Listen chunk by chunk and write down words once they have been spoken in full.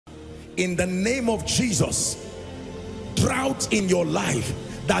in the name of Jesus. Drought in your life,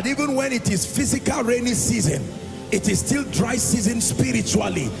 that even when it is physical rainy season, it is still dry season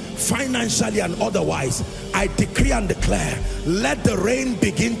spiritually, financially and otherwise. I decree and declare, let the rain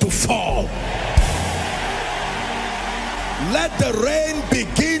begin to fall. Let the rain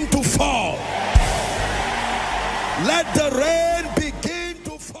begin to fall. Let the rain begin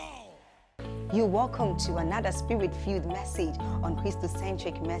to fall. You're welcome to another spirit-filled message on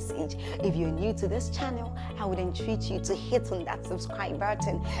Christocentric Message. If you're new to this channel, I would entreat you to hit on that subscribe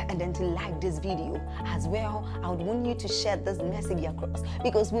button and then to like this video. As well, I would want you to share this message across,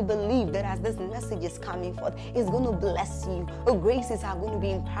 because we believe that as this message is coming forth, it's going to bless you. Graces are going to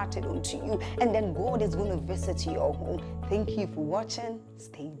be imparted unto you, and then God is going to visit your home. Thank you for watching.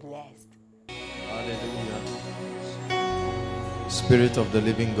 Stay blessed. Hallelujah. Spirit of the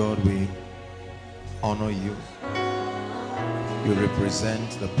living God, we honor you. You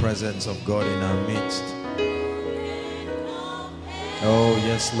represent the presence of God in our midst. Oh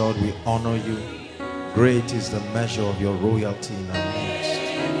yes, Lord, we honor you. Great is the measure of your royalty in our midst.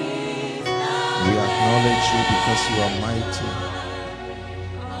 We acknowledge you because you are mighty.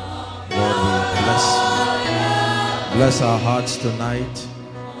 Lord, we bless you. Bless our hearts tonight.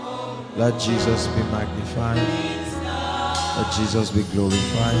 Let Jesus be magnified. Let Jesus be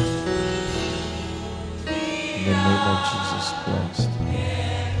glorified. In the name of Jesus Christ.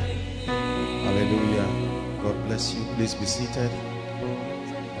 Hallelujah. God bless you. Please be seated.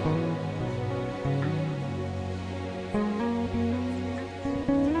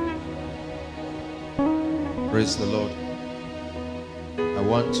 Praise the Lord. I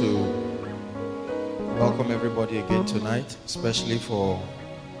want to welcome everybody again tonight, especially for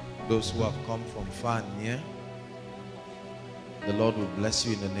those who have come from far and near. The Lord will bless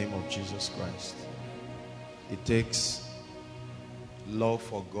you in the name of Jesus Christ. It takes love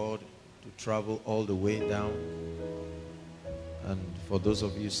for God to travel all the way down. And for those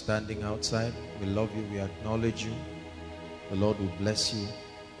of you standing outside, we love you, we acknowledge you. The Lord will bless you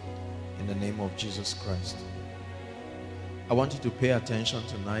in the name of Jesus Christ. I want you to pay attention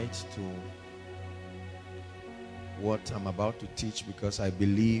tonight to what I'm about to teach, because I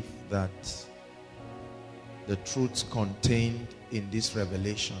believe that the truths contained in this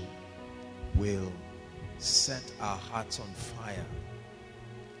revelation will set our hearts on fire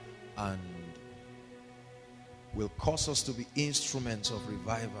and will cause us to be instruments of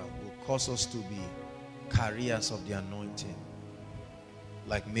revival, will cause us to be carriers of the anointing.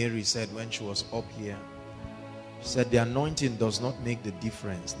 Like Mary said when she was up here, she said the anointing does not make the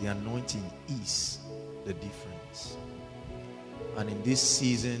difference, the anointing is the difference. And in this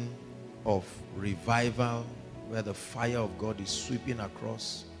season of revival, where the fire of God is sweeping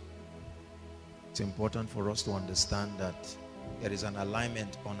across, it's important for us to understand that there is an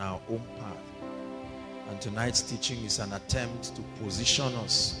alignment on our own path. And tonight's teaching is an attempt to position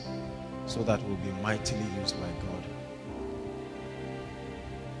us so that we'll be mightily used by God.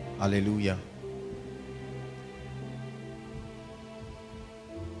 Hallelujah.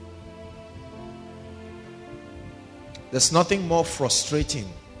 There's nothing more frustrating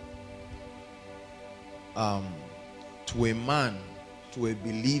to a man, to a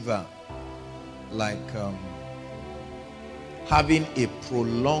believer, like having a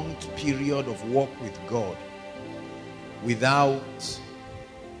prolonged period of walk with God without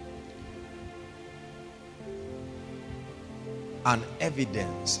an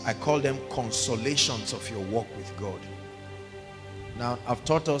evidence. I call them consolations of your walk with God. Now, I've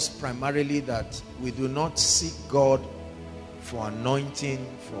taught us primarily that we do not seek God for anointing,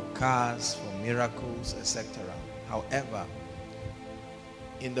 for cars, for miracles, etc. However,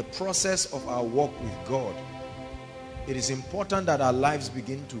 in the process of our walk with God, it is important that our lives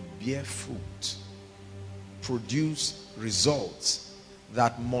begin to bear fruit, produce results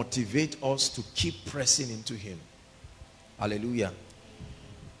that motivate us to keep pressing into Him. Hallelujah.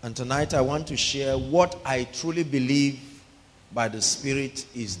 And tonight I want to share what I truly believe by the Spirit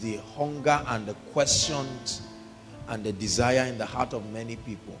is the hunger and the questions and the desire in the heart of many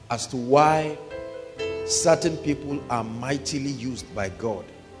people as to why certain people are mightily used by God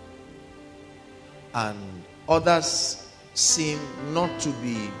and others seem not to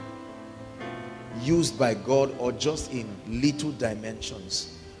be used by God, or just in little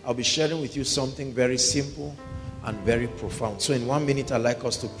dimensions. I'll be sharing with you something very simple and very profound. So in 1 minute, I'd like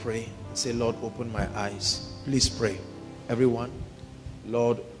us to pray and say, Lord, open my eyes. Please pray. Everyone,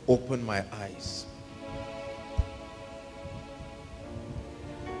 Lord, open my eyes.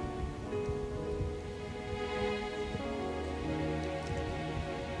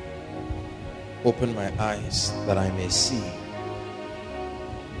 Open my eyes that I may see.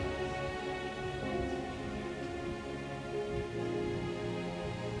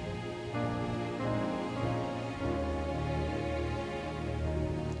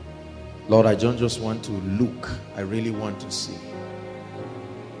 Lord, I don't just want to look, I really want to see.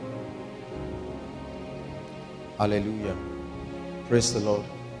 Hallelujah. Praise the Lord.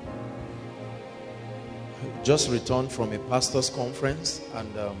 Just returned from a pastor's conference,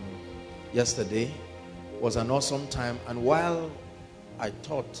 and yesterday was an awesome time. And while I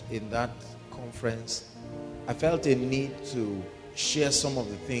taught in that conference, I felt a need to share some of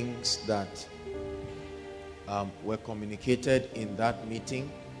the things that were communicated in that meeting,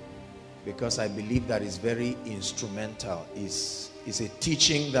 because I believe that is very instrumental. Is a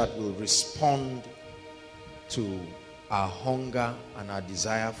teaching that will respond to our hunger and our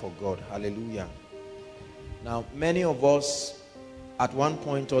desire for God. Hallelujah. Now, many of us at one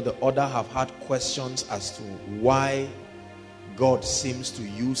point or the other have had questions as to why God seems to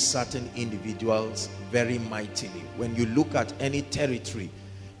use certain individuals very mightily. When you look at any territory,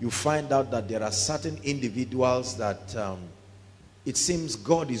 you find out that there are certain individuals that it seems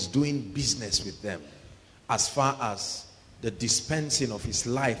God is doing business with them as far as the dispensing of his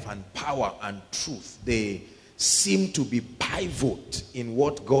life and power and truth. They seem to be pivot in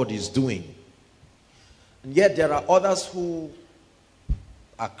what God is doing. And yet there are others who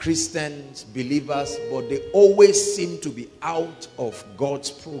are Christians, believers, but they always seem to be out of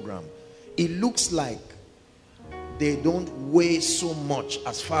God's program. It looks like they don't weigh so much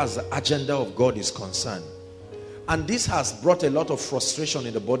as far as the agenda of God is concerned. And this has brought a lot of frustration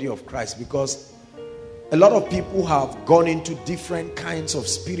in the body of Christ, because a lot of people have gone into different kinds of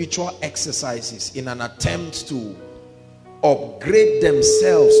spiritual exercises in an attempt to upgrade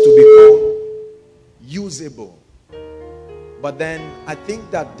themselves to become usable. But then I think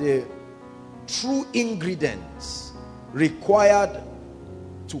that the true ingredients required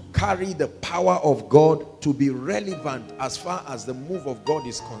to carry the power of God to be relevant as far as the move of God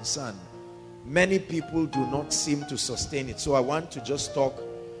is concerned, many people do not seem to sustain it. So I want to just talk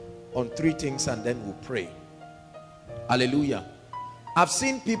on three things and then we'll pray. Hallelujah. I've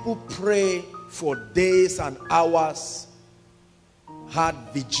seen people pray for days and hours, had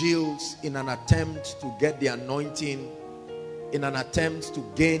vigils in an attempt to get the anointing, in an attempt to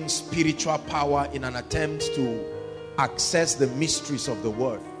gain spiritual power, in an attempt to access the mysteries of the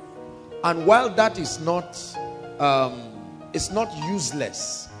word. And while that is not it's not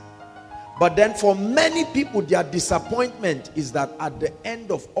useless, but then for many people, their disappointment is that at the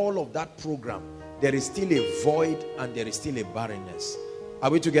end of all of that program, there is still a void and there is still a barrenness. Are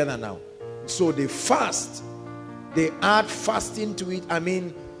we together now? So they fast, they add fasting to it. I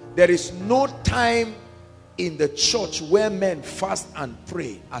mean, there is no time in the church where men fast and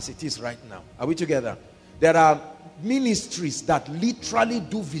pray as it is right now. Are we together? There are ministries that literally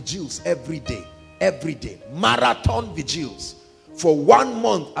do vigils every day, marathon vigils for 1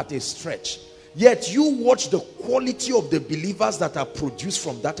 month at a stretch. Yet you watch the quality of the believers that are produced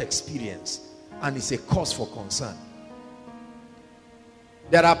from that experience, and it's a cause for concern.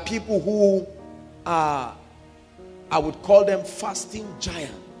 There are people who are, I would call them fasting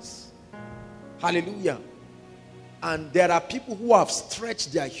giants. Hallelujah. And there are people who have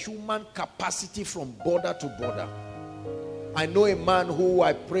stretched their human capacity from border to border. I know a man who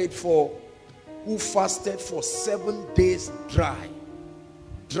I prayed for, who fasted for 7 days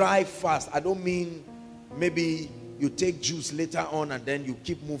dry fast. I don't mean maybe you take juice later on and then you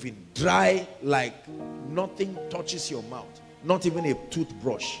keep moving. Dry, like nothing touches your mouth, not even a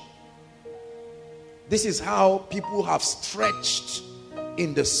toothbrush. This is how people have stretched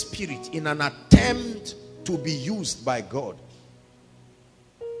in the spirit in an attempt to be used by God.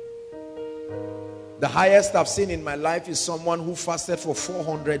 The highest I've seen in my life is someone who fasted for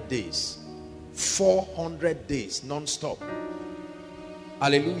 400 days. 400 days non-stop.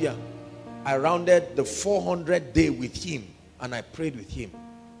 Hallelujah. I rounded the 400 day with him and I prayed with him.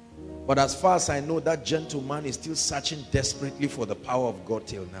 But as far as I know, that gentleman is still searching desperately for the power of God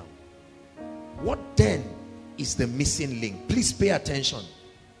till now. What then is the missing link? Please pay attention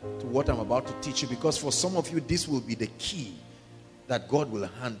to what I'm about to teach you, because for some of you this will be the key that God will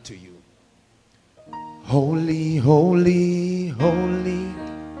hand to you. Holy, holy, holy.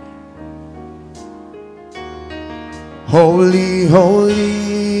 Holy,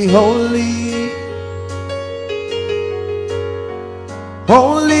 holy, holy.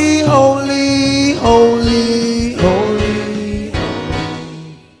 Holy, holy, holy, holy.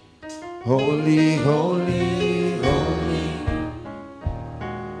 Holy, holy, holy.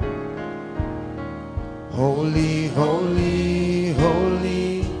 Holy, holy,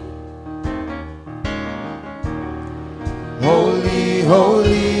 holy. Holy,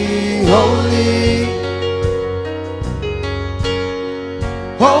 holy, holy.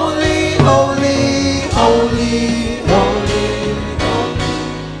 Holy, holy, holy, holy,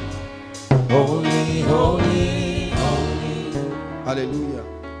 Hallelujah.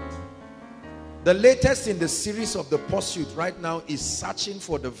 The latest in the series of the pursuit right now is searching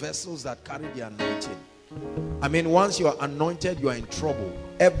for the vessels that carry the anointing. I mean, once you are anointed, you are in trouble.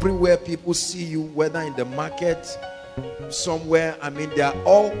 Everywhere people see you, whether in the market, somewhere, I mean, there are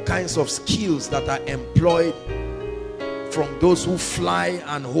all kinds of skills that are employed, from those who fly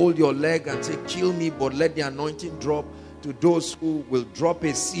and hold your leg and say, kill me, but let the anointing drop, to those who will drop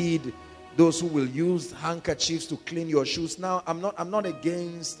a seed, those who will use handkerchiefs to clean your shoes. Now, I'm not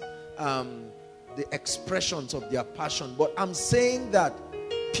against the expressions of their passion, but I'm saying that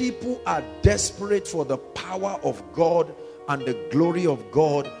people are desperate for the power of God and the glory of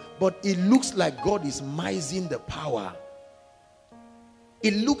God, but it looks like God is mising the power.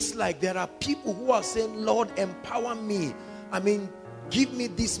 It looks like there are people who are saying, Lord, empower me. I mean, give me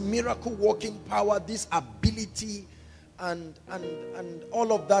this miracle working power, this ability, and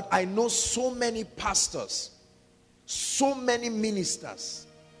all of that. I know so many pastors, so many ministers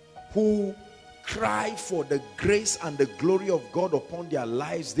who cry for the grace and the glory of God upon their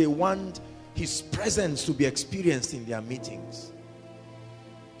lives. They want His presence to be experienced in their meetings.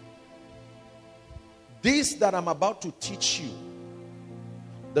 This that I'm about to teach you,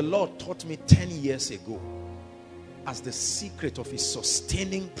 the Lord taught me 10 years ago as the secret of His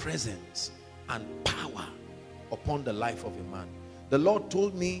sustaining presence and power upon the life of a man. The Lord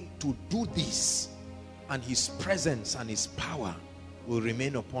told me to do this, and His presence and His power will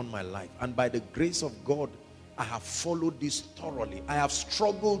remain upon my life. And by the grace of God, I have followed this thoroughly. I have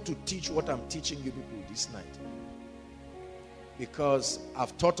struggled to teach what I'm teaching you people this night, because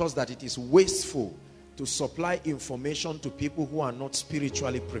I've taught us that it is wasteful to supply information to people who are not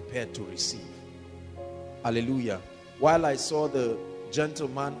spiritually prepared to receive. Hallelujah. While I saw the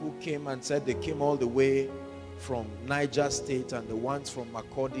gentleman who came and said they came all the way from Niger State and the ones from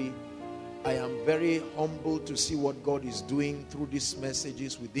Makurdi, I am very humbled to see what God is doing through these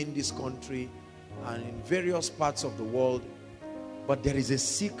messages within this country and in various parts of the world. But there is a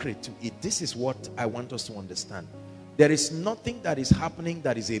secret to it. This is what I want us to understand. There is nothing that is happening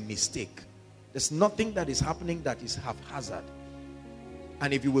that is a mistake. There's nothing that is happening that is haphazard.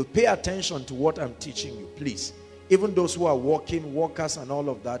 And if you will pay attention to what I'm teaching you, please, even those who are workers and all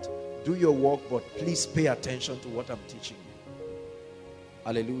of that, do your work, but please pay attention to what I'm teaching you.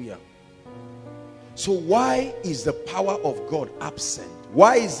 Hallelujah. So why is the power of God absent?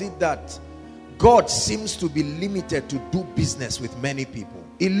 Why is it that God seems to be limited to do business with many people?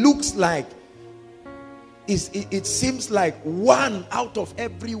 It looks like, it seems like 1 out of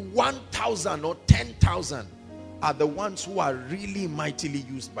every 1,000 or 10,000 are the ones who are really mightily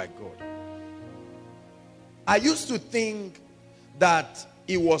used by God. I used to think that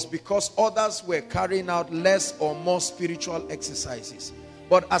it was because others were carrying out less or more spiritual exercises.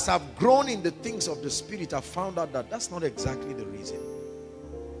 But as I've grown in the things of the Spirit, I've found out that that's not exactly the reason.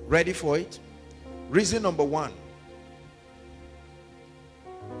 Ready for it? Reason number one.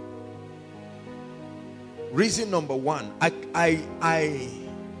 Reason number one. I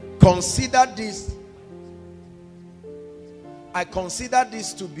consider this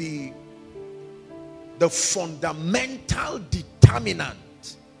to be the fundamental determinant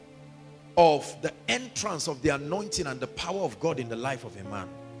of the entrance of the anointing and the power of God in the life of a man.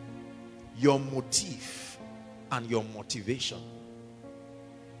 Your motive and your motivation.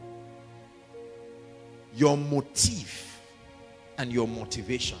 Your motive and your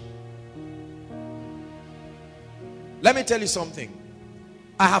motivation. Let me tell you something.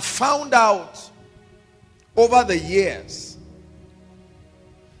 I have found out over the years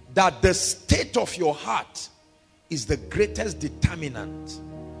that the state of your heart is the greatest determinant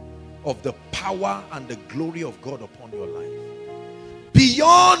of the power and the glory of God upon your life.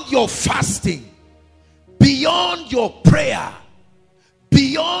 Beyond your fasting, beyond your prayer,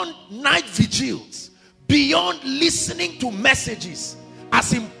 beyond night vigils, beyond listening to messages,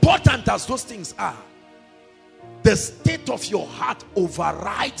 as important as those things are, the state of your heart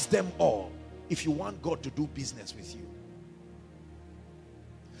overrides them all if you want God to do business with you.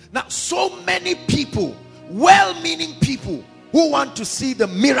 Now, so many people, well-meaning people, who want to see the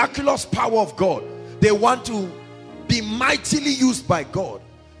miraculous power of God, they want to be mightily used by God,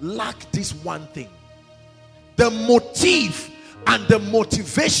 lack this one thing. The motive and the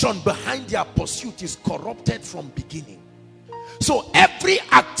motivation behind their pursuit is corrupted from beginning. So every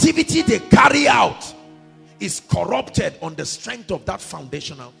activity they carry out is corrupted on the strength of that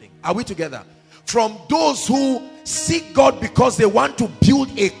foundational thing. Are we together? From those who seek God because they want to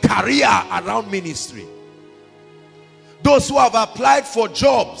build a career around ministry. Those who have applied for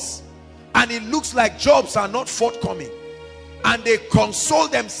jobs and it looks like jobs are not forthcoming, and they console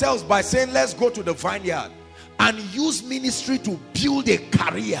themselves by saying, let's go to the vineyard and use ministry to build a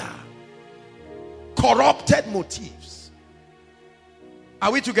career. Corrupted motives.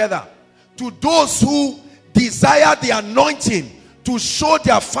 Are we together? To those who desire the anointing to show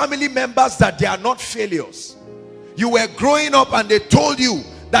their family members that they are not failures. You were growing up and they told you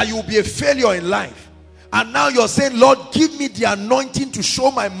that you will be a failure in life. And now you're saying, Lord, give me the anointing to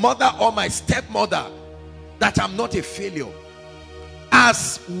show my mother or my stepmother that I'm not a failure.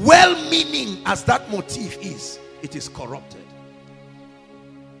 As well-meaning as that motive is, it is corrupted.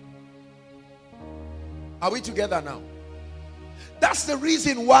 Are we together now? That's the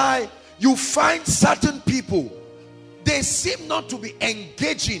reason why you find certain people, they seem not to be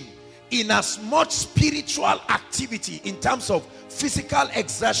engaging in as much spiritual activity in terms of physical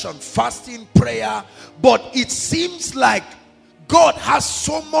exertion, fasting, prayer, but it seems like God has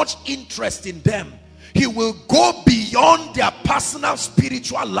so much interest in them. He will go beyond their personal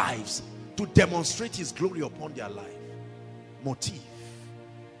spiritual lives to demonstrate his glory upon their life. Motive.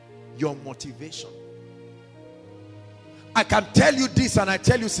 Your motivation. I can tell you this, and I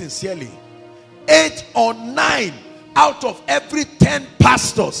tell you sincerely, 8 or 9 out of every 10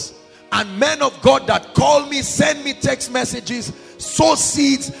 pastors and men of God that call me, send me text messages, sow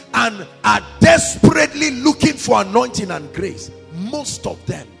seeds, and are desperately looking for anointing and grace, most of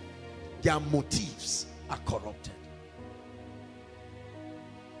them, their motives are corrupted.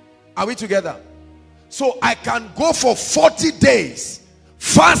 Are we together? So I can go for 40 days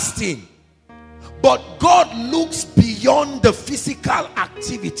fasting, but God looks beyond the physical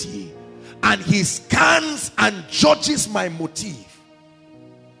activity and he scans and judges my motive.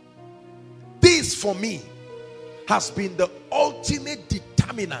 This for me has been the ultimate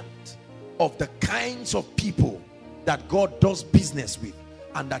determinant of the kinds of people that God does business with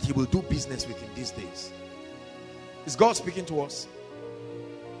and that he will do business with in these days. Is God speaking to us?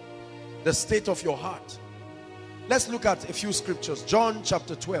 The state of your heart. Let's look at a few scriptures. John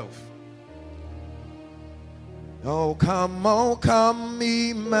chapter 12. Oh come,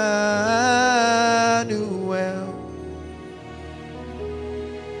 Emmanuel,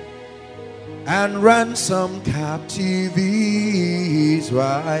 and ransom captive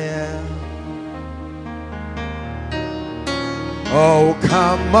Israel. Oh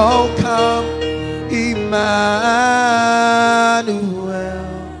come, Emmanuel,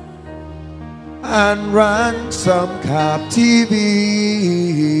 and ransom captive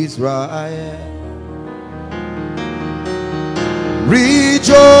Israel.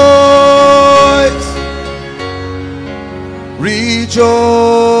 Rejoice, rejoice,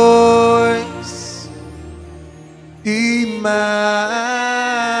 Emmanuel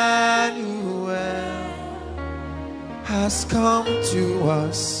has come to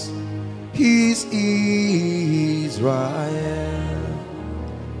us, he's Israel.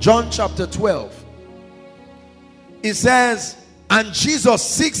 John chapter 12. It says, and Jesus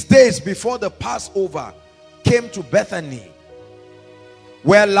 6 days before the Passover came to Bethany,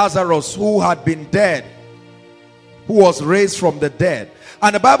 where Lazarus, who had been dead, who was raised from the dead.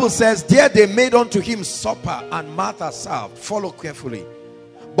 And the Bible says, there they made unto him supper, and Martha served. Follow carefully.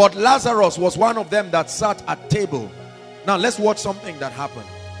 But Lazarus was one of them that sat at table. Now let's watch something that happened.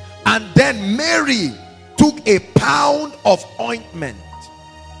 And then Mary took a pound of ointment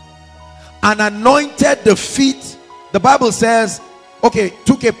and anointed the feet. The Bible says, okay,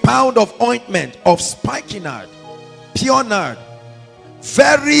 took a pound of ointment of spikenard, pure nard,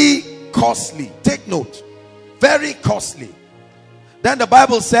 very costly. Take note, very costly. Then the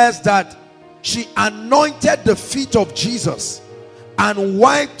Bible says that she anointed the feet of Jesus and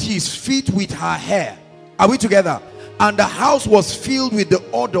wiped his feet with her hair. Are we together? And the house was filled with the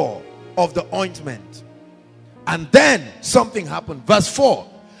odor of the ointment. And then something happened. Verse 4.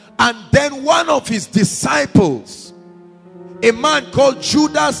 And then one of his disciples, a man called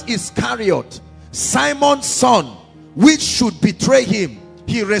Judas Iscariot, Simon's son, which should betray him,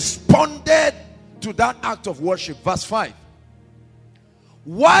 he responded to that act of worship. Verse 5.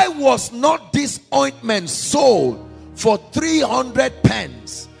 Why was not this ointment sold for 300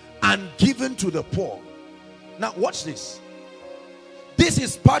 pence and given to the poor? Now watch this. This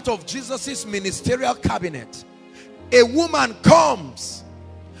is part of Jesus's ministerial cabinet. A woman comes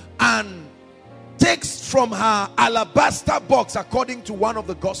and takes from her alabaster box, according to one of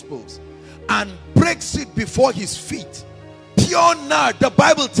the Gospels, and breaks it before his feet. Pure nard. The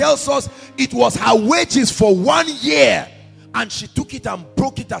Bible tells us it was her wages for 1 year, and she took it and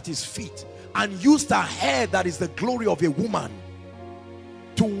broke it at his feet and used her hair, that is the glory of a woman,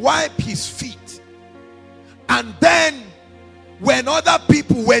 to wipe his feet. And then when other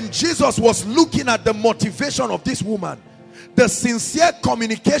people, when Jesus was looking at the motivation of this woman, the sincere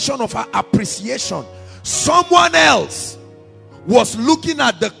communication of her appreciation, Someone else was looking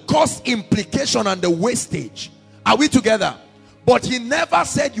at the cost implication and the wastage. Are we together? But he never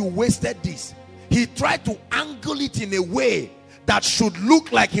said you wasted this. He tried to angle it in a way that should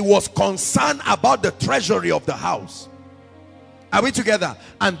look like he was concerned about the treasury of the house. Are we together?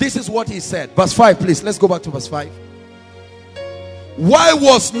 And this is what he said. Verse 5, please. Let's go back to verse 5. Why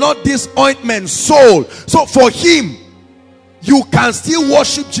was not this ointment sold? So for him, you can still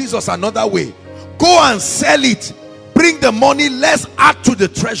worship Jesus another way. Go and sell it. Bring the money. Let's add to the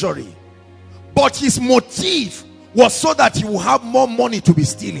treasury. But his motive was so that he will have more money to be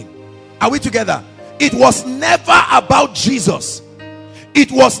stealing. Are we together? It was never about Jesus.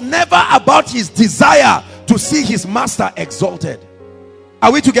 It was never about his desire to see his master exalted.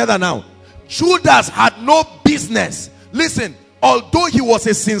 Are we together now? Judas had no business. Listen, although he was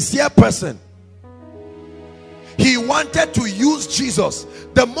a sincere person, he wanted to use Jesus.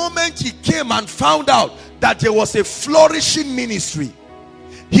 The moment he came and found out that there was a flourishing ministry,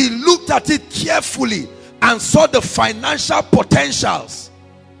 he looked at it carefully and saw the financial potentials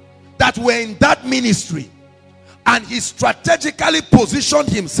that were in that ministry, and he strategically positioned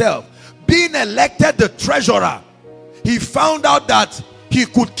himself. Being elected the treasurer, he found out that he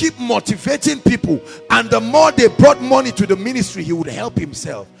could keep motivating people, and the more they brought money to the ministry, he would help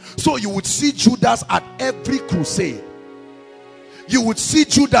himself. So you would see Judas at every crusade. You would see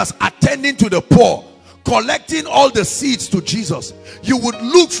Judas attending to the poor, collecting all the seeds to Jesus. You would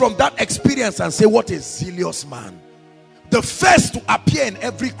look from that experience and say, what a zealous man. The first to appear in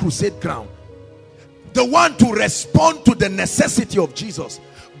every crusade ground, the one to respond to the necessity of Jesus,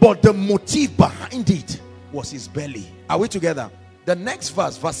 but the motive behind it was his belly. Are we together? The next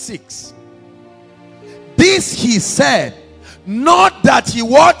verse, verse 6. This he said, not that he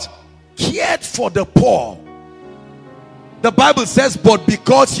what? Cared for the poor. The Bible says, but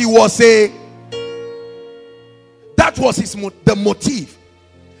because he was that was the motive.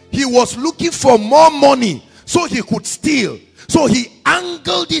 He was looking for more money so he could steal. So he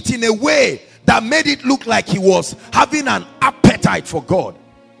angled it in a way that made it look like he was having an appetite for God.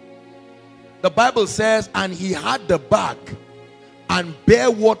 The Bible says, and he had the bag and bear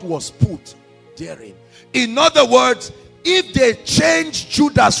what was put therein. In other words, if they changed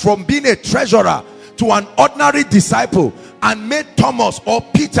Judas from being a treasurer to an ordinary disciple and made Thomas or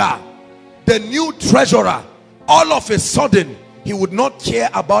Peter the new treasurer, all of a sudden he would not care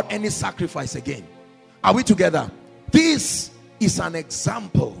about any sacrifice again. Are we together? This is an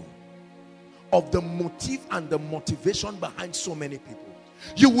example of the motive and the motivation behind so many people.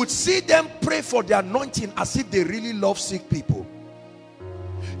 You would see them pray for the anointing as if they really love sick people.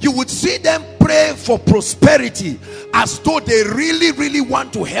 You would see them pray for prosperity as though they really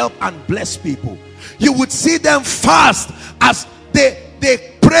want to help and bless people. You would see them fast as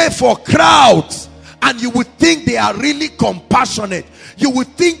they pray for crowds, and you would think they are really compassionate. You would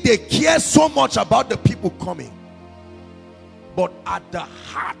think they care so much about the people coming. But at the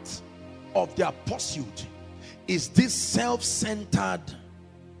heart of their pursuit is this self-centered,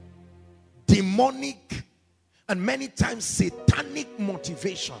 demonic, and many times satanic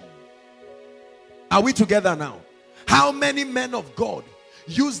motivation. Are we together now? How many men of God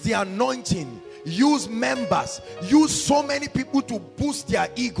use the anointing, use members, use so many people to boost their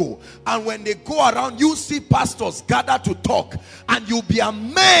ego, and when they go around, you see pastors gather to talk, and you'll be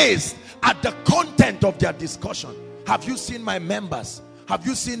amazed at the content of their discussion. Have you seen my members? Have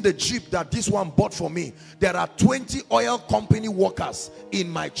you seen the Jeep that this one bought for me? There are 20 oil company workers in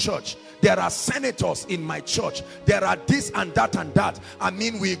my church. There are senators in my church. There are this and that and that. I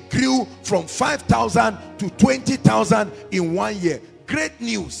mean, we grew from 5,000 to 20,000 in 1 year. Great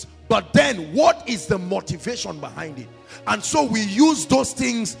news. But then what is the motivation behind it? And so we use those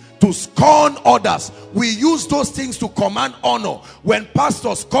things to scorn others. We use those things to command honor. When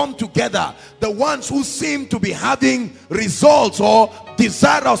pastors come together, the ones who seem to be having results or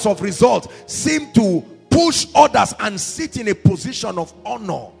desirous of results seem to push others and sit in a position of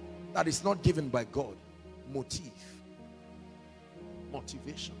honor that is not given by God.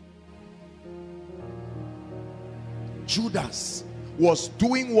 Motivation. Judas was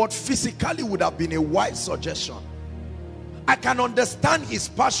doing what physically would have been a wise suggestion. I can understand his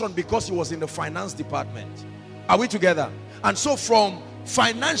passion because he was in the finance department. Are we together? And so from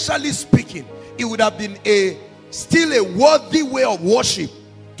financially speaking, it would have been still a worthy way of worship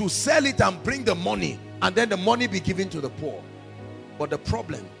to sell it and bring the money, and then the money be given to the poor. But the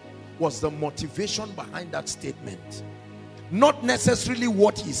problem was the motivation behind that statement. Not necessarily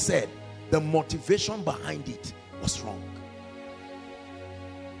what he said. The motivation behind it was wrong.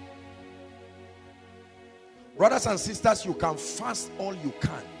 Brothers and sisters, you can fast all you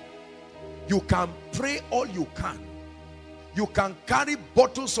can. You can pray all you can. You can carry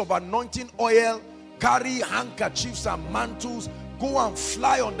bottles of anointing oil, carry handkerchiefs and mantles, go and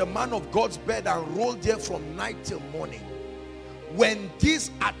fly on the man of God's bed and roll there from night till morning. When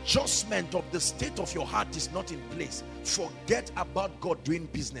this adjustment of the state of your heart is not in place, forget about God doing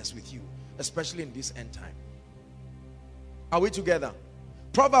business with you, especially in this end time. Are we together?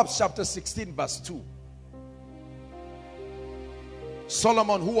 Proverbs chapter 16 verse 2.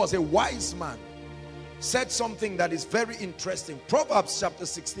 Solomon, who was a wise man, said something that is very interesting. Proverbs chapter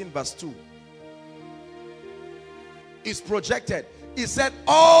 16 verse 2 is projected. He said,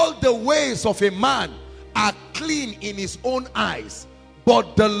 all the ways of a man are clean in his own eyes,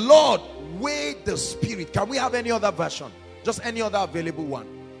 but the Lord weighed the spirit. Can we have any other version? Just any other available one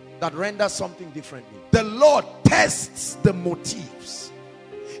that renders something differently. The Lord tests the motives.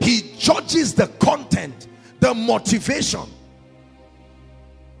 He judges the content, the motivation.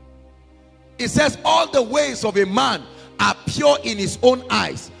 It says all the ways of a man are pure in his own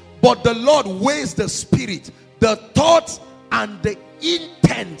eyes, but the Lord weighs the spirit, the thoughts and the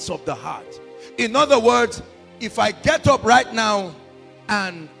intents of the heart. In other words, if I get up right now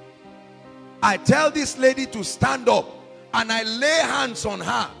and I tell this lady to stand up and I lay hands on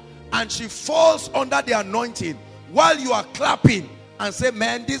her and she falls under the anointing while you are clapping and say,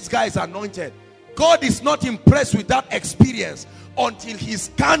 man, this guy is anointed, God is not impressed with that experience until he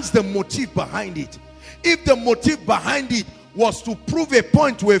scans the motive behind it. If the motive behind it was to prove a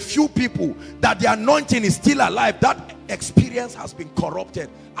point to a few people that the anointing is still alive, that experience has been corrupted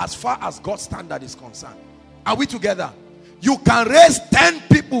as far as God's standard is concerned. Are we together? You can raise 10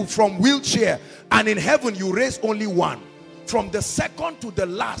 people from wheelchair and in heaven you raise only one. From the second to the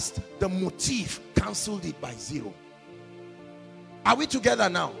last, the motive cancelled it by 0. Are we together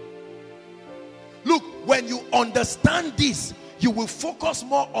now? Look, when you understand this, you will focus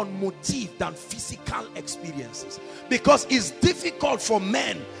more on motive than physical experiences, because it's difficult for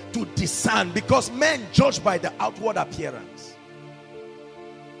men to discern, because men judge by the outward appearance.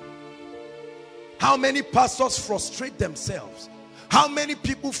 How many pastors frustrate themselves? How many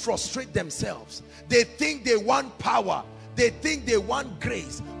people frustrate themselves? They think they want power, they think they want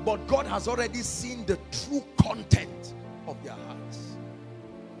grace, but God has already seen the true content of their hearts.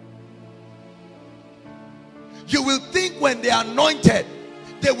 You will think when they are anointed,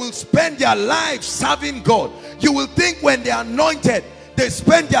 they will spend their lives serving God. You will think when they are anointed, they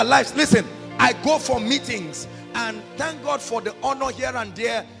spend their lives. Listen, I go for meetings and thank God for the honor here and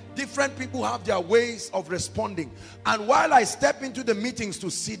there. Different people have their ways of responding. And while I step into the meetings to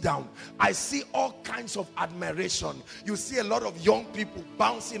sit down, I see all kinds of admiration. You see a lot of young people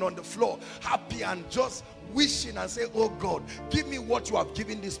bouncing on the floor, happy and just wishing and say, oh God, give me what you have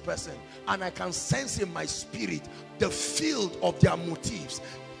given this person. And I can sense in my spirit the field of their motives.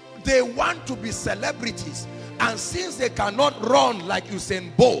 They want to be celebrities, and since they cannot run like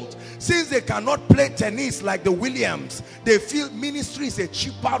Usain Bolt, since they cannot play tennis like the Williams, they feel ministry is a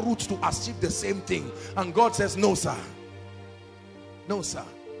cheaper route to achieve the same thing. And God says, no sir, no sir,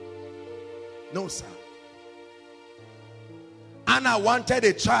 no sir. Anna wanted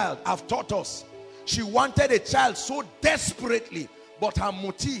a child. I've taught us, she wanted a child so desperately, but her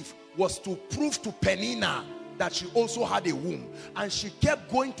motive was to prove to Penina that she also had a womb. And she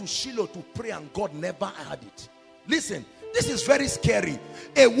kept going to Shiloh to pray, and God never had it. Listen, this is very scary.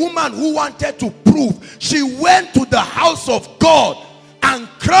 A woman who wanted to prove, she went to the house of God and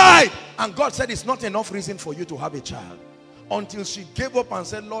cried, and God said, it's not enough reason for you to have a child. Until she gave up and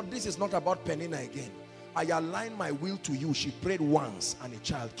said, Lord, this is not about Penina again. I align my will to you. She prayed once and a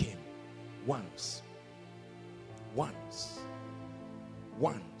child came. Once. Once.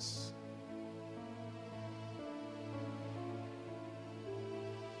 Once.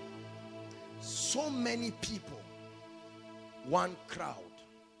 So many people want crowd.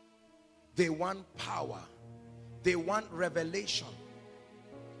 They want power. They want revelation.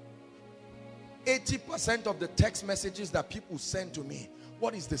 80% of the text messages that people send to me,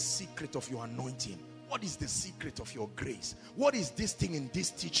 what is the secret of your anointing? What is the secret of your grace? What is this thing in these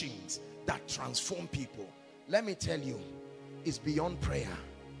teachings that transform people? Let me tell you, it's beyond prayer.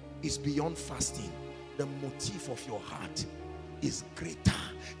 It's beyond fasting. The motive of your heart is greater,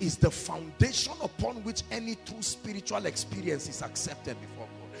 is the foundation upon which any true spiritual experience is accepted before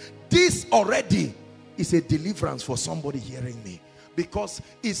God. This already is a deliverance for somebody hearing me, because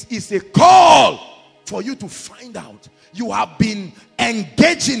it's a call for you to find out. You have been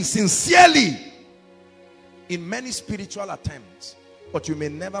engaging sincerely in many spiritual attempts, but you may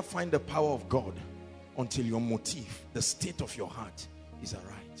never find the power of God until your motive, the state of your heart, is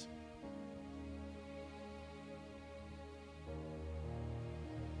aright.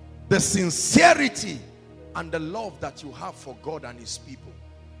 The sincerity and the love that you have for God and his people.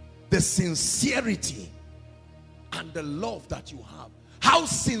 The sincerity and the love that you have. How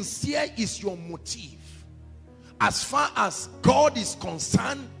sincere is your motive as far as God is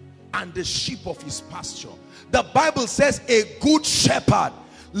concerned and the sheep of his pasture? The Bible says a good shepherd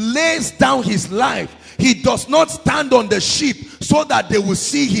lays down his life. He does not stand on the sheep so that they will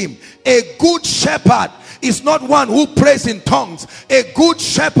see him. A good shepherd is not one who prays in tongues. A good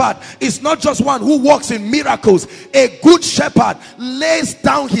shepherd is not just one who walks in miracles. A good shepherd lays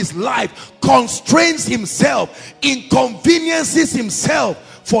down his life, constrains himself, inconveniences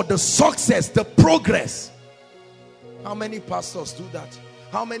himself for the success, the progress. How many pastors do that?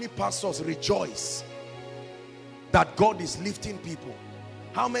 How many pastors rejoice that God is lifting people?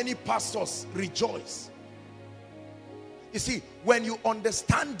 How many pastors rejoice? You see, when you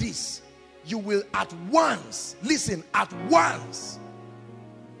understand this, you will at once, listen, at once.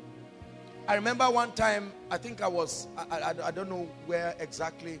 I remember one time, I think I don't know where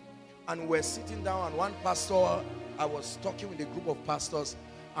exactly, and we're sitting down, and one pastor, I was talking with a group of pastors,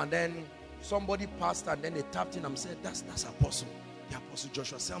 and then somebody passed, and then they tapped in and said, that's Apostle. The Apostle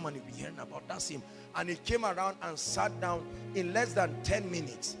Joshua Selman, you'll be hearing about, that's him. And he came around and sat down. In less than 10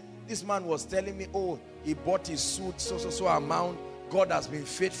 minutes, this man was telling me, oh, he bought his suit, so amount. God has been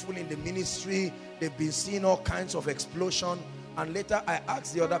faithful in the ministry. They've been seeing all kinds of explosion. And later I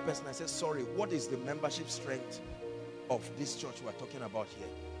asked the other person, I said, sorry, what is the membership strength of this church we're talking about here?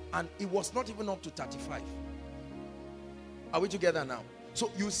 And it was not even up to 35. Are we together now?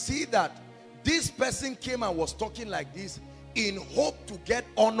 So you see that this person came and was talking like this in hope to get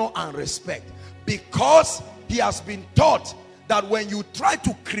honor and respect, because he has been taught that when you try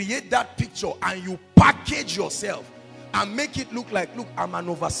to create that picture and you package yourself and make it look like, look, I'm an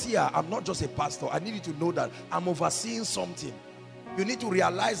overseer, I'm not just a pastor, I need you to know that I'm overseeing something. You need to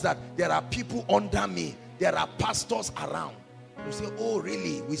realize that there are people under me, there are pastors around. You say, oh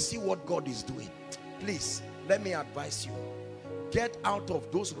really, we see what God is doing. Please, let me advise you, get out of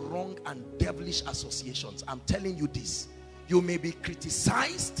those wrong and devilish associations. I'm telling you this. You may be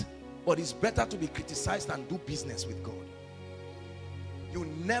criticized, but it's better to be criticized and do business with God. You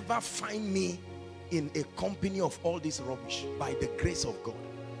never find me in a company of all this rubbish by the grace of God.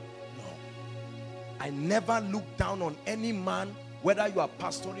 No. I never look down on any man, whether you are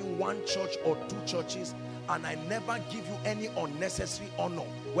pastoring one church or two churches, and I never give you any unnecessary honor,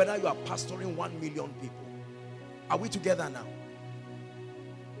 whether you are pastoring 1 million people. Are we together now?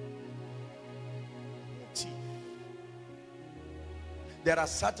 There are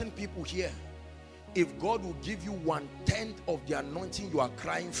certain people here, if God will give you 1/10 of the anointing you are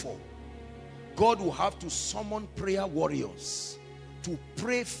crying for, God will have to summon prayer warriors to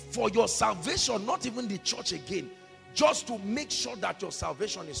pray for your salvation, not even the church again, just to make sure that your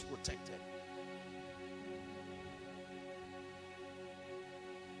salvation is protected.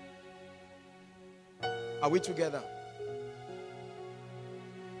 Are we together?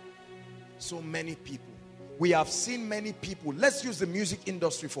 So many people. We have seen many people. Let's use the music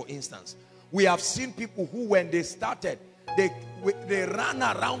industry for instance. We have seen people who, when they started, they ran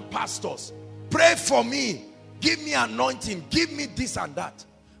around pastors. Pray for me. Give me anointing. Give me this and that.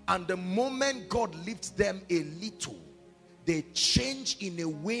 And the moment God lifts them a little, they change in a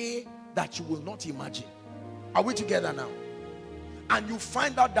way that you will not imagine. Are we together now? And you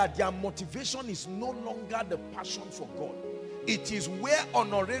find out that their motivation is no longer the passion for God. It is where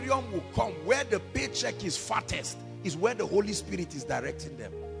honorarium will come, where the paycheck is fattest, is where the Holy Spirit is directing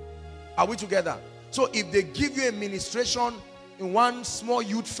them. Are we together? So if they give you a ministration in one small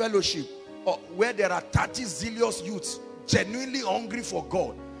youth fellowship, or where there are 30 zealous youths genuinely hungry for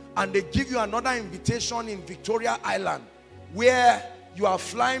God, and they give you another invitation in Victoria Island where you are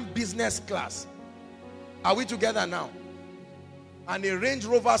flying business class. Are we together now? And a Range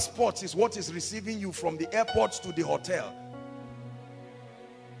Rover Sports is what is receiving you from the airport to the hotel.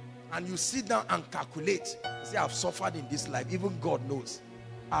 And you sit down and calculate. Say, I've suffered in this life. Even God knows.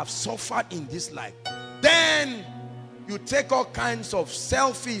 I've suffered in this life. Then you take all kinds of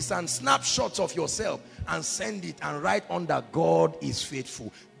selfies and snapshots of yourself and send it and write under, God is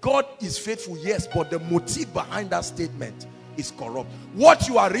faithful. God is faithful, yes, but the motive behind that statement is corrupt. What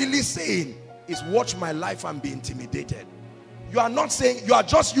you are really saying is, watch my life and be intimidated. You are not saying, you are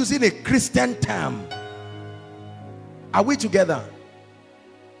just using a Christian term. Are we together?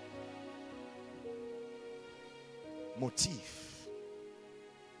 Motive.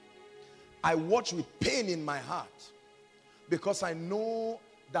 I watch with pain in my heart because I know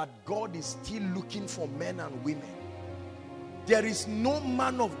that God is still looking for men and women. There is no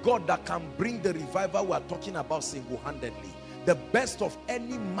man of God that can bring the revival we are talking about single-handedly. The best of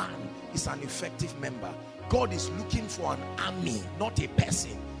any man is an effective member. God is looking for an army, not a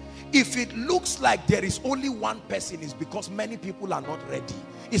person. If it looks like there is only one person, it's because many people are not ready.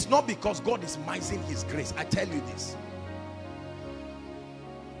 It's not because God is mising his grace. I tell you this.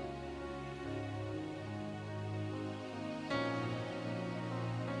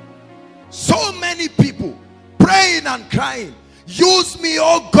 So many people praying and crying, use me,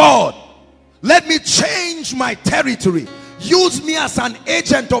 oh God, let me change my territory, use me as an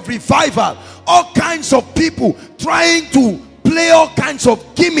agent of revival. All kinds of people trying to play all kinds of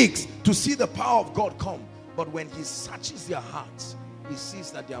gimmicks to see the power of God come. But when he searches their hearts, he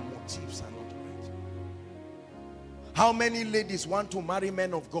sees that their motives are not right. How many ladies want to marry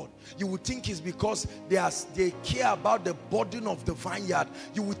men of God? You would think it's because they care about the burden of the vineyard.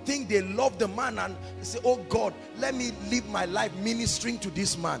 You would think they love the man and say, oh God, let me live my life ministering to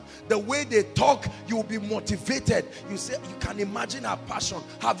this man. The way they talk, you will be motivated. You say, you can imagine her passion.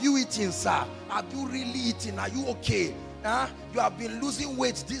 Have you eaten, sir? Have you really eaten? Are you okay? You have been losing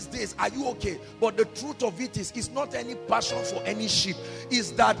weight these days. Are you okay? But the truth of it is, it's not any passion for any sheep. It's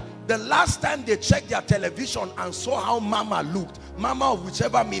that the last time they checked their television and saw how mama looked, mama of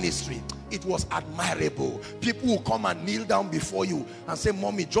whichever ministry, it was admirable. People will come and kneel down before you and say,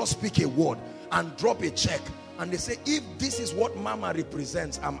 mommy, just speak a word and drop a check. And they say, if this is what mama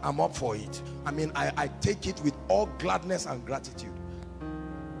represents, I'm up for it. I mean, I take it with all gladness and gratitude.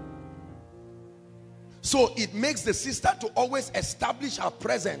 So it makes the sister to always establish her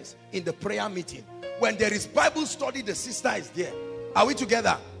presence in the prayer meeting. When there is Bible study, the sister is there. Are we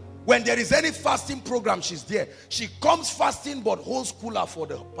together? When there is any fasting program, she's there. She comes fasting but holds cooler for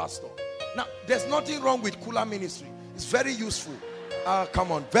the pastor. Now, there's nothing wrong with cooler ministry. It's very useful.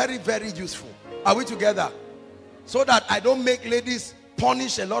 Come on, very, very useful. Are we together? So that I don't make ladies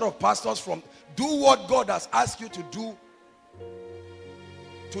punish a lot of pastors from, do what God has asked you to do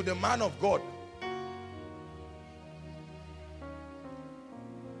to the man of God.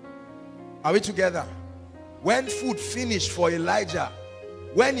 Are we together? When food finished for Elijah,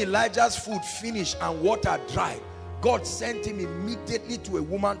 when Elijah's food finished and water dried, God sent him immediately to a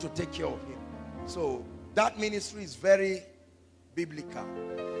woman to take care of him. So that ministry is very biblical.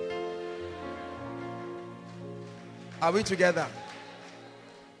 Are we together?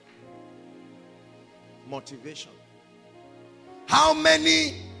 Motivation. How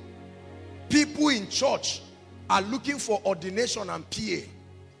many people in church are looking for ordination and PA?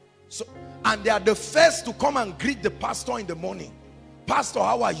 So, and they are the first to come and greet the pastor in the morning. Pastor,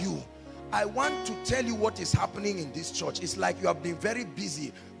 how are you? I want to tell you what is happening in this church. It's like you have been very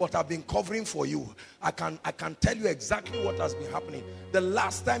busy, but I've been covering for you. I can tell you exactly what has been happening. The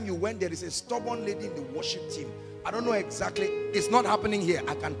last time you went, there is a stubborn lady in the worship team. I don't know exactly. It's not happening here.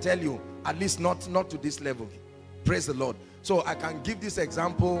 I can tell you, at least not to this level. Praise the Lord. So I can give this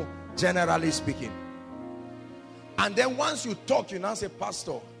example, generally speaking. And then once you talk, you now say,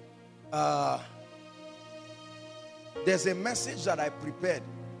 Pastor, there's a message that I prepared.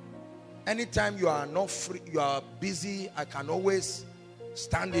 Anytime you are not free, you are busy, I can always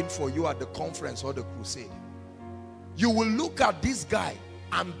stand in for you at the conference or the crusade. You will look at this guy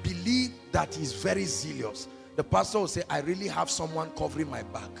and believe that he's very zealous. The pastor will say, I really have someone covering my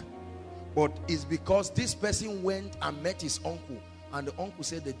back. But it's because this person went and met his uncle, and the uncle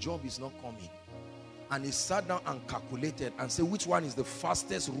said the job is not coming. And he sat down and calculated and said, which one is the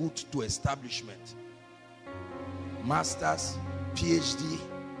fastest route to establishment? Masters, PhD.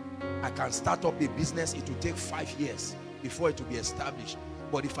 I can start up a business. It will take 5 years before it will be established.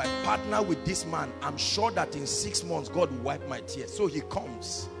 But if I partner with this man, I'm sure that in 6 months, God will wipe my tears. So he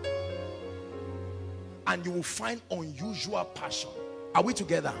comes. And you will find unusual passion. Are we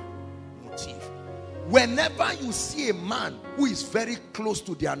together? Motive. Whenever you see a man who is very close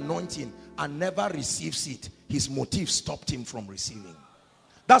to the anointing and never receives it, his motive stopped him from receiving.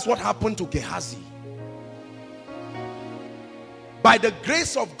 That's what happened to Gehazi. By the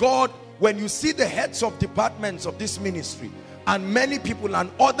grace of God, when you see the heads of departments of this ministry and many people and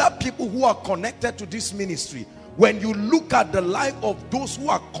other people who are connected to this ministry, when you look at the life of those who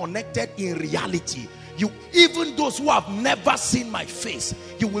are connected in reality, even those who have never seen my face,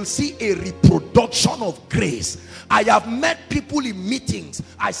 you will see a reproduction of grace. I have met people in meetings.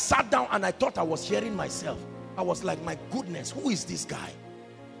 I sat down and I thought I was hearing myself. I was like, my goodness, who is this guy?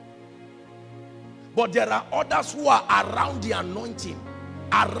 But there are others who are around the anointing,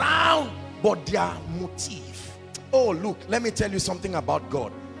 but their motive. Oh, look, let me tell you something about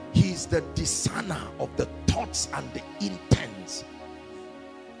God. He is the discerner of the thoughts and the intents.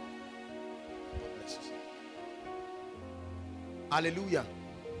 Hallelujah.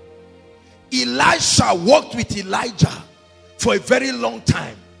 Elisha walked with Elijah for a very long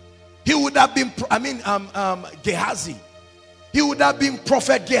time. He would have been, Gehazi. He would have been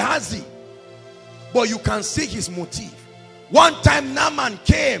Prophet Gehazi. But you can see his motive. One time Naaman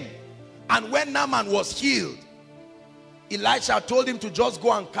came, and when Naaman was healed, Elisha told him to just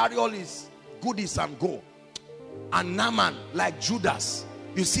go and carry all his goodies and go. And Naaman, like Judas,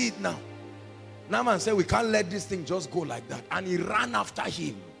 you see it now. Naaman said, we can't let this thing just go like that. And he ran after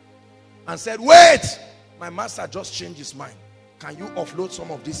him and said, wait, my master just changed his mind. Can you offload some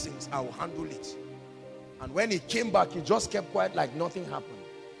of these things? I will handle it. And when he came back, he just kept quiet like nothing happened.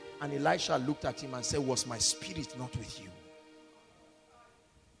 And Elisha looked at him and said, was my spirit not with you?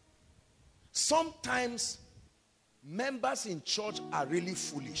 Sometimes members in church are really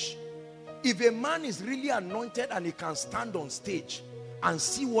foolish. If a man is really anointed and he can stand on stage and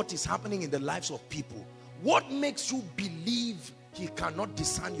see what is happening in the lives of people, what makes you believe he cannot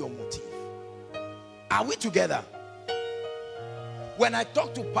discern your motive? Are we together? When I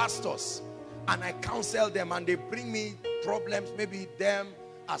talk to pastors and I counsel them and they bring me problems, maybe them,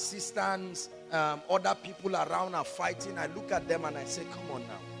 assistants, other people around are fighting, I look at them and I say, come on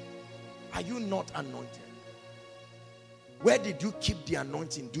now. Are you not anointed? Where did you keep the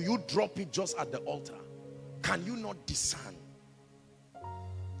anointing? Do you drop it just at the altar? Can you not discern?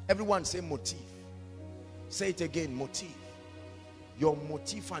 Everyone say motive. Say it again, motive. Your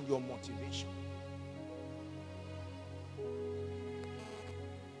motive and your motivation.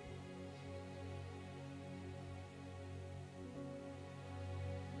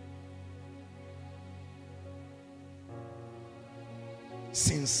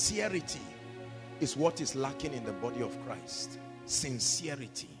 Sincerity is what is lacking in the body of Christ.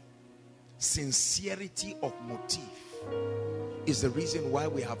 Sincerity. Sincerity of motive is the reason why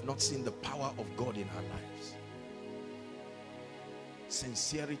we have not seen the power of God in our lives.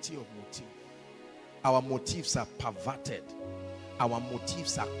 Sincerity of motive. Our motives are perverted. Our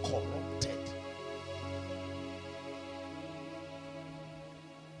motives are corrupted.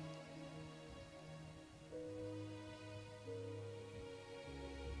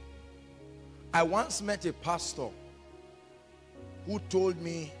 I once met a pastor who told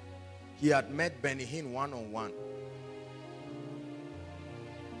me he had met Benny Hinn one-on-one.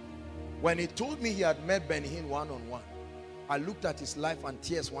 When he told me he had met Benny Hinn one-on-one, I looked at his life and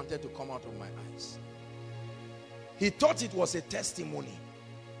tears wanted to come out of my eyes. He thought it was a testimony.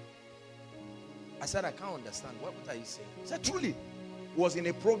 I said, I can't understand. What are you saying? He said, truly, he was in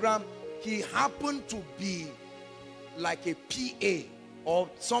a program. He happened to be like a PA. Or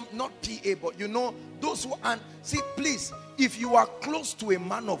some, not PA, but you know, those who, and see, please, if you are close to a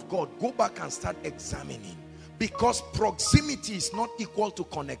man of God, go back and start examining. Because proximity is not equal to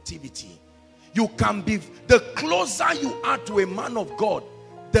connectivity. You can be, the closer you are to a man of God,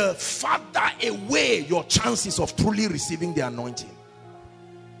 the farther away your chances of truly receiving the anointing.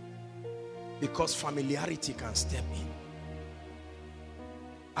 Because familiarity can step in.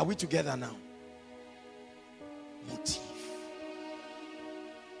 Are we together now? Motive.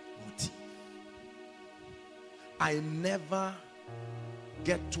 I never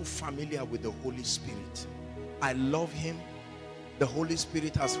get too familiar with the Holy Spirit. I love him. The Holy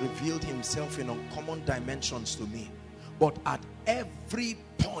Spirit has revealed himself in uncommon dimensions to me. But at every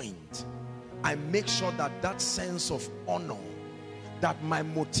point, I make sure that that sense of honor, that my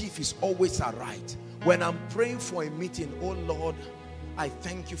motive is always aright. When I'm praying for a meeting, oh Lord, I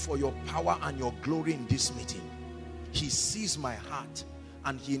thank you for your power and your glory in this meeting. He sees my heart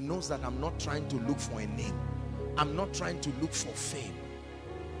and he knows that I'm not trying to look for a name. I'm not trying to look for fame.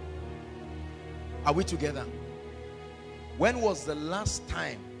 Are we together? When was the last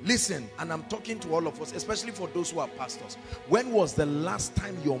time, listen, and I'm talking to all of us, especially for those who are pastors, when was the last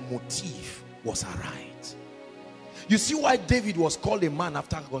time your motive was aright? You see why David was called a man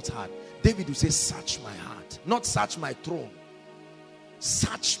after God's heart? David would say, search my heart, not search my throne.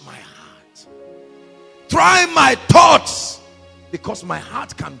 Search my heart. Try my thoughts, because my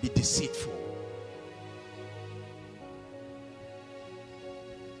heart can be deceitful.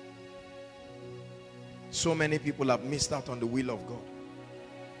 So many people have missed out on the will of God.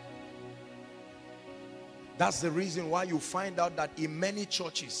 That's the reason why you find out that in many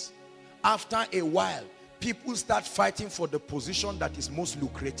churches, after a while, people start fighting for the position that is most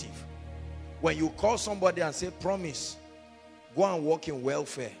lucrative. When you call somebody and say, promise, go and work in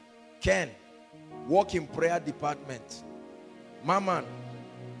welfare. Ken, work in prayer department. Mama,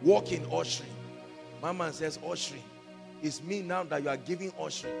 work in ushering. Mama says, ushering. It's me now that you are giving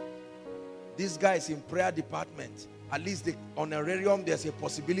ushering. This guy is in prayer department. At least the honorarium, there's a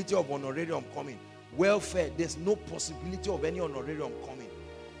possibility of honorarium coming. Welfare, there's no possibility of any honorarium coming.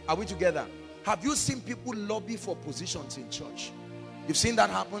 Are we together? Have you seen people lobby for positions in church? You've seen that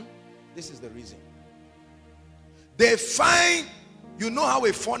happen? This is the reason. They find, you know how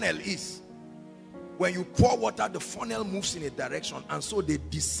a funnel is. When you pour water, the funnel moves in a direction, and so they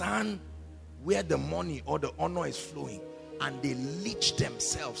discern where the money or the honor is flowing, and they leech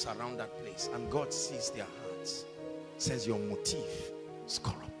themselves around that place, and God sees their hearts. Says your motive is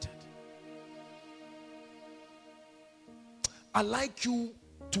corrupted. I'd like you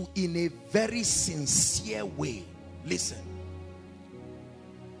to, in a very sincere way, listen,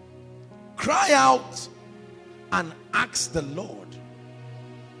 cry out and ask the Lord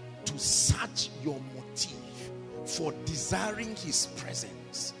to search your motive for desiring his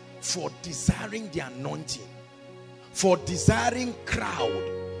presence, for desiring the anointing, for desiring crowd,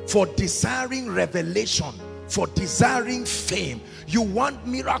 for desiring revelation, for desiring fame. You want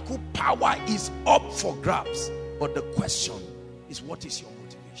miracle power, is up for grabs. But the question is, what is your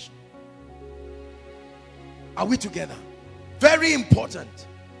motivation? Are we together? Very important.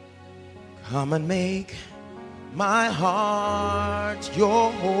 Come and make my heart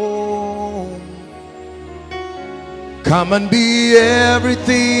your home. Come and be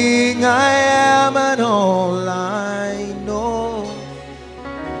everything I am and all I know.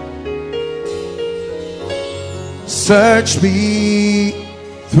 Search me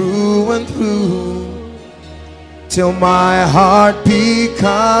through and through till my heart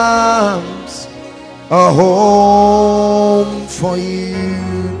becomes a home for you.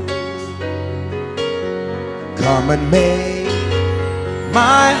 Come and make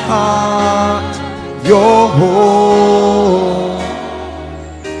my heart your home.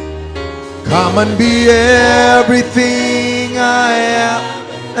 Come and be everything I am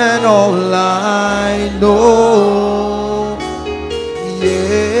and all I know.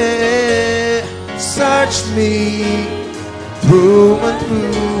 Yeah, search me through and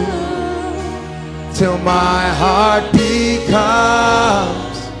through till my heart becomes.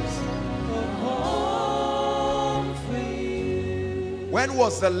 When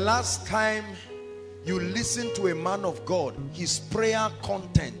was the last time you listened to a man of God, his prayer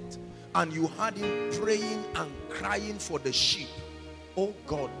content, and you had him praying and crying for the sheep? Oh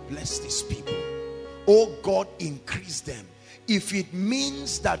God, bless these people. Oh God, increase them. If it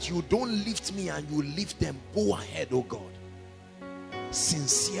means that you don't lift me and you lift them, go ahead, oh God.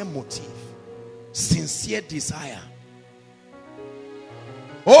 Sincere motive, sincere desire.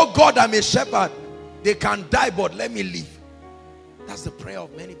 Oh God, I'm a shepherd. They can die, but let me live. That's the prayer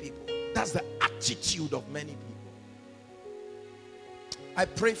of many people. That's the attitude of many people. I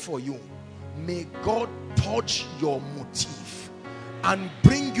pray for you. May God purge your motive and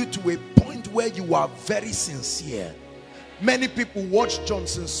bring you to a point where you are very sincere. Many people watch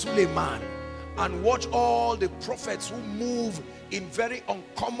Johnson Suleiman and watch all the prophets who move in very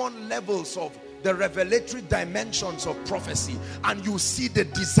uncommon levels of the revelatory dimensions of prophecy, and you see the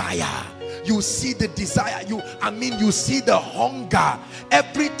desire, you see the desire, you see the hunger.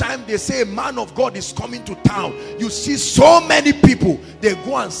 Every time they say a man of God is coming to town, you see so many people, they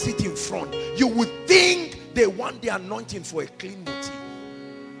go and sit in front. You would think they want the anointing for a clean motive.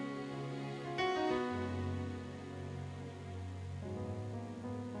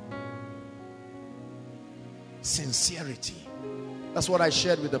 Sincerity. That's what I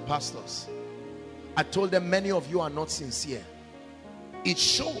shared with the pastors. I told them, many of you are not sincere. It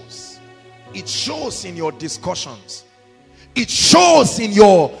shows. It shows in your discussions. It shows in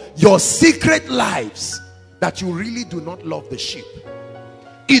your secret lives that you really do not love the sheep.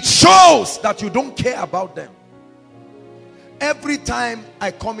 It shows that you don't care about them. Every time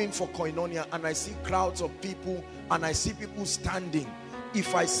I come in for koinonia and I see crowds of people and I see people standing,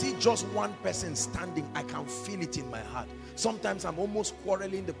 if I see just one person standing, I can feel it in my heart. Sometimes I'm almost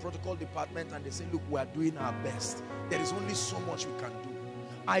quarreling the protocol department, and they say, look, we are doing our best. There is only so much we can do.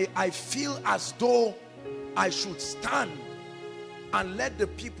 I feel as though I should stand and let the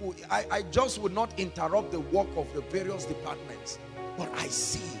people, I just would not interrupt the work of the various departments, but I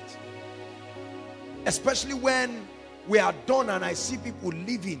see it. Especially when we are done and I see people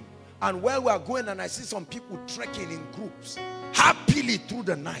leaving, and while we are going and I see some people trekking in groups happily through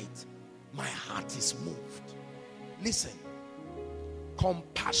the night, my heart is moved. Listen,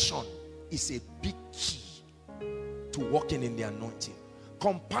 compassion is a big key to walking in the anointing.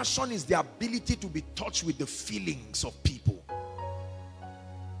 Compassion is the ability to be touched with the feelings of people.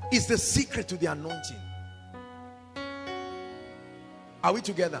 It's the secret to the anointing. Are we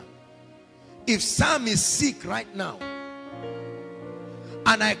together? If Sam is sick right now,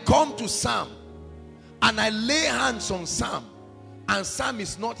 and I come to Sam and I lay hands on Sam and Sam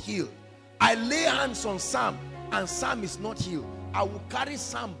is not healed, I lay hands on Sam and Sam is not healed, I will carry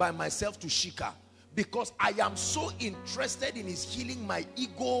Sam by myself to Shika, because I am so interested in his healing, my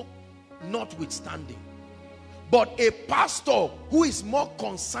ego notwithstanding. But a pastor who is more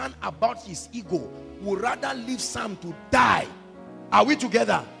concerned about his ego would rather leave Sam to die. Are we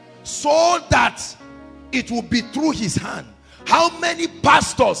together? So that it will be through his hand. How many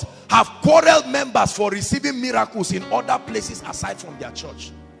pastors have quarreled members for receiving miracles in other places aside from their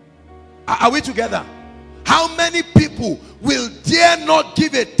church? Are we together? How many people will dare not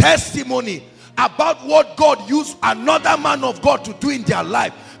give a testimony about what God used another man of God to do in their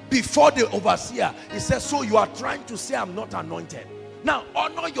life before the overseer? He says, so you are trying to say I'm not anointed. Now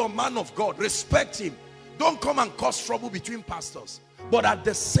honor your man of God, respect him. Don't come and cause trouble between pastors. But at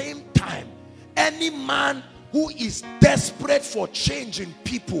the same time, any man who is desperate for change in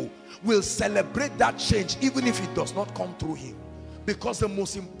people will celebrate that change even if it does not come through him. Because the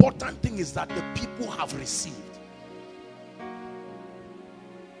most important thing is that the people have received.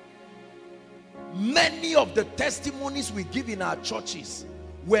 Many of the testimonies we give in our churches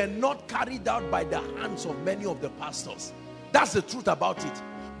were not carried out by the hands of many of the pastors. That's the truth about it.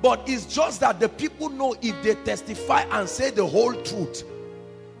 But it's just that the people know if they testify and say the whole truth,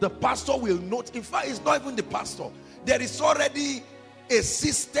 the pastor will note. In fact, it's not even the pastor. There is already a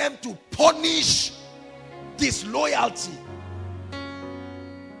system to punish disloyalty.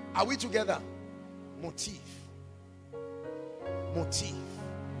 Are we together? Motive. Motive.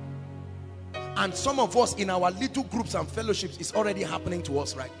 And some of us in our little groups and fellowships, is already happening to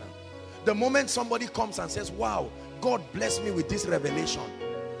us right now. The moment somebody comes and says, wow, God blessed me with this revelation,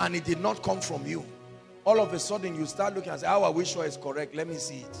 and it did not come from you, all of a sudden you start looking and say, oh, are we sure it's correct? Let me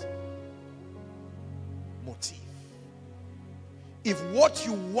see it. Motive. If what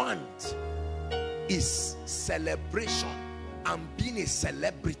you want is celebration and being a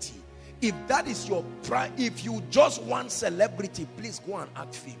celebrity, if that is your pride, if you just want celebrity, please go and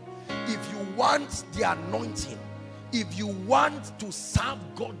act film. If you want the anointing, if you want to serve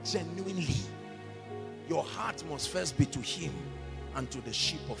God genuinely, your heart must first be to him and to the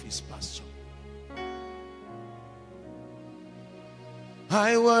sheep of his pasture.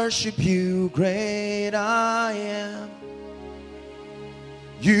 I worship you, great I am.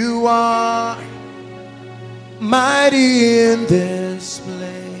 You are mighty in this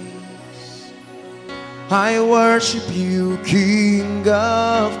place. I worship you, King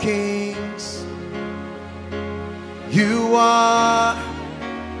of kings. You are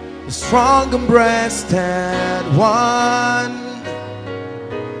the strong and breasted one.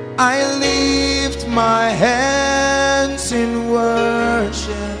 I lift my hands in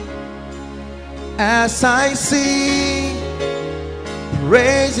worship as I sing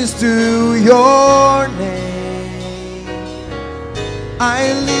praises to your name.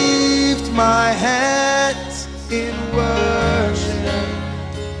 I lift my hands in worship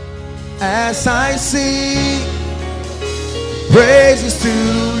as I sing praises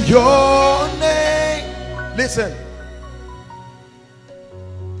to your name. Listen,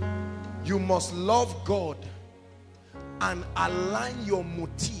 you must love God and align your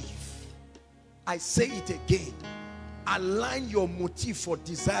motive. I say it again. Align your motive for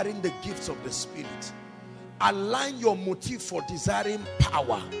desiring the gifts of the Spirit. Align your motive for desiring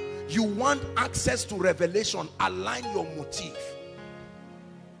power. You want access to revelation. Align your motive.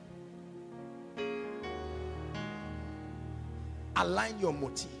 Align your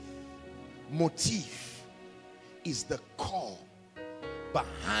motive. Motive is the core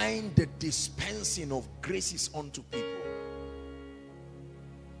behind the dispensing of graces unto people.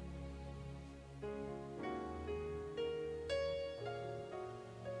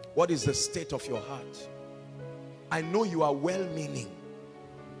 What is the state of your heart? I know you are well-meaning,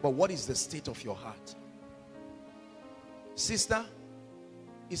 but what is the state of your heart? Sister,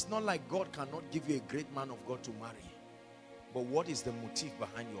 it's not like God cannot give you a great man of God to marry. But what is the motive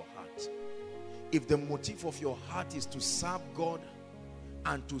behind your heart? If the motive of your heart is to serve God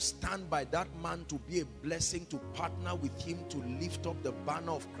and to stand by that man, to be a blessing, to partner with him, to lift up the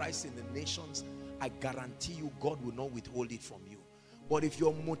banner of Christ in the nations, I guarantee you God will not withhold it from you. But if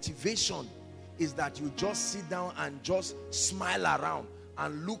your motivation is that you just sit down and just smile around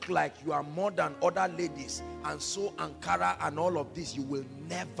and look like you are more than other ladies and so Ankara and all of this, you will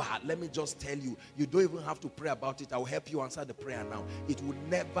never, let me just tell you, you don't even have to pray about it. I will help you answer the prayer now. It will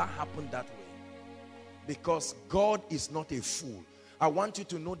never happen that way, because God is not a fool. I want you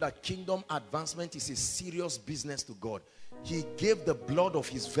to know that kingdom advancement is a serious business to God. He gave the blood of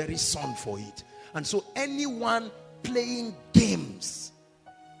his very son for it. And so anyone playing games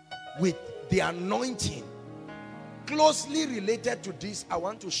with the anointing closely related to this, I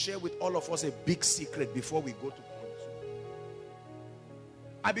want to share with all of us a big secret before we go to point 2.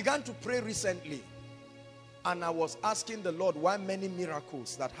 I began to pray recently, and I was asking the Lord why many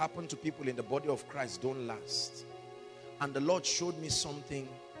miracles that happen to people in the body of Christ don't last. And the Lord showed me something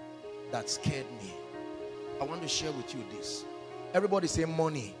that scared me. I want to share with you this. Everybody say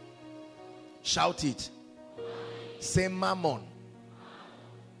money. Shout it. Say mammon.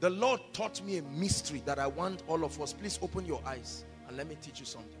 The Lord taught me a mystery that I want all of us. Please open your eyes and let me teach you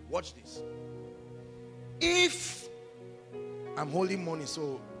something. Watch this. If I'm holding money,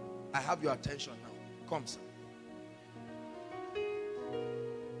 so I have your attention now. Come, sir.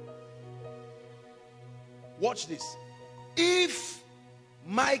 Watch this. If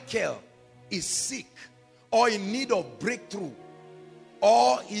Michael is sick or in need of breakthrough,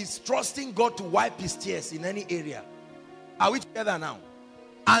 or he's trusting God to wipe his tears in any area, are we together now?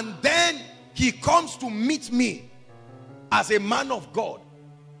 And then he comes to meet me as a man of God,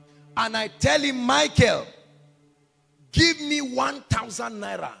 and I tell him, Michael, give me 1,000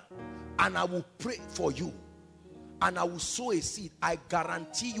 naira and I will pray for you and I will sow a seed. I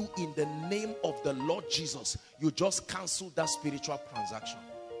guarantee you, in the name of the Lord Jesus, you just cancel that spiritual transaction.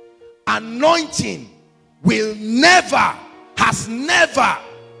 Anointing will never, has never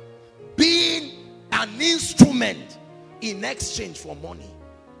been an instrument in exchange for money.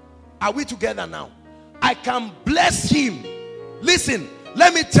 Are we together now? I can bless him. Listen,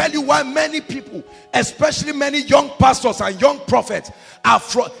 let me tell you why many people, especially many young pastors and young prophets, are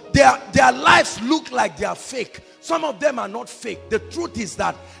their lives look like they are fake. Some of them are not fake. The truth is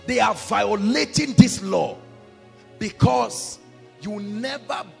that they are violating this law, because you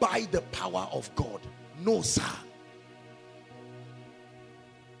never buy the power of God. No, sir.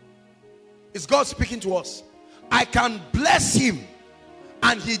 Is God speaking to us? I can bless him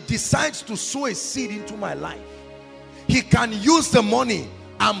and he decides to sow a seed into my life. He can use the money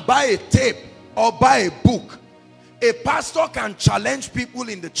and buy a tape or buy a book. A pastor can challenge people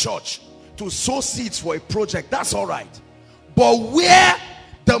in the church to sow seeds for a project. That's all right. But where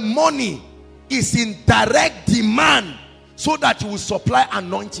the money is in direct demand so that you will supply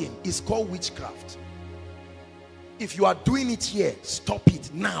anointing, is called witchcraft. If you are doing it here, stop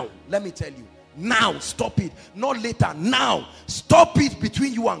it now. Let me tell you. Now, stop it. Not later. Now. Stop it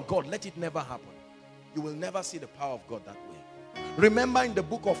between you and God. Let it never happen. You will never see the power of God that way. Remember in the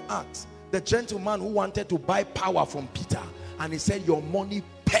book of Acts, the gentleman who wanted to buy power from Peter, and he said, your money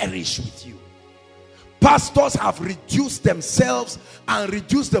perish with you. Pastors have reduced themselves and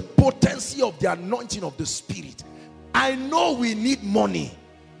reduced the potency of the anointing of the Spirit. I know we need money.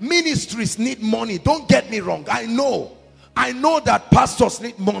 Ministries need money. Don't get me wrong. I know that pastors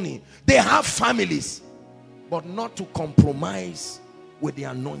need money. They have families, but not to compromise with the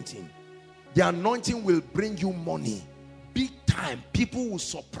anointing. The anointing will bring you money big time. People will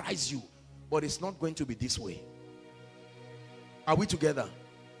surprise you, but it's not going to be this way. Are we together?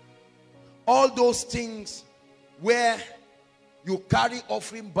 All those things where you carry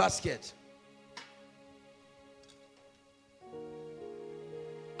offering basket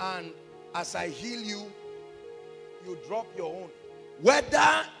and as I heal you, you drop your own.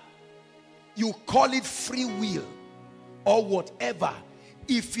 Whether you call it free will or whatever,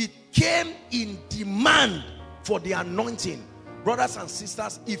 if it came in demand for the anointing, brothers and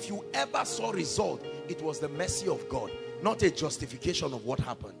sisters, if you ever saw result, it was the mercy of God, not a justification of what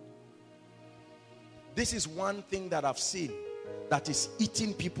happened. This is one thing that I've seen that is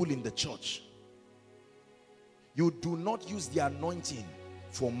eating people in the church. You do not use the anointing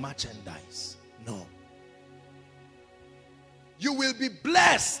for merchandise. No. You will be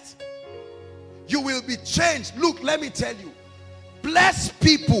blessed. You will be changed. Look, let me tell you. Bless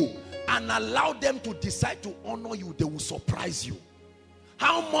people and allow them to decide to honor you. They will surprise you.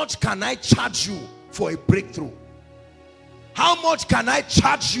 How much can I charge you for a breakthrough? How much can I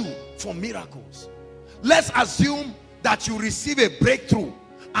charge you for miracles? Let's assume that you receive a breakthrough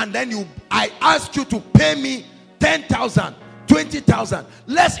and then I ask you to pay me 10,000, 20,000.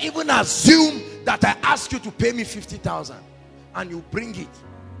 Let's even assume that I ask you to pay me 50,000 and you bring it.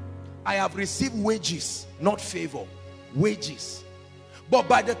 I have received wages, not favor. Wages. But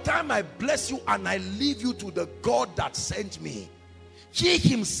by the time I bless you and I leave you to the God that sent me, he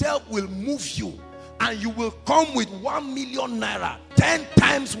himself will move you and you will come with 1 million naira, 10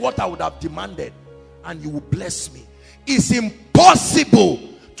 times what I would have demanded, and you will bless me. It's impossible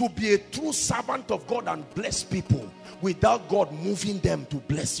to be a true servant of God and bless people without God moving them to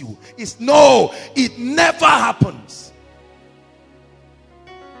bless you. It never happens.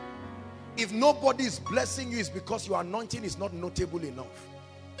 If nobody is blessing you, it's because your anointing is not notable enough.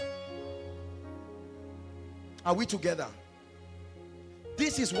 Are we together?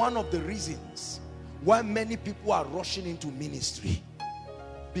 This is one of the reasons why many people are rushing into ministry.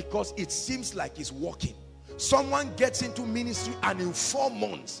 because it seems like it's working. Someone gets into ministry and in 4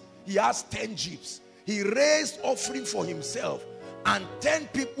 months, he has 10 jeeps. He raised offering for himself and 10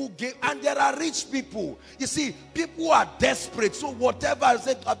 people gave, and there are rich people. You see, people are desperate. So whatever I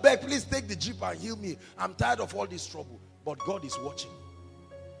said, I beg, please take the jeep and heal me. I'm tired of all this trouble. But God is watching.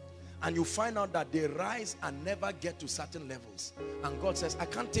 And you find out that they rise and never get to certain levels. And God says, I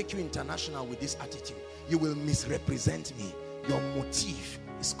can't take you international with this attitude. You will misrepresent me. Your motive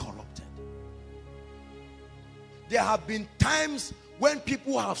is corrupted. There have been times when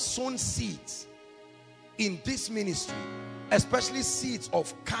people have sown seeds in this ministry, especially seeds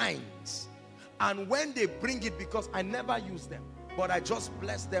of kinds, and when they bring it, because I never use them, but I just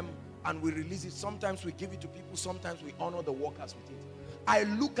bless them and we release it. Sometimes we give it to people, sometimes we honor the workers with it. I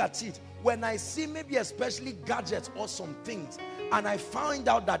look at it, when I see maybe especially gadgets or some things, and I find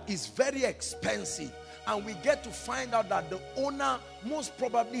out that it's very expensive, and we get to find out that the owner most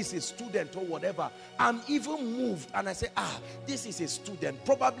probably is a student or whatever, I'm even moved, and I say, this is a student,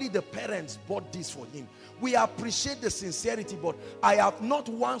 probably the parents bought this for him. We appreciate the sincerity, but I have not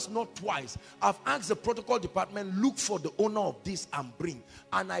once, not twice, I've asked the protocol department, look for the owner of this and bring,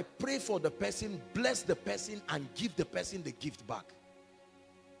 and I pray for the person, bless the person, and give the person the gift back.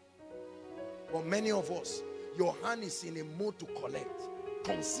 For many of us, your hand is in a mode to collect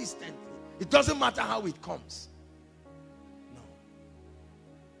consistently. It doesn't matter how it comes. No.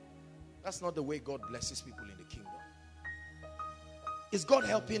 That's not the way God blesses people in the kingdom. Is God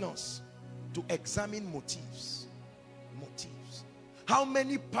helping us to examine motives? Motives. How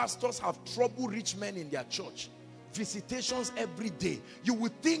many pastors have trouble rich men in their church? Visitations every day. You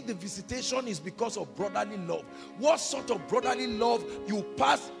would think the visitation is because of brotherly love. What sort of brotherly love? You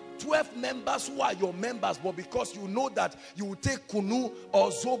pass 12 members who are your members, but because you know that you will take kunu or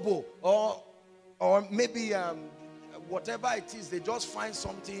zobo or maybe whatever it is, they just find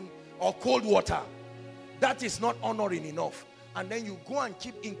something, or cold water. That is not honoring enough. And then you go and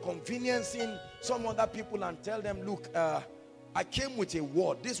keep inconveniencing some other people and tell them, look, I came with a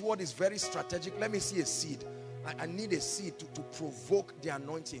word. This word is very strategic. Let me see a seed. I need a seed to provoke the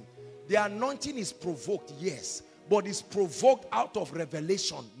anointing. The anointing is provoked, yes, but it's provoked out of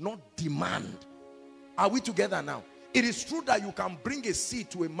revelation, not demand. Are we together now? It is true that you can bring a seed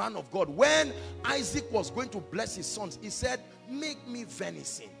to a man of God. When Isaac was going to bless his sons, he said, make me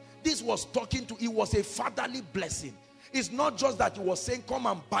venison. This was talking to, it was a fatherly blessing. It's not just that he was saying, come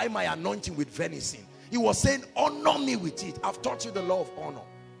and buy my anointing with venison. He was saying, honor me with it. I've taught you the law of honor.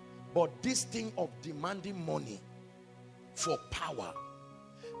 But this thing of demanding money for power,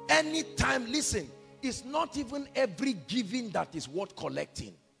 anytime, listen, it's not even every giving that is worth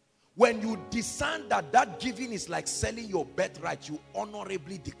collecting. When you discern that that giving is like selling your birthright, you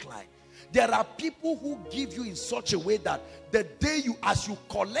honorably decline. There are people who give you in such a way that the day you, as you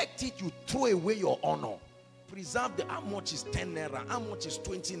collect it, you throw away your honor. Preserve the, how much is 10 naira, how much is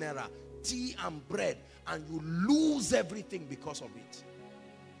 20 naira, tea and bread, and you lose everything because of it.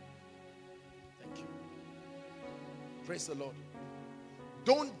 Thank you. Praise the Lord.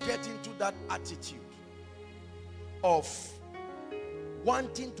 Don't get into that attitude of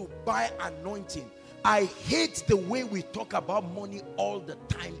wanting to buy anointing. I hate the way we talk about money all the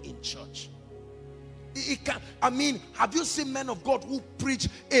time in church. It can, I mean, have you seen men of God who preach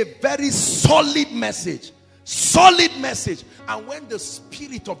a very solid message? Solid message. And when the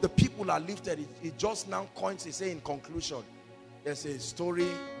spirit of the people are lifted, it just now coins, they say in conclusion, there's a story.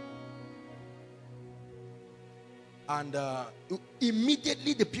 And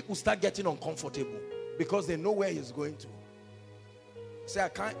immediately the people start getting uncomfortable because they know where he's going to. Say, I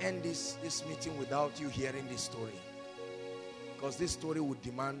can't end this meeting without you hearing this story, because this story would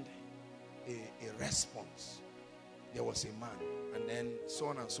demand a response. There was a man, and then so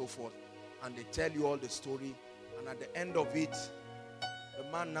on and so forth, and they tell you all the story, and at the end of it, the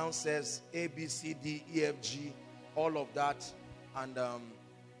man now says A, B, C, D, E, F, G, all of that, and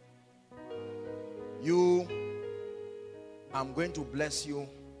I'm going to bless you.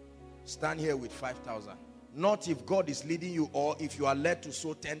 Stand here with 5,000. Not if God is leading you, or if you are led to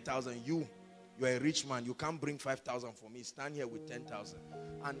sow 10,000. You're a rich man. You can't bring 5,000 for me. Stand here with 10,000.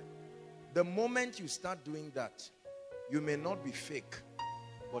 And the moment you start doing that, you may not be fake,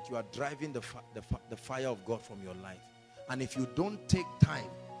 but you are driving the fire of God from your life. And if you don't take time,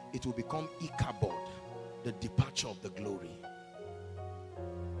 it will become Ichabod, the departure of the glory.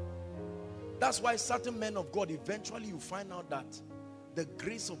 That's why certain men of God, eventually you find out that the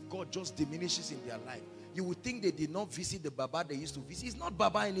grace of God just diminishes in their life. You would think they did not visit the Baba they used to visit. It's not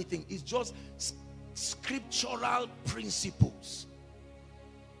Baba anything. It's just scriptural principles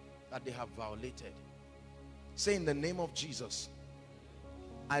that they have violated. Say, in the name of Jesus,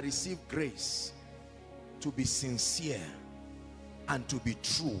 I receive grace to be sincere and to be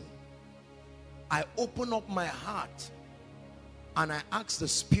true. I open up my heart and I ask the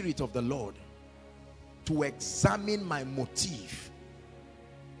Spirit of the Lord to examine my motive.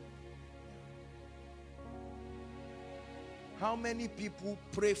 How many people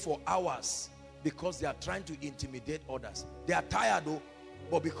pray for hours because they are trying to intimidate others? They are tired though,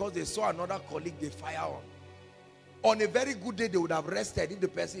 but because they saw another colleague, they fire on. On a very good day, they would have rested if the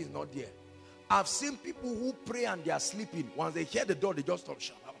person is not there. I've seen people who pray and they are sleeping. Once they hear the door, they just stop.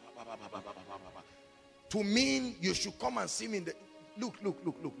 To mean you should come and see me in the... Look.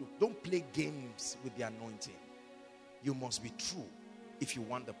 Don't play games with the anointing. You must be true if you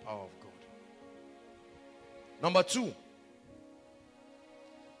want the power of God. Number 2.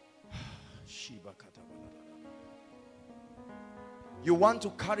 You want to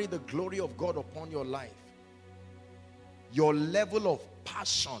carry the glory of God upon your life. Your level of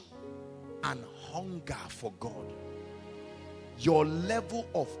passion and hunger for God. Your level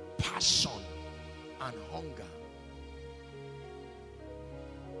of passion and hunger.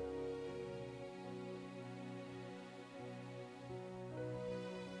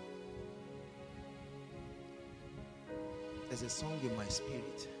 There's a song in my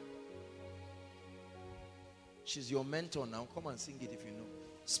spirit. She's your mentor now. Come and sing it if you know.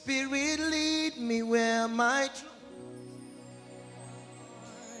 Spirit, lead me where my truth.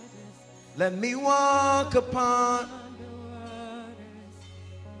 Let me walk upon.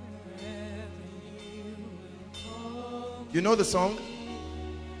 You know the song?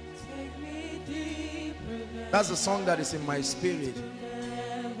 That's the song that is in my spirit.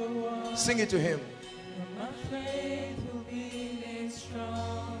 Sing it to him.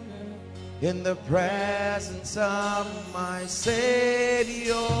 In the presence of my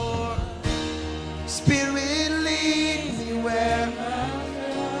Savior, Spirit, lead me where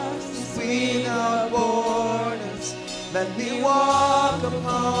between our borders. Let me walk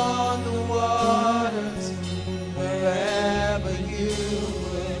upon the waters wherever you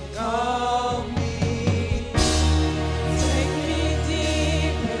would call me. Take me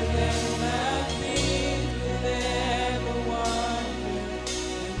deeper than my feet could ever wander,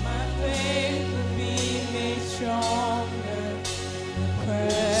 and my faith will be made stronger.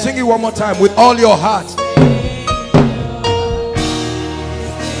 Sing it one more time with all your heart.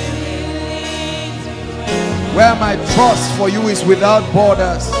 Where my trust for you is without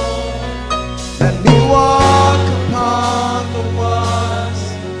borders. Let me walk upon the waters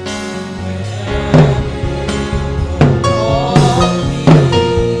wherever you will call me.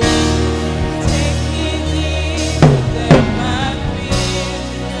 Take me deeper than my feet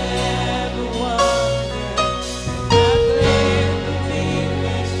could ever wander. My faith will be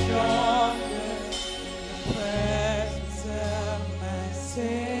made stronger in the presence of my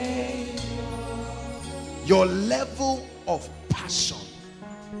Savior. Your level of passion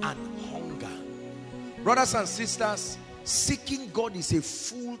and hunger. Brothers and sisters, seeking God is a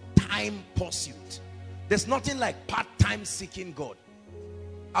full-time pursuit. There's nothing like part-time seeking God.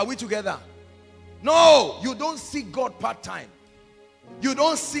 Are we together? No, you don't seek God part-time. You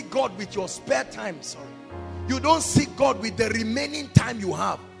don't seek God with your spare time, sorry. You don't seek God with the remaining time you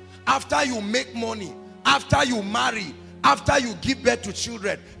have. After you make money, after you marry, after you give birth to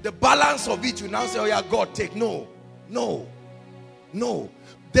children, the balance of it, you now say, oh yeah, God, take. No.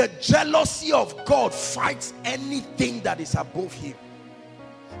 The jealousy of God fights anything that is above him.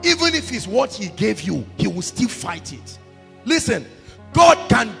 Even if it's what he gave you, he will still fight it. Listen, God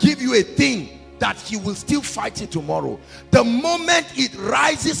can give you a thing that he will still fight it tomorrow. The moment it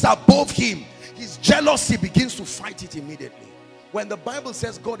rises above him, his jealousy begins to fight it immediately. When the Bible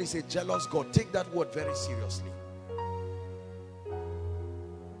says God is a jealous God, take that word very seriously.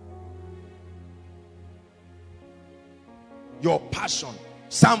 Your passion.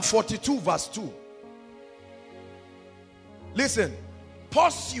 Psalm 42 verse 2. Listen,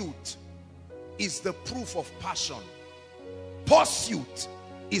 pursuit is the proof of passion. Pursuit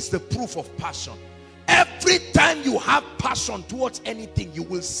is the proof of passion. Every time you have passion towards anything, you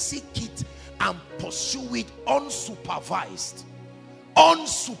will seek it and pursue it unsupervised.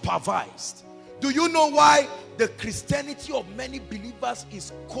 Unsupervised. Do you know why the Christianity of many believers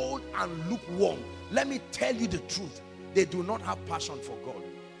is cold and lukewarm? Let me tell you the truth. They do not have passion for God.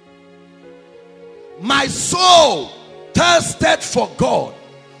 My soul thirsted for God,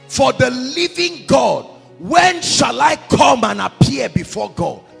 for the living God. When shall I come and appear before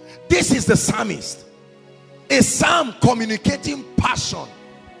God? This is the psalmist. A psalm communicating passion.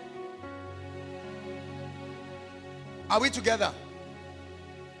 Are we together?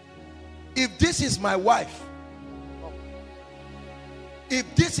 If this is my wife,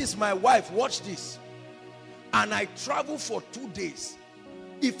 If this is my wife, watch this, and I travel for 2 days,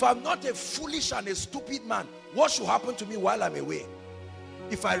 if I'm not a foolish and a stupid man, what should happen to me while I'm away?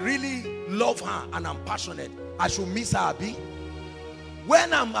 If I really love her and I'm passionate, I should miss her, Abi.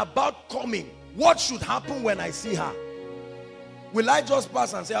 When I'm about coming, what should happen when I see her? Will I just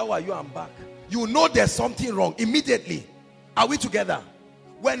pass and say, how are you? I'm back. You know there's something wrong immediately. Are we together?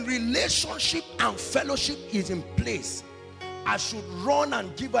 When relationship and fellowship is in place, I should run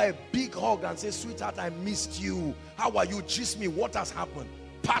and give her a big hug and say, sweetheart, I missed you. How are you? Gist me, what has happened?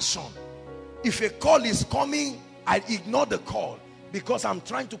 Passion. If a call is coming, I ignore the call because I'm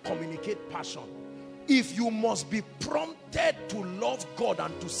trying to communicate passion. If you must be prompted to love God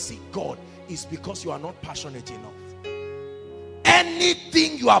and to seek God, it's because you are not passionate enough.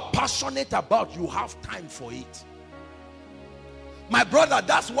 Anything you are passionate about, you have time for it. My brother,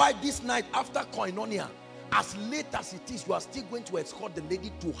 that's why this night after Koinonia, as late as it is, you are still going to escort the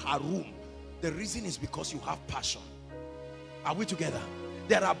lady to her room. The reason is because you have passion. Are we together?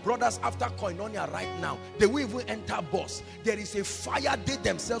 There are brothers after Koinonia right now, they will even enter bus. There is a fire they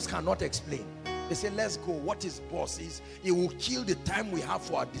themselves cannot explain. They say, let's go. What is boss is, it will kill the time we have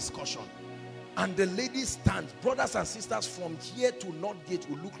for our discussion. And the lady stands, brothers and sisters, from here to North Gate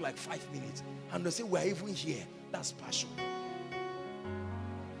will look like 5 minutes. And they say, we're even here. That's passion.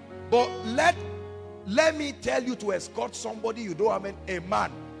 But let me tell you to escort somebody you don't have, a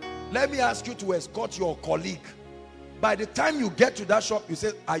man. Let me ask you to escort your colleague. By the time you get to that shop, you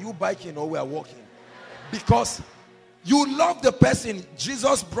say, are you biking or we are walking? Because you love the person,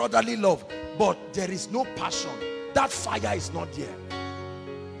 Jesus brotherly love, but there is no passion. That fire is not there.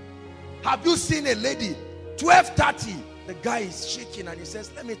 Have you seen a lady, 12:30, the guy is shaking and he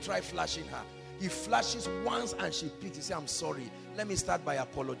says, let me try flashing her. He flashes once and she picks. He says, I'm sorry. Let me start by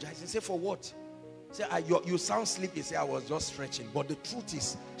apologizing. He said, for what? He said, you sound sleepy. He said, I was just stretching. But the truth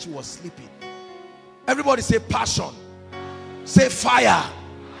is, she was sleeping. Everybody say passion. Say fire.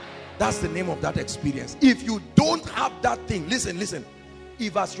 That's the name of that experience. If you don't have that thing, listen.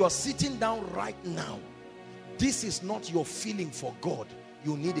 If as you are sitting down right now, this is not your feeling for God,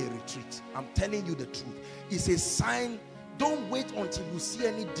 you need a retreat. I'm telling you the truth. It's a sign. Don't wait until you see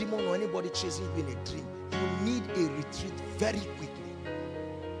any demon or anybody chasing you in a dream. You need a retreat very quickly.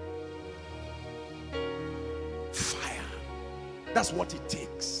 Fire. That's what it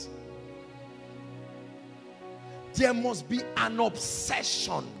takes. There must be an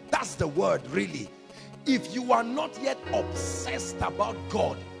obsession. That's the word, really. If you are not yet obsessed about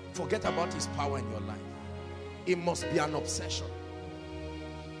God, forget about his power in your life. It must be an obsession.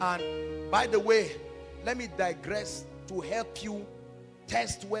 And by the way, let me digress to help you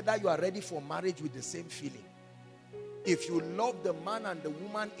test whether you are ready for marriage with the same feeling. If you love the man and the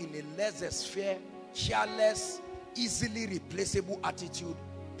woman in a laissez-faire, careless, easily replaceable attitude,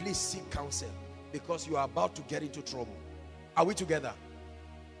 please seek counsel, because you are about to get into trouble. Are we together?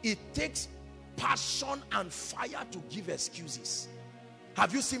 It takes passion and fire to give excuses.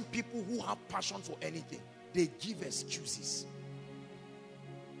 Have you seen people who have passion for anything? They give excuses.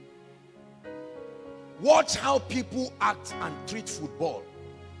 Watch how people act and treat football.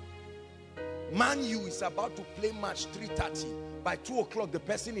 Man U is about to play match 3:30. By 2 o'clock, the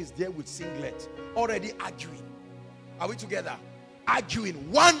person is there with singlet, already arguing. Are we together? Arguing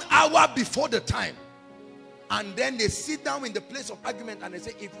 1 hour before the time. And then they sit down in the place of argument and they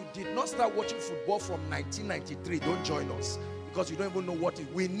say, if you did not start watching football from 1993, don't join us, because you don't even know what it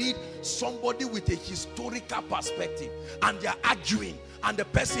is. We need somebody with a historical perspective. And they are arguing, and the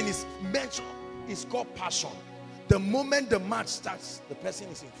person is mentioned. It's called passion. The moment the match starts, the person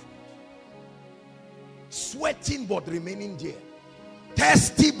is in front. Sweating but remaining there.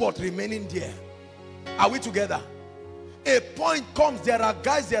 Thirsty but remaining there. Are we together? A point comes, there are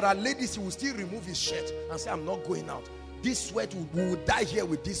guys, there are ladies, he will still remove his shirt and say, I'm not going out. This sweat, we will die here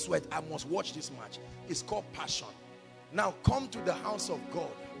with this sweat. I must watch this match. It's called passion. Now come to the house of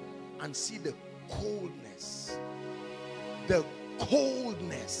God and see the coldness. The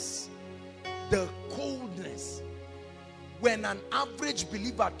coldness. The coldness. When an average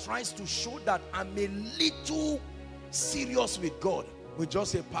believer tries to show that I'm a little serious with God, we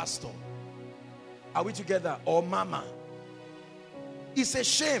just say, pastor. Are we together? Or mama. It's a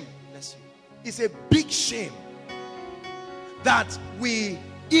shame. It's a big shame that we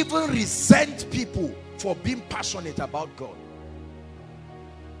even resent people for being passionate about God.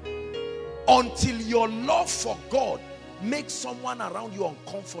 Until your love for God makes someone around you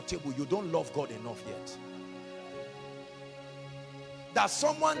uncomfortable, you don't love God enough yet. That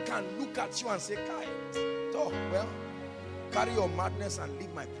someone can look at you and say, Kai, oh, well, carry your madness and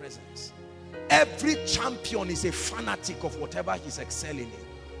leave my presence. Every champion is a fanatic of whatever he's excelling in.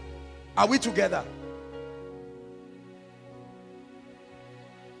 Are we together?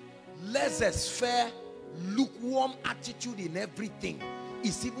 Laissez-faire, lukewarm attitude in everything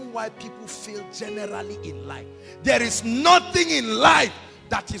is even why people fail generally in life. There is nothing in life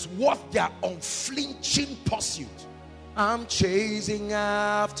that is worth their unflinching pursuit. I'm chasing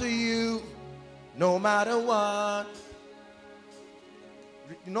after you no matter what.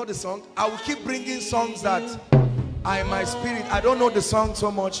 You know the song? I will keep bringing songs that are in my spirit. I don't know the song so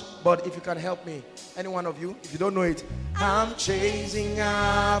much, but if you can help me, any one of you, if you don't know it. I'm chasing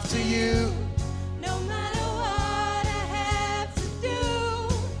after you no matter what I have to do,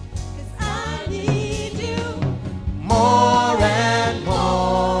 'cause I need you more and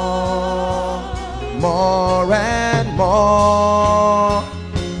more, more and more,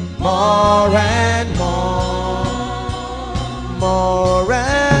 more and more, more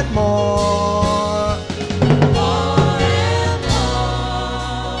and more, more and more.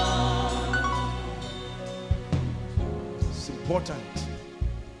 It's important.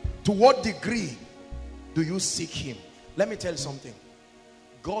 To what degree do you seek him? Let me tell you something.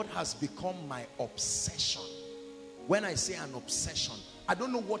 God has become my obsession. When I say an obsession, I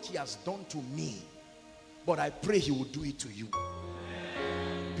don't know what he has done to me, but I pray he will do it to you.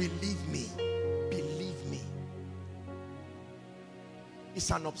 Believe me. Believe me.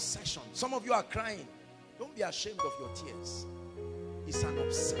 It's an obsession. Some of you are crying. Don't be ashamed of your tears. It's an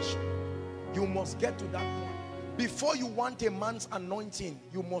obsession. You must get to that point. Before you want a man's anointing,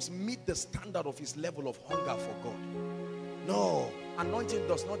 you must meet the standard of his level of hunger for God. No, anointing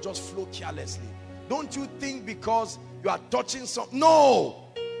does not just flow carelessly. Don't you think because you are touching some... No!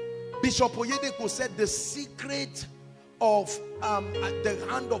 Bishop Oyedepo said the secret of the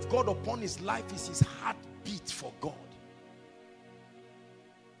hand of God upon his life is his heartbeat for God.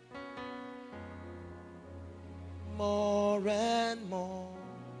 More and more,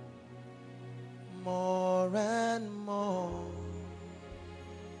 more and more,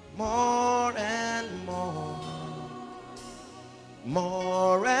 more and more,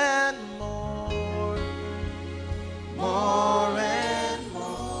 more and more, more and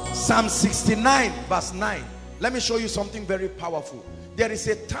more. Psalm 69 verse 9. Let me show you something very powerful. There is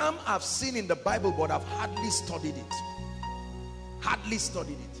a term I've seen in the Bible, but I've hardly studied it. Hardly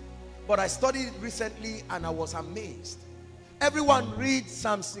studied it. But I studied it recently and I was amazed. Everyone read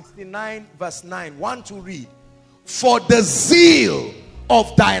Psalm 69 verse 9. 1 to read. For the zeal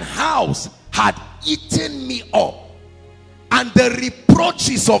of thine house had eaten me up, and the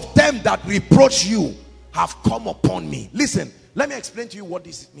reproaches of them that reproach you have come upon me. Listen, let me explain to you what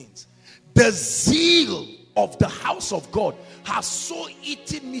this means. The zeal of the house of God has so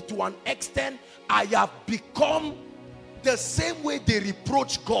eaten me to an extent I have become the same way they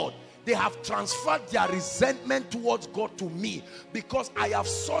reproach God. They have transferred their resentment towards God to me, because I have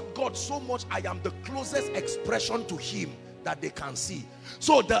sought God so much. I am the closest expression to him that they can see.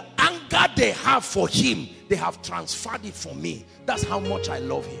 So the anger they have for him, they have transferred it for me. That's how much I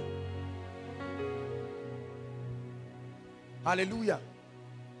love him. Hallelujah.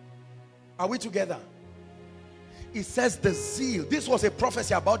 Are we together? It says the zeal. This was a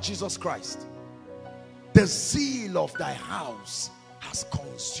prophecy about Jesus Christ. The zeal of thy house has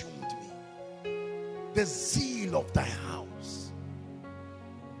consumed me. The zeal of thy house.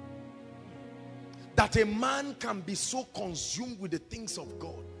 That a man can be so consumed with the things of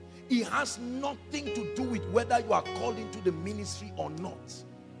God. It has nothing to do with whether you are called into the ministry or not.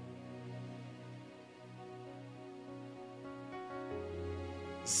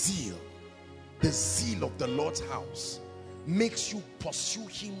 Zeal. The zeal of the Lord's house makes you pursue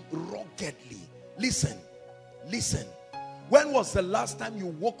him ruggedly. Listen, listen. When was the last time you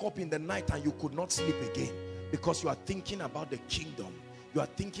woke up in the night and you could not sleep again? Because you are thinking about the kingdom. You are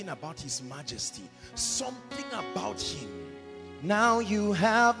thinking about his majesty. Something about him. Now you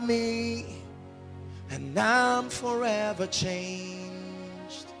have me, and I'm forever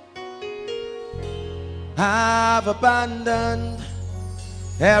changed. I've abandoned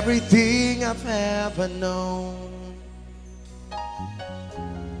everything I've ever known.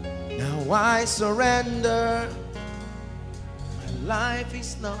 Now I surrender. My life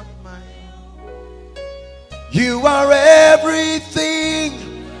is not mine. You are everything.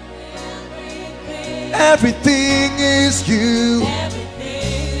 Everything is you.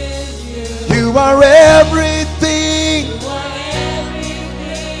 You are everything.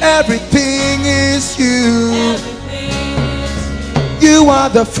 Everything is you. You are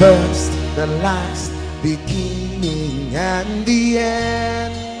the first, the last, beginning and the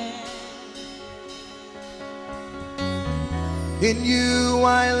end. In you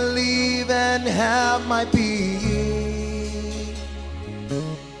I live and and have my being.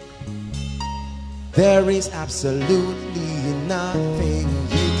 There is absolutely nothing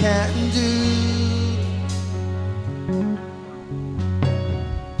you can do.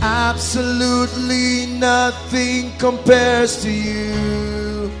 Absolutely nothing compares to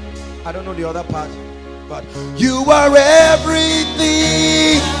you. I don't know the other part, but you are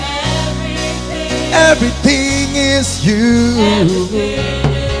everything. Everything is you.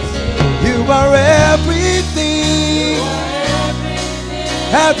 You are everything.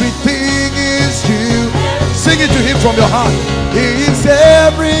 Everything is you. Sing it to him from your heart. He is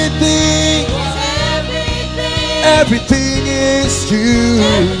everything. Everything is you.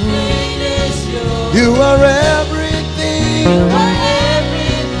 You are everything.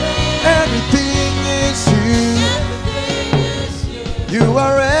 Everything is you. You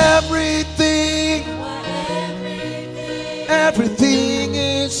are everything. Everything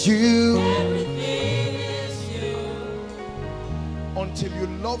is you. Until you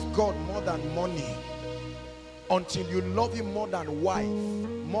love God more than money, until you love him more than wife,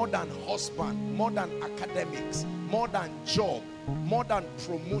 more than husband, more than academics, more than job, more than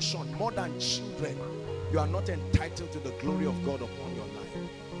promotion, more than children, you are not entitled to the glory of God upon your life.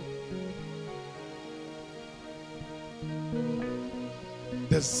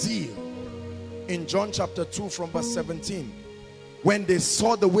 The zeal in John chapter 2 from verse 17, when they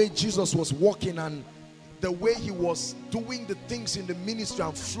saw the way Jesus was walking and the way he was doing the things in the ministry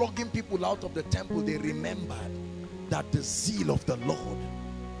and flogging people out of the temple, they remembered that the zeal of the Lord.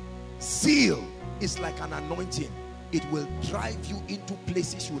 Zeal is like an anointing. It will drive you into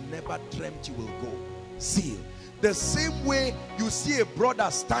places you never dreamt you will go. Zeal. The same way you see a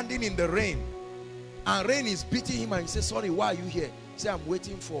brother standing in the rain and rain is beating him and you say, sorry, why are you here? Say, I'm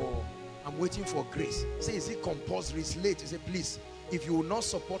waiting for grace. Say, is it compulsory? It's late. He say, please, if you will not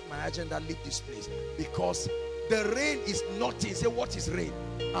support my agenda, leave this place, because the rain is nothing. Say, what is rain?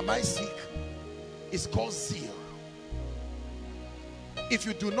 Am I sick? It's called zeal. If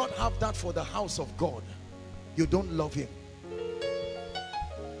you do not have that for the house of God, you don't love him.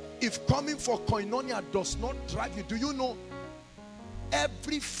 If coming for koinonia does not drive you, do you know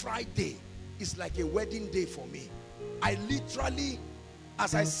every Friday is like a wedding day for me? I literally,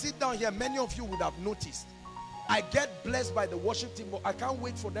 as I sit down here, many of you would have noticed, I get blessed by the worship team, but I can't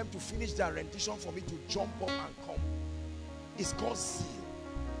wait for them to finish their rendition for me to jump up and come. It's called zeal.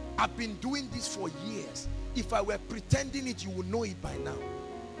 I've been doing this for years. If I were pretending it, you would know it by now.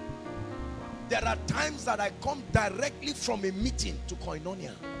 There are times that I come directly from a meeting to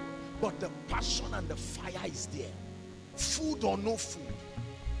koinonia, but the passion and the fire is there. Food or no food.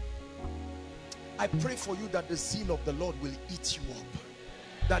 I pray for you that the zeal of the Lord will eat you up,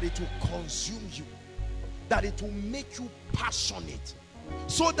 that it will consume you, that it will make you passionate,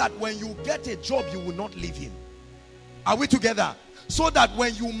 so that when you get a job, you will not leave him. Are we together? So that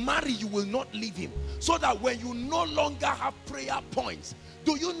when you marry, you will not leave him. So that when you no longer have prayer points,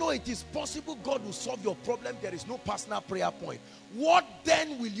 do you know it is possible God will solve your problem? There is no personal prayer point. What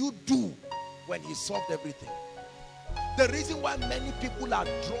then will you do when he solved everything? The reason why many people are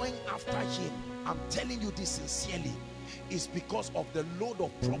drawing after him, I'm telling you this sincerely, is because of the load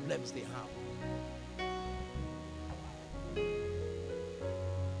of problems they have.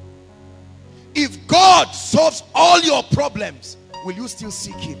 If God solves all your problems, will you still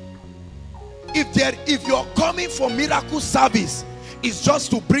seek him? If you're coming for miracle service, it's just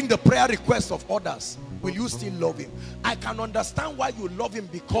to bring the prayer requests of others, will you still love him? I can understand why you love him,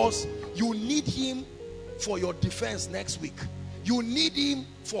 because you need him for your defense next week. You need him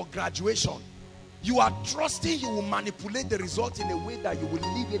for graduation. You are trusting he will manipulate the result in a way that you will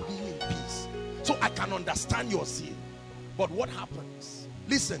leave you in peace. So I can understand your zeal. But what happens?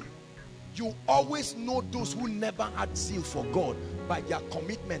 Listen, you always know those who never had zeal for God by their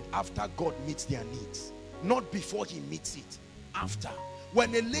commitment after God meets their needs. Not before he meets it, after.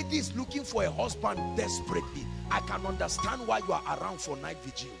 When a lady is looking for a husband desperately, I can understand why you are around for night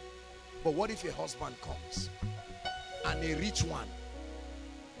vigil. But what if a husband comes, and a rich one,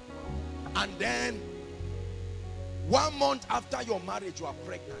 and then 1 month after your marriage you are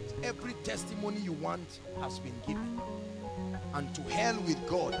pregnant? Every testimony you want has been given. And to hell with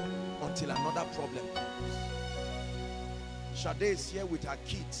God until another problem comes. Shade is here with her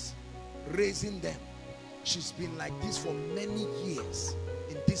kids, raising them. She's been like this for many years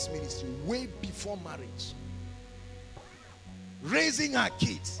in this ministry, way before marriage. Raising her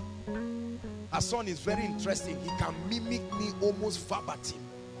kids. Her son is very interesting. He can mimic me almost verbatim.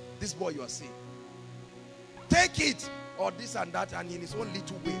 This boy you are seeing. Take it, or this and that, and in his own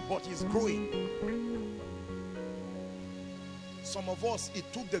little way, but he's growing. Some of us, it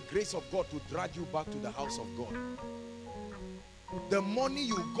took the grace of God to drag you back to the house of God. The money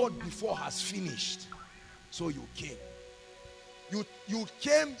you got before has finished, so you came. You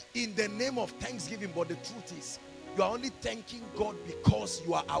came in the name of thanksgiving, but the truth is, you are only thanking God because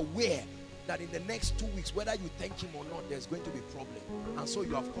you are aware that in the next 2 weeks, whether you thank him or not, there's going to be a problem. And so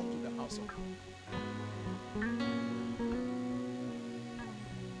you have come to the house of God.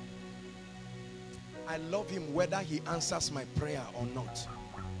 I love him whether he answers my prayer or not.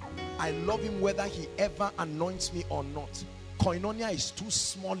 I love him whether he ever anoints me or not. Koinonia is too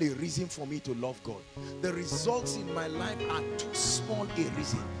small a reason for me to love God. The results in my life are too small a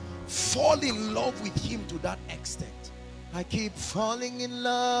reason. Fall in love with him to that extent. I keep falling in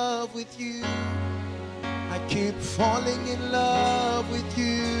love with you. I keep falling in love with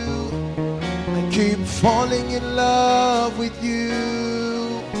you. I keep falling in love with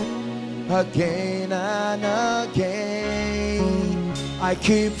you. Again and again. I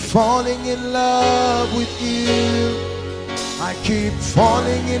keep falling in love with you. I keep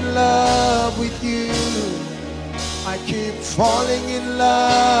falling in love with you. I keep falling in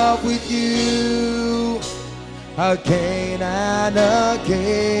love with you. Again and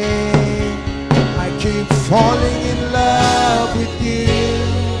again. I keep falling in love with you.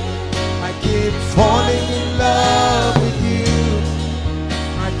 I keep falling in love with you.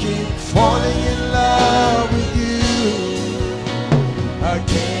 I keep falling in love with you.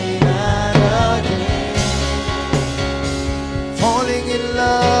 Again and again. Falling in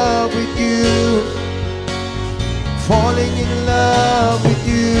love with you. Falling in love with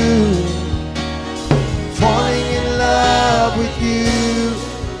you. Falling in love with you.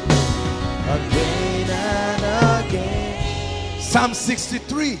 Again and again. Psalm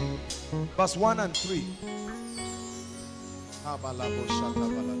 63 verse 1 and 3.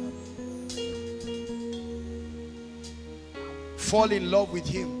 Fall in love with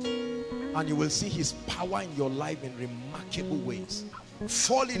him and you will see his power in your life in remarkable ways.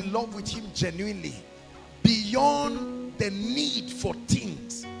 Fall in love with him genuinely, beyond the need for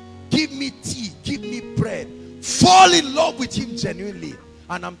things. Give me tea, give me bread. Fall in love with him genuinely,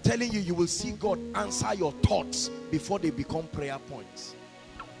 and I'm telling you, you will see God answer your thoughts before they become prayer points.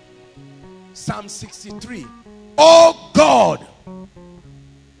 Psalm 63. Oh God,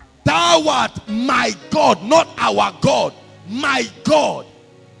 thou art my God, not our God, my God.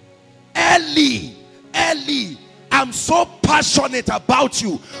 Eli, Eli, I'm so passionate about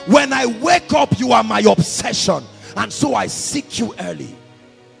you. When I wake up, you are my obsession, and so I seek you early.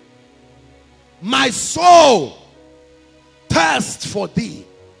 My soul thirsts for thee.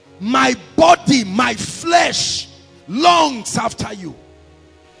 My body, my flesh longs after you.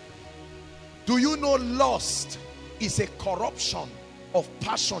 Do you know lust is a corruption of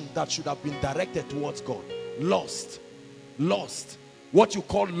passion that should have been directed towards God? Lust. Lust. What you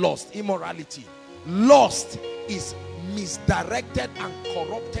call lust, immorality. Lust is misdirected and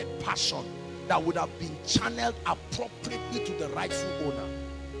corrupted passion that would have been channeled appropriately to the rightful owner.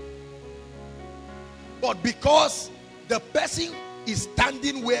 But because the person is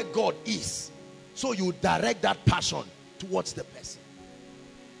standing where God is, so you direct that passion towards the person.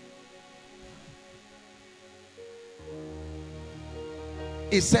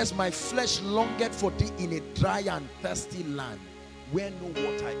 It says, my flesh longeth for thee in a dry and thirsty land where no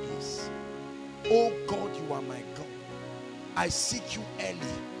water is. Oh God, you are my God. I seek you early.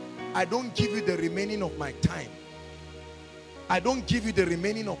 I don't give you the remaining of my time. I don't give you the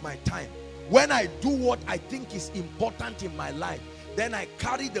remaining of my time. When I do what I think is important in my life, then I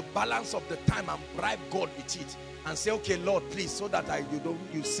carry the balance of the time and bribe God with it and say, okay, Lord, please, so that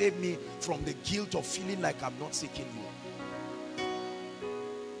you save me from the guilt of feeling like I'm not seeking you.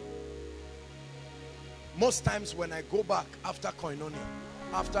 Most times when I go back after Koinonia,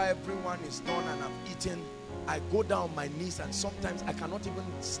 after everyone is done and I've eaten, I go down on my knees and sometimes I cannot even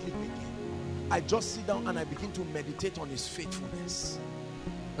sleep again. I just sit down and I begin to meditate on his faithfulness.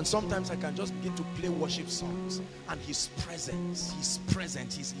 And sometimes I can just begin to play worship songs, and his presence,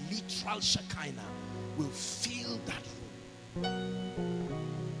 his literal Shekinah will fill that room.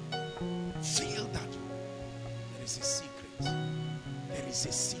 Fill that room. There is a secret. There is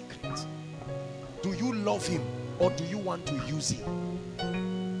a secret. Do you love him or do you want to use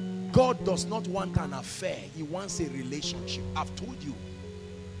him? God does not want an affair. He wants a relationship. I've told you.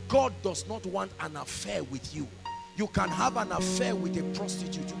 God does not want an affair with you. You can have an affair with a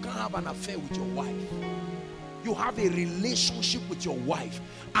prostitute. You can have an affair with your wife. You have a relationship with your wife,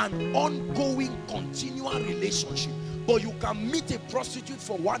 an ongoing, continual relationship. But you can meet a prostitute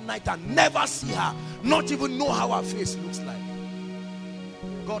for one night and never see her, not even know how her face looks like.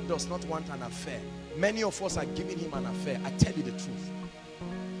 God does not want an affair. Many of us are giving him an affair. I tell you the truth.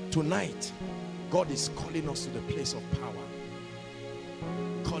 Tonight, God is calling us to the place of power.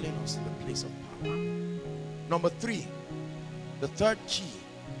 Calling us to the place of power. Number 3, the third key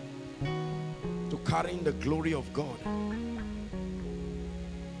to carrying the glory of God.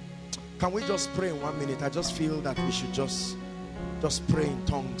 Can we just pray in 1 minute? I just feel that we should just pray in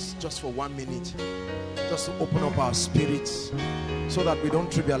tongues just for 1 minute. Just to open up our spirits so that we don't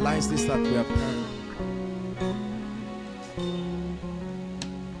trivialize this that we are praying.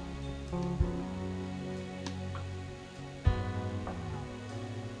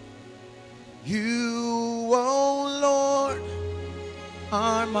 You, oh Lord,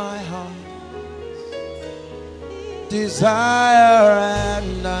 are my heart's desire,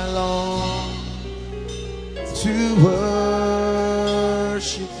 and I long to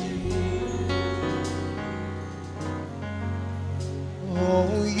worship you.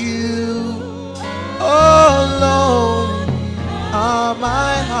 Oh, you alone are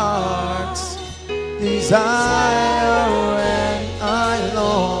my heart's desire, and I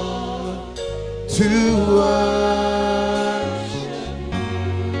long to worship.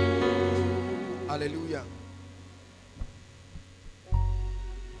 Hallelujah.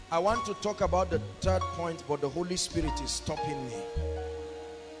 I want to talk about the third point, but the Holy Spirit is stopping me.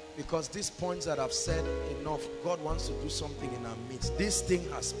 Because these points that I've said, enough. God wants to do something in our midst. This thing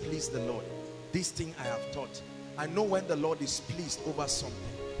has pleased the Lord. This thing I have taught. I know when the Lord is pleased over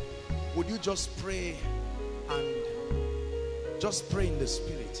something. Would you just pray and just pray in the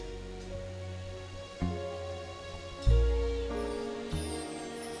Spirit?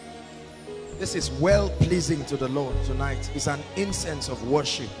 This is well pleasing to the Lord tonight. It's an incense of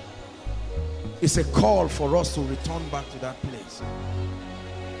worship. It's a call for us to return back to that place.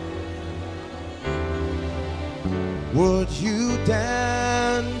 Would you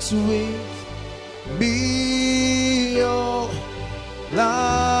dance with me, oh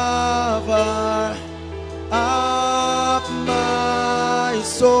lover of my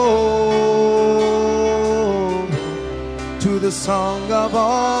soul, to the song of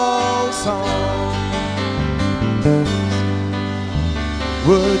all songs?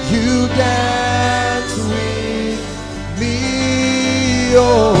 Would you dance with me,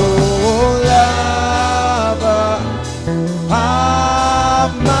 oh lover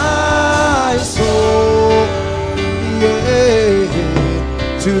of my soul, yeah,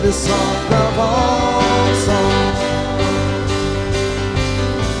 to the song of all songs?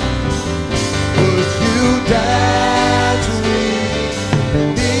 Would you dance with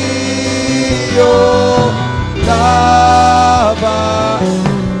me, oh lover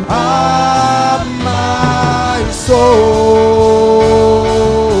of my soul,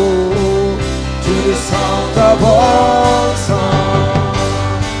 to the song of all songs?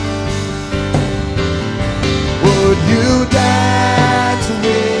 Would you dance with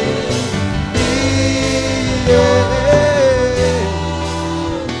me?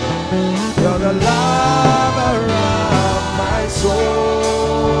 You're the lover of my soul,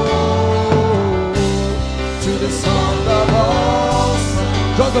 to the song of all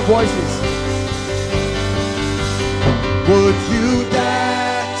songs. Just the voices. Would you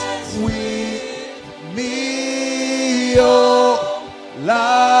dance with me, oh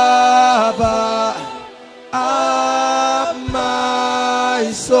lover of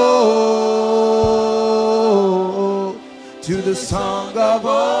my soul, to the song of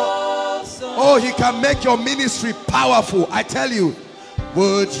all songs? Oh, he can make your ministry powerful, I tell you.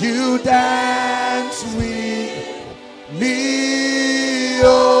 Would you dance with me,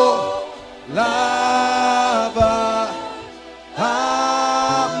 oh lover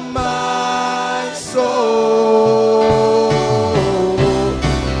of my soul,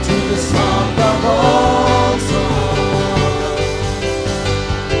 to the song of all songs?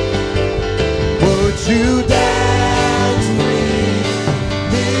 Would you dance with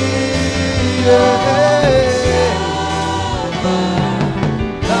me, lover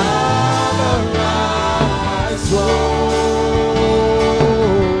of my soul?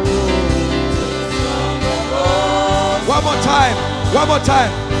 One more time, one more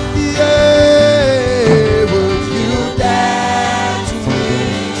time. Yeah, would you dance with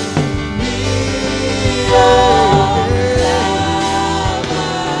me, oh,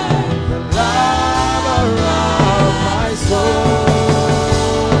 the lover of my soul?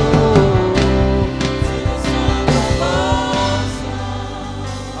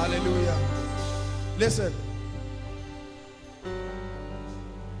 Hallelujah. Listen,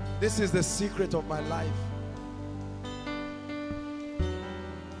 this is the secret of my life.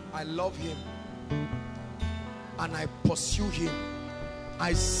 I love him and I pursue him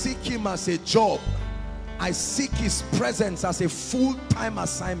I seek him as a job. I seek his presence as a full-time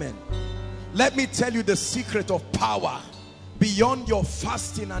assignment. Let me tell you the secret of power. Beyond your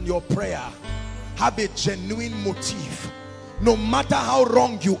fasting and your prayer, have a genuine motive. No matter how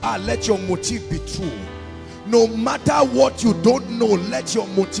wrong you are, let your motive be true. No matter what you don't know, let your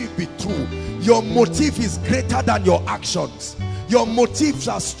motive be true. Your motive is greater than your actions. Your motives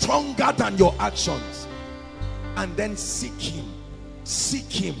are stronger than your actions. And then seek him.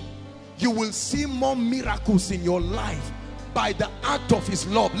 Seek him. You will see more miracles in your life by the act of his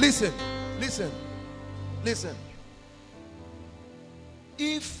love. Listen, listen, listen.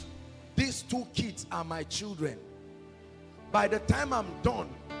 If these 2 kids are my children, by the time I'm done,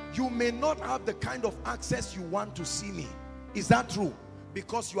 you may not have the kind of access you want to see me. Is that true?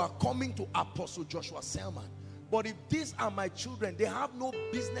 Because you are coming to Apostle Joshua Selman. But if these are my children, they have no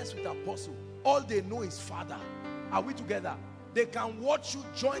business with Apostle. All they know is Father. Are we together? They can watch you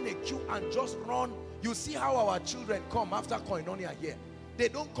join a queue and just run. You see how our children come after Koinonia here. They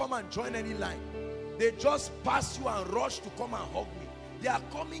don't come and join any line. They just pass you and rush to come and hug me. They are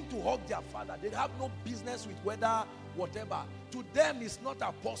coming to hug their father. They have no business with whether whatever. To them it's not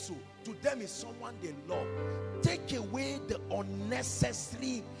Apostle. To them it's someone they love. Take away the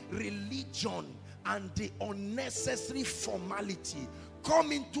unnecessary religion and the unnecessary formality.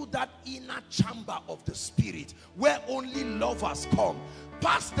 Come into that inner chamber of the spirit where only lovers come.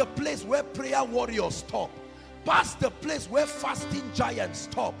 Past the place where prayer warriors stop. Past the place where fasting giants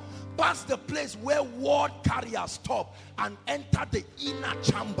stop. Past the place where word carriers stop and enter the inner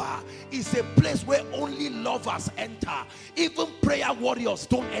chamber. Is a place where only lovers enter. Even prayer warriors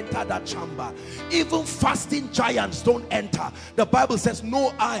don't enter that chamber. Even fasting giants don't enter. The Bible says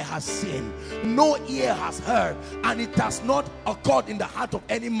no eye has seen, no ear has heard, and it has not occurred in the heart of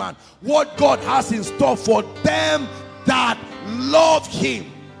any man what God has in store for them that love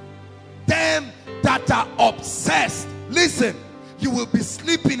him, them that are obsessed. Listen, you will be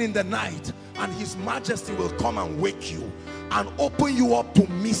sleeping in the night and his majesty will come and wake you and open you up to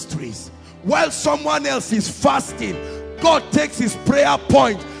mysteries. While someone else is fasting, God takes his prayer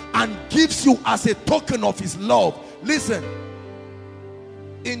point and gives you as a token of his love. Listen,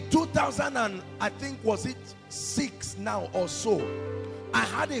 in 2000 and I think was it 6 now or so, I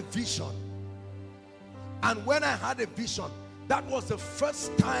had a vision. And when I had a vision, that was the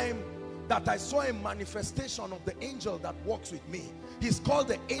first time that I saw a manifestation of the angel that walks with me. He's called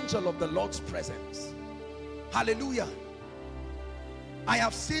the angel of the Lord's presence. Hallelujah. I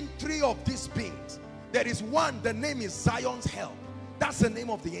have seen 3 of these beings. There is one, the name is Zion's help. That's the name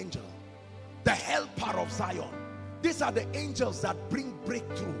of the angel. The helper of Zion. These are the angels that bring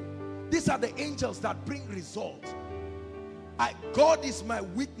breakthrough. These are the angels that bring result. God is my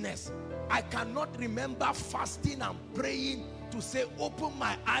witness. I cannot remember fasting and praying to say, open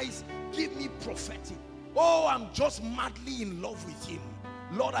my eyes, give me prophetic. Oh, I'm just madly in love with him.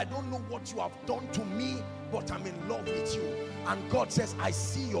 Lord, I don't know what you have done to me, but I'm in love with you. And God says, I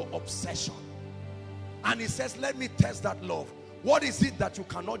see your obsession. And he says, let me test that love. What is it that you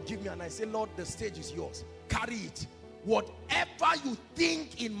cannot give me? And I say, Lord, the stage is yours. Carry it. Whatever you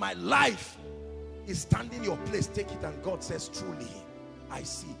think in my life is standing your place, take it. And God says, truly, I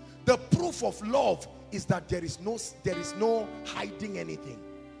see. The proof of love is that there is no hiding anything.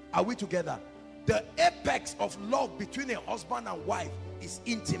 Are we together? The apex of love between a husband and wife is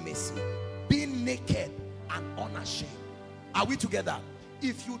intimacy, being naked and unashamed. Are we together?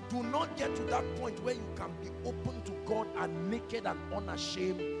 If you do not get to that point where you can be open to God and naked and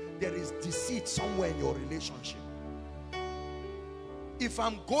unashamed, there is deceit somewhere in your relationship. If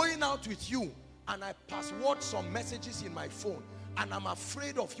I'm going out with you and I password some messages in my phone and I'm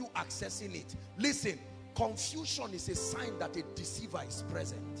afraid of you accessing it, listen, confusion is a sign that a deceiver is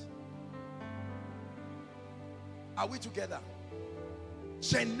present. Are we together?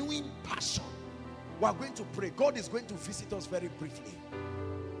 Genuine passion. We are going to pray. God is going to visit us very briefly,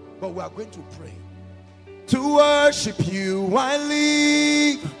 but we are going to pray. To worship you I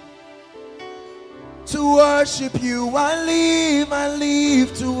live. To worship you I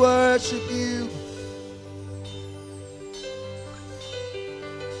live to worship you.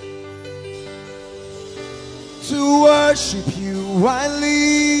 To worship you I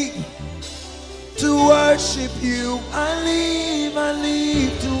live. To worship you I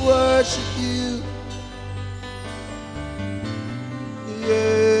live to worship you.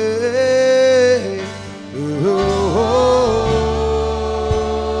 Yeah. Oh, oh,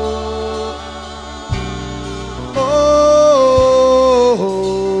 oh,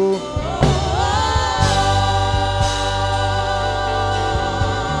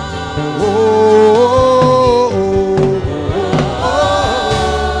 oh, oh.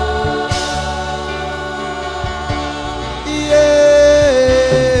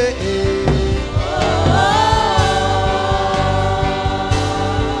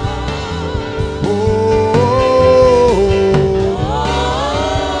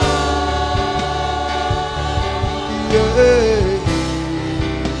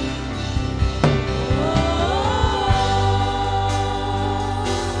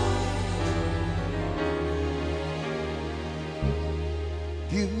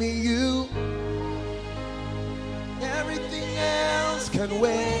 can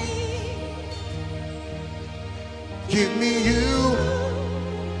wait. Give me you.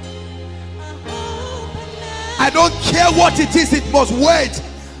 I don't care what it is, it must wait.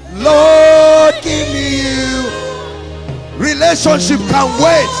 Lord, give me you. Relationship can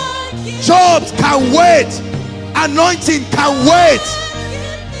wait. Jobs can wait. Anointing can wait.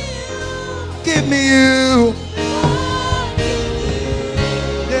 Give me you.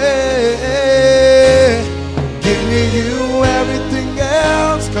 Yeah. Give me you. Everything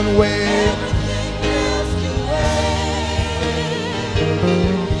else can wait.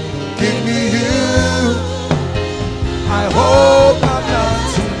 Give me you. I hope I'm not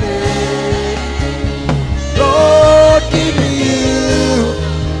too late. Lord, give me you.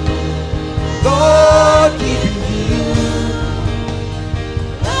 Lord, give me you.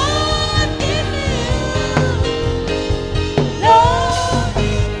 Lord, give me you. Lord, give me you.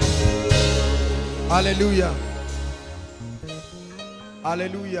 Hallelujah.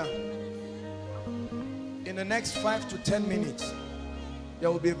 Hallelujah. In the next 5 to 10 minutes, there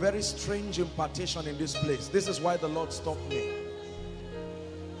will be a very strange impartation in this place. This is why the Lord stopped me.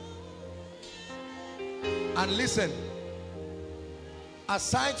 And listen,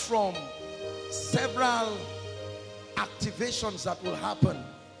 aside from several activations that will happen,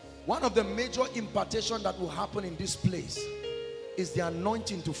 one of the major impartation that will happen in this place is the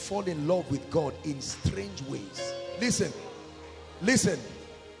anointing to fall in love with God in strange ways. Listen, listen.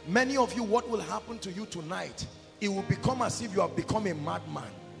 Many of you, what will happen to you tonight, it will become as if you have become a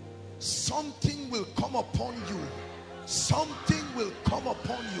madman. Something will come upon you. Something will come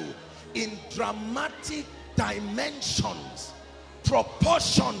upon you in dramatic dimensions,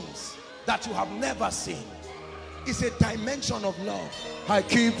 proportions that you have never seen. It's a dimension of love. I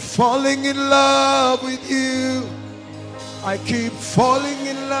keep falling in love with you. I keep falling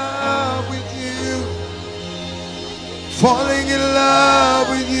in love with you. Falling in love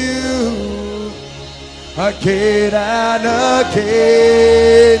with you. Again and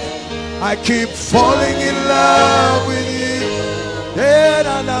again, I keep falling in love with you.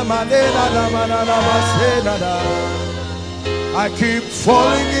 I keep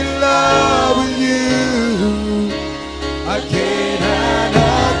falling in love with you. Again and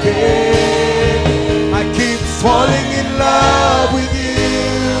again, I keep falling in love with you.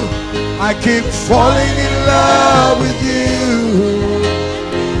 I keep falling in love with you.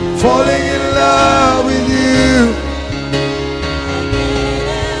 Falling in love with you.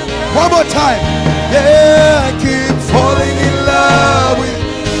 One more time. Yeah, I keep falling in love with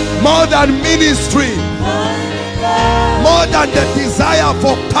you. More than ministry, more than the desire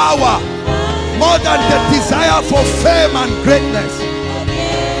for power, more than the desire for fame and greatness.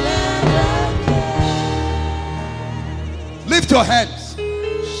 Lift your hands.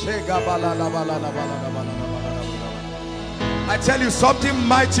 I tell you, something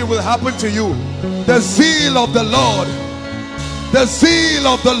mighty will happen to you. The zeal of the Lord, the zeal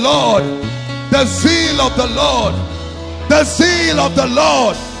of the Lord, the zeal of the Lord, the zeal of the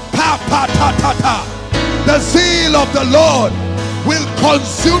Lord, the zeal of the Lord will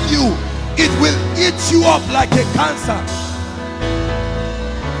consume you. It will eat you up like a cancer.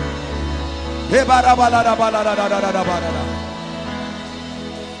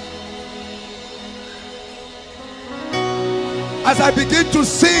 As I begin to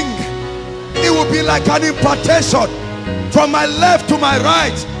sing, it will be like an impartation from my left to my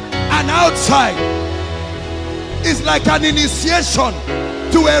right and outside. It's like an initiation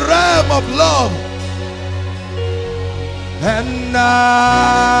to a realm of love. And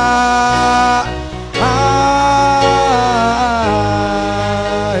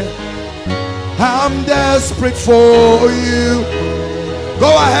I'm desperate for you.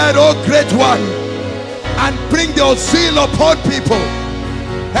 Go ahead, oh great one, and bring your zeal upon people.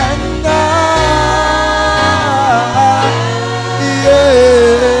 And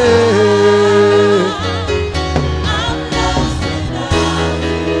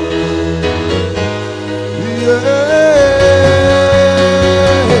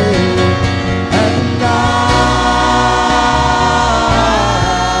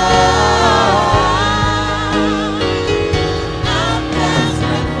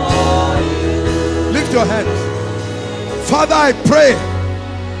lift your hands. Father, I pray,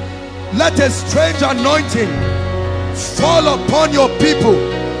 let a strange anointing fall upon your people.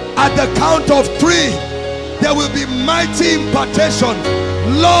 At the count of 3, there will be mighty impartation.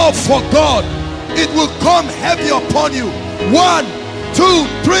 Love for God, it will come heavy upon you. 1, 2,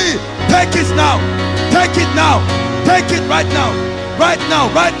 3. Take it now. Take it now. Take it right now. Right now.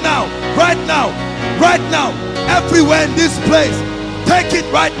 Right now. Right now. Right now. Everywhere in this place, take it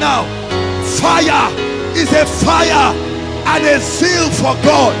right now. Fire is a fire and a zeal for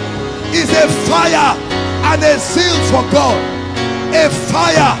God. Is a fire and a zeal for God. A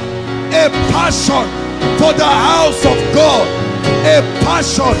fire, a passion for the house of God. A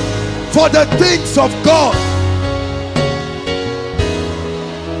passion for the things of God.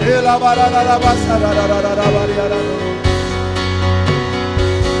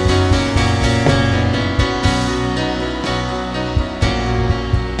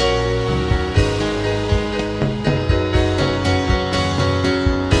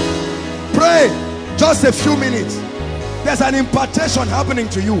 Pray just a few minutes. There's an impartation happening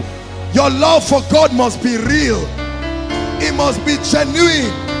to you. Your love for God must be real. It must be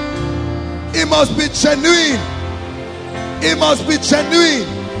genuine. It must be genuine. It must be genuine.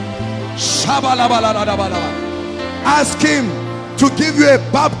 Ask him to give you a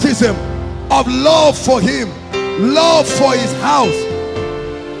baptism of love for him, love for his house.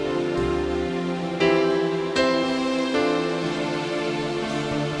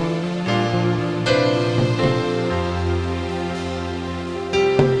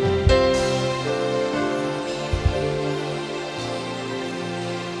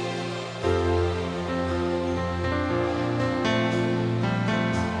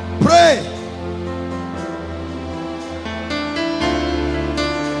 Pray.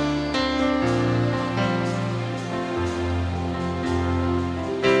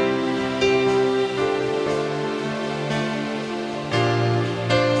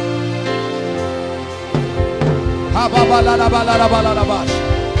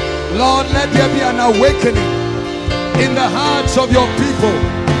 Lord, let there be an awakening in the hearts of your people.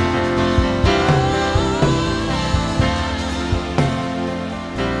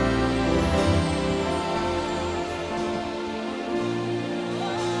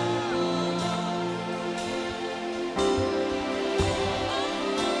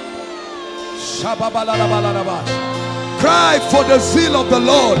 Cry for the zeal of the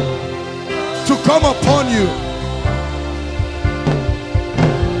Lord to come upon you.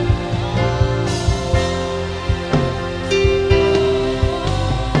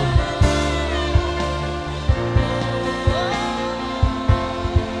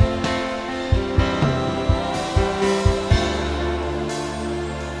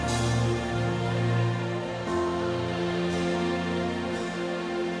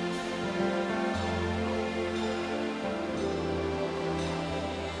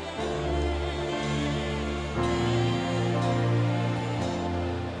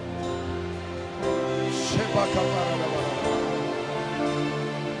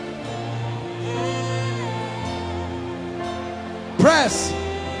 Press.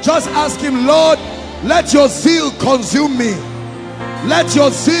 Just ask him, Lord, let your zeal consume me. Let your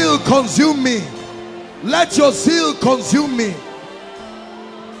zeal consume me. Let your zeal consume me.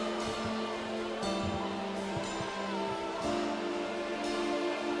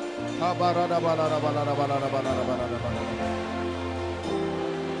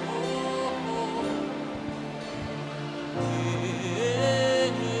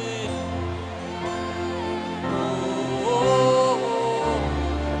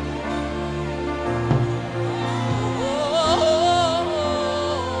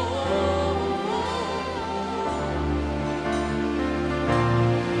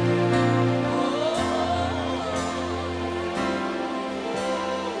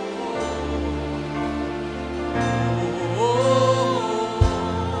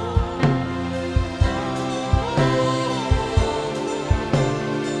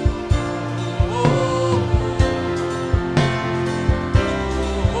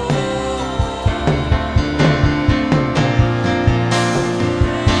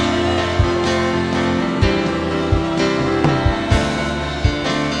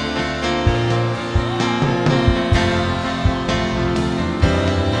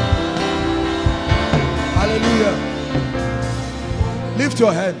 Lift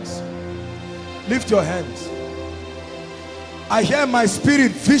your hands. Lift your hands. I hear my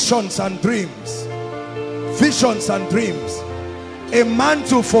spirit visions and dreams. Visions and dreams. A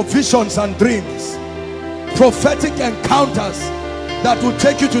mantle for visions and dreams. Prophetic encounters that will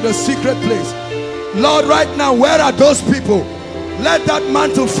take you to the secret place. Lord, right now, where are those people? Let that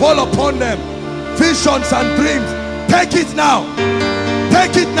mantle fall upon them. Visions and dreams. Take it now.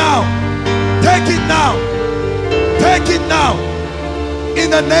 Take it now. Take it now. Take it now. In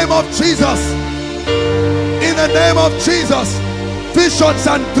the name of Jesus. In the name of Jesus. Visions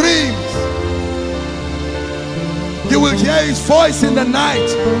and dreams. You will hear his voice in the night.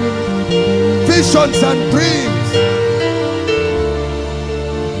 Visions and dreams.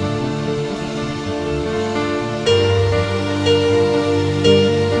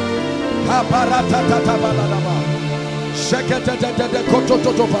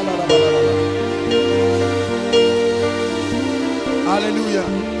 Hallelujah.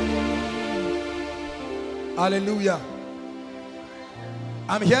 Hallelujah.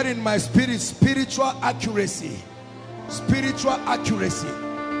 I'm hearing in my spirit spiritual accuracy. Spiritual accuracy.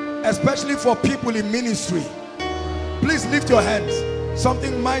 Especially for people in ministry. Please lift your hands.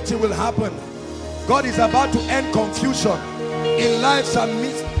 Something mighty will happen. God is about to end confusion in lives and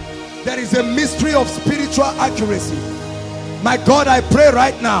midst. There is a mystery of spiritual accuracy. My God, I pray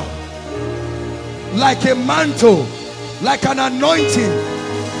right now, like a mantle, like an anointing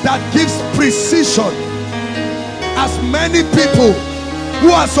that gives precision. As many people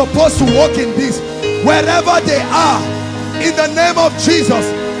who are supposed to walk in this, wherever they are, in the name of Jesus,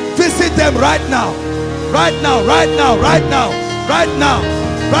 visit them right now. Right now, right now, right now, right now,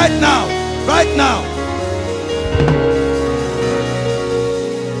 right now, right now.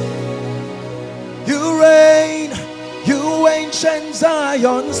 You reign, you ancient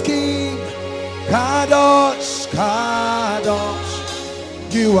Zion's King. Kadosh, Kadosh,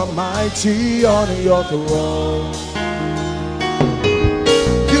 you are mighty on your throne.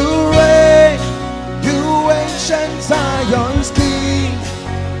 You reign, you ancient Zion's King.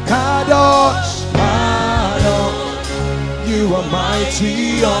 Kadosh, Kadosh, you are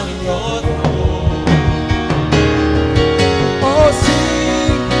mighty on your throne. Oh,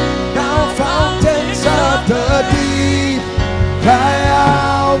 sing, thou fountains of the deep, cry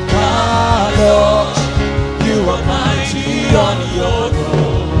out, Kadosh, you are mighty on your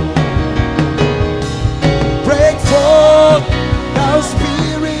throne. Break forth, thou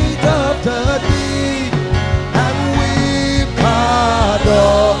spirit of the deep, and weep,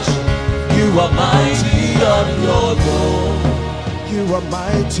 Kadosh, you are mighty on your throne. You are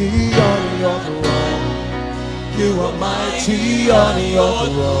mighty on your throne. You are mighty on your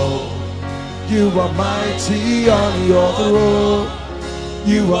throne. You are mighty on your throne.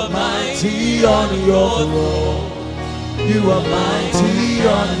 You are mighty on your throne. You are mighty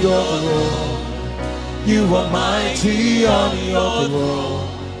on your throne. You are mighty on your throne.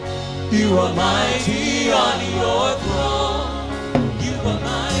 You are mighty on your throne. You are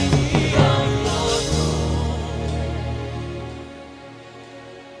mighty on your throne.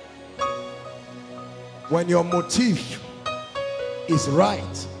 When your motive is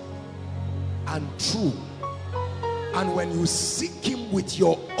right and true, and when you seek him with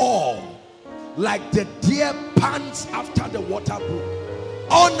your all, like the deer pants after the water brook,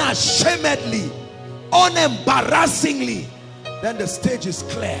 unashamedly, unembarrassingly, then the stage is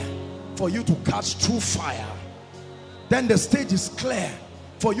clear for you to catch true fire. Then the stage is clear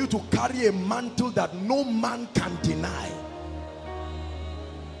for you to carry a mantle that no man can deny.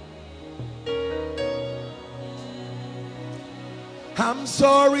 I'm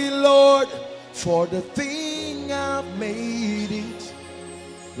sorry, Lord, for the thing I've made it,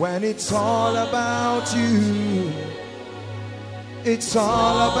 when it's all about you. It's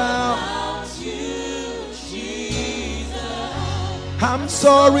all about you, Jesus. I'm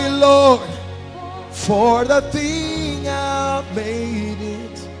sorry, Lord, for the thing I've made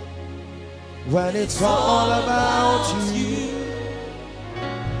it, when it's all about you.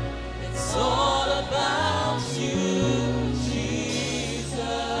 It's all about you, Jesus.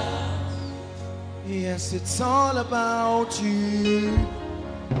 Yes, it's all about you.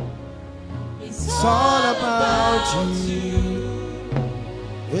 It's all about you.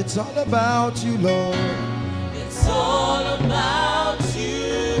 It's all about you, Lord. It's all about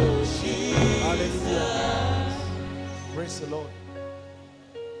you, Jesus. Hallelujah. Praise the Lord.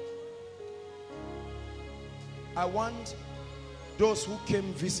 I want those who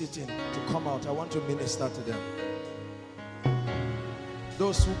came visiting to come out. I want to minister to them.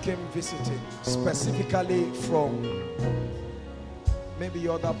 Those who came visiting, specifically from maybe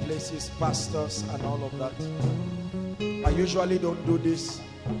other places, pastors and all of that. I usually don't do this.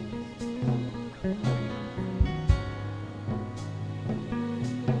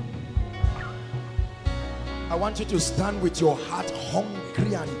 I want you to stand with your heart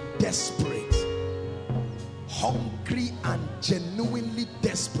hungry and desperate. Hungry and genuinely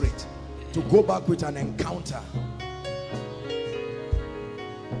desperate to go back with an encounter.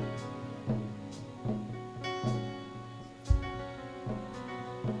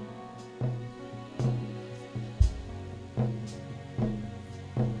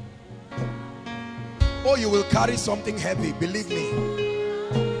 Oh, you will carry something heavy, believe me.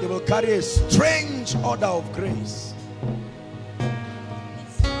 You will carry a strange order of grace.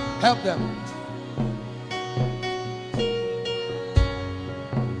 Help them.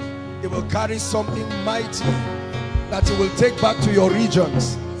 You will carry something mighty that you will take back to your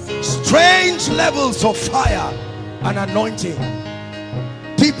regions. Strange levels of fire An anointing.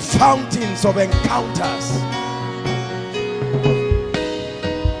 Deep fountains of encounters.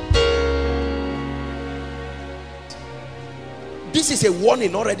 This is a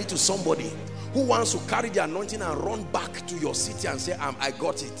warning already to somebody who wants to carry the anointing and run back to your city and say, I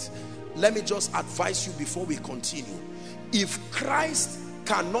got it. Let me just advise you before we continue. If Christ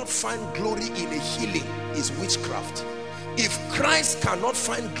cannot find glory in a healing, is witchcraft. If Christ cannot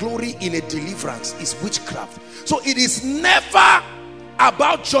find glory in a deliverance, is witchcraft. So it is never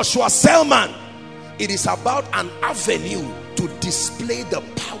about Joshua Selman. It is about an avenue to display the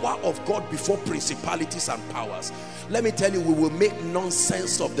power of God before principalities and powers. Let me tell you, we will make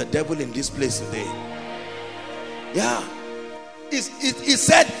nonsense of the devil in this place today. Yeah. He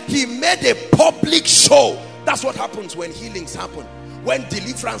said he made a public show. That's what happens when healings happen, when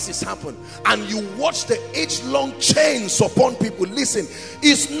deliverances happen, and you watch the age-long chains upon people. Listen,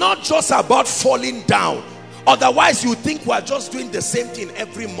 it's not just about falling down. Otherwise you think we're just doing the same thing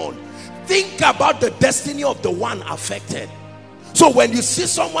every month. Think about the destiny of the one affected. So when you see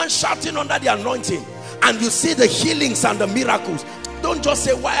someone shouting under the anointing and you see the healings and the miracles, don't just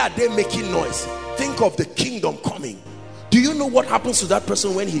say, why are they making noise? Think of the kingdom coming. Do you know what happens to that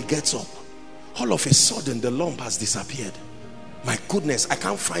person when he gets up? All of a sudden the lump has disappeared. My goodness, I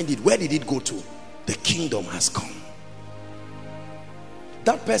can't find it. Where did it go to? The kingdom has come.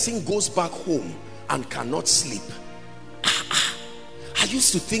 That person goes back home and cannot sleep. I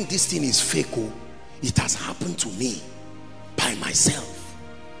used to think this thing is fake. Oh, it has happened to me by myself.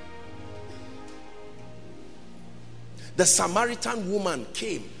 The Samaritan woman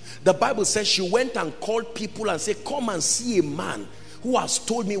came. The Bible says she went and called people and said, come and see a man who has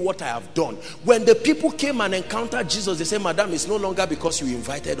told me what I have done. When the people came and encountered Jesus, they said, Madam, it's no longer because you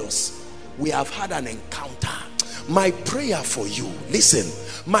invited us. We have had an encounter. My prayer for you, listen,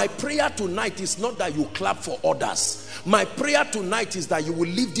 my prayer tonight is not that you clap for others. My prayer tonight is that you will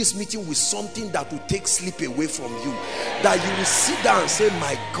leave this meeting with something that will take sleep away from you. That you will sit down and say,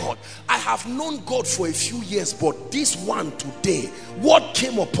 my God, I have known God for a few years, but this one today, what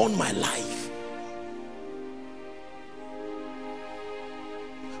came upon my life?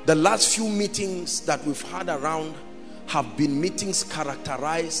 The last few meetings that we've had around have been meetings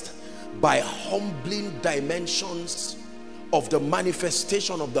characterized by humbling dimensions of the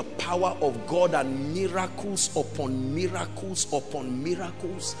manifestation of the power of God, and miracles upon miracles upon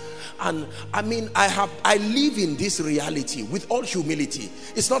miracles. And I mean, I live in this reality with all humility.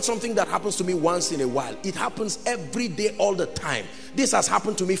 It's not something that happens to me once in a while. It happens every day, all the time. This has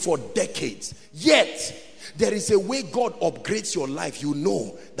happened to me for decades. Yet there is a way God upgrades your life. You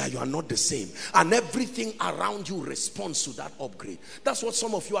know that you are not the same, and everything around you responds to that upgrade. That's what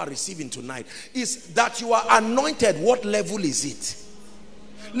some of you are receiving tonight, is that you are anointed. What level is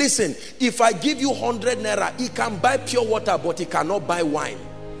it? Listen, if I give you 100 naira, it can buy pure water, but it cannot buy wine,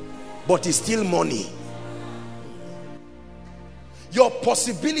 but it's still money. Your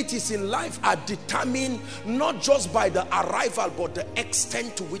possibilities in life are determined not just by the arrival, but the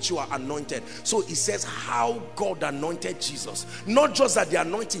extent to which you are anointed. So it says how God anointed Jesus. Not just that the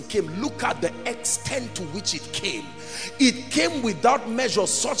anointing came, look at the extent to which it came. It came without measure,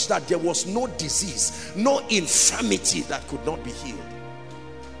 such that there was no disease, no infirmity that could not be healed.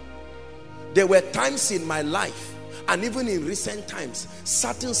 There were times in my life, and even in recent times,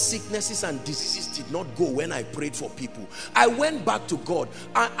 certain sicknesses and diseases did not go when I prayed for people. I went back to God.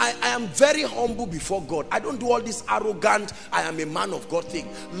 I am very humble before God. I don't do all this arrogant, I am a man of God thing.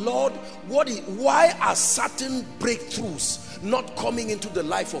 Lord, why are certain breakthroughs not coming into the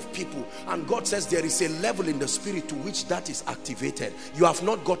life of people? And God says there is a level in the spirit to which that is activated. You have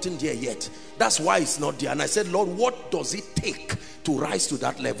not gotten there yet. That's why it's not there. And I said, Lord, what does it take to rise to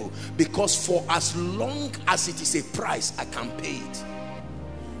that level? Because for as long as it is a price, I can pay it.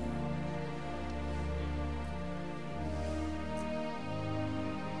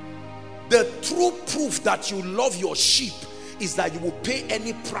 The true proof that you love your sheep is that you will pay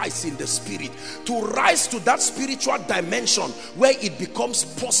any price in the spirit to rise to that spiritual dimension where it becomes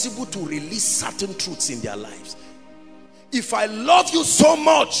possible to release certain truths in their lives. If I love you so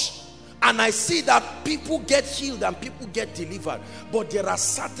much and I see that people get healed and people get delivered, but there are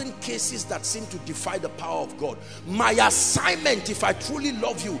certain cases that seem to defy the power of God, my assignment, if I truly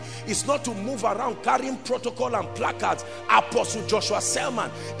love you, is not to move around carrying protocol and placards. Apostle Joshua Selman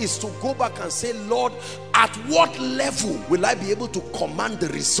is to go back and say, Lord, at what level will I be able to command the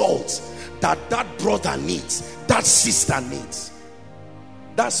results that that brother needs, that sister needs?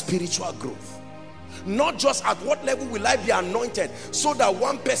 That's spiritual growth. Not just at what level will I be anointed so that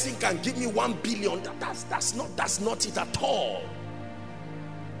one person can give me 1 billion. That's not it at all.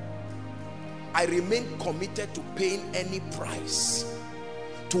 I remain committed to paying any price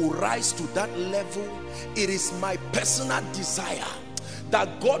to rise to that level. It is my personal desire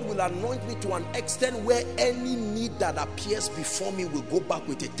that God will anoint me to an extent where any need that appears before me will go back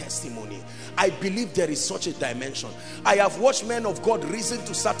with a testimony. I believe there is such a dimension. I have watched men of God reason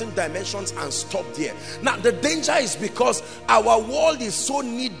to certain dimensions and stop there. Now the danger is because our world is so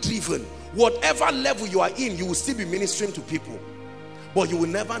need driven. Whatever level you are in, you will still be ministering to people, but you will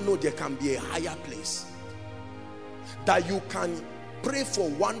never know there can be a higher place. That you can pray for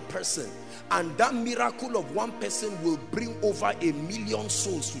one person and that miracle of one person will bring over 1 million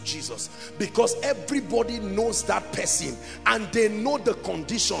souls to Jesus, because everybody knows that person and they know the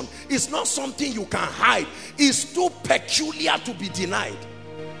condition. It's not something you can hide. It's too peculiar to be denied.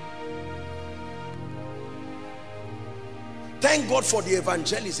 Thank God for the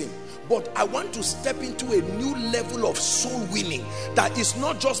evangelism, but I want to step into a new level of soul winning that is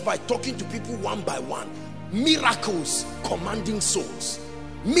not just by talking to people one by one. Miracles commanding souls.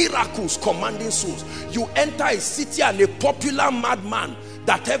 Miracles commanding souls. You enter a city and a popular madman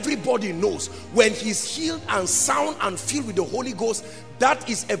that everybody knows, when he's healed and sound and filled with the Holy Ghost, that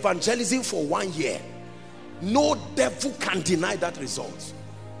is evangelism for 1 year. No devil can deny that result.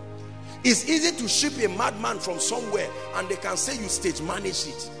 It's easy to ship a madman from somewhere and they can say you stage managed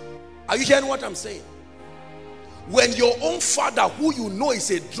it. Are you hearing what I'm saying? When your own father, who you know is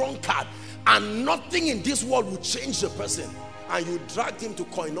a drunkard, and nothing in this world will change the person, and you dragged him to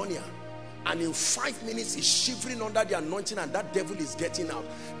koinonia, and in 5 minutes he's shivering under the anointing and that devil is getting out.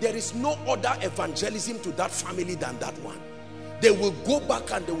 There is no other evangelism to that family than that one. They will go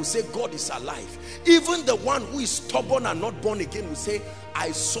back and they will say God is alive. Even the one who is stubborn and not born again will say,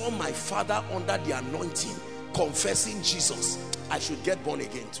 I saw my father under the anointing confessing Jesus. I should get born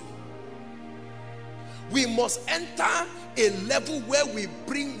again too. We must enter a level where we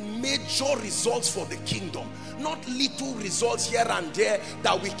bring major results for the kingdom, not little results here and there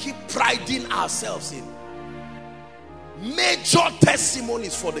that we keep priding ourselves in. Major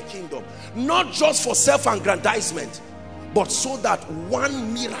testimonies for the kingdom, not just for self-aggrandizement, but so that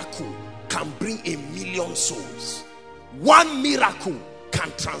one miracle can bring 1 million souls. One miracle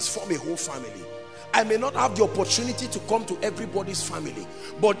can transform a whole family. I may not have the opportunity to come to everybody's family,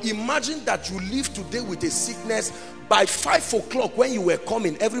 but imagine that you live today with a sickness. By 5 o'clock when you were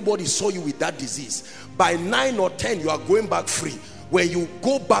coming, everybody saw you with that disease. By 9 or 10, you are going back free. When you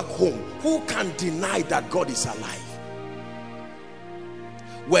go back home, who can deny that God is alive?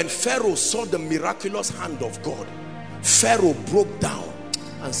 When Pharaoh saw the miraculous hand of God, Pharaoh broke down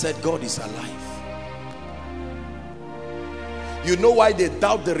and said, God is alive. You know why they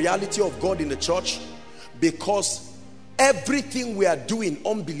doubt the reality of God in the church? Because everything we are doing,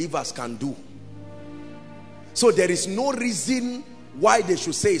 unbelievers can do. So there is no reason why they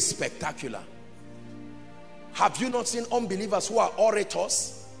should say it's spectacular. Have you not seen unbelievers who are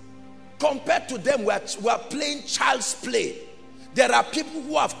orators? Compared to them, we are playing child's play. There are people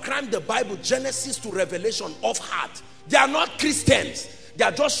who have crammed the Bible, Genesis to Revelation, off heart. They are not Christians. They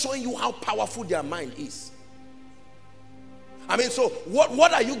are just showing you how powerful their mind is. I mean, so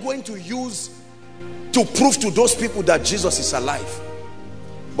what are you going to use to prove to those people that Jesus is alive?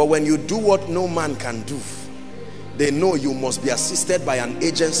 But when you do what no man can do, they know you must be assisted by an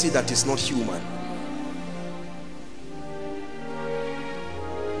agency that is not human.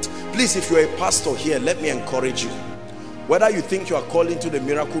 Please, if you're a pastor here, let me encourage you. Whether you think you are called into the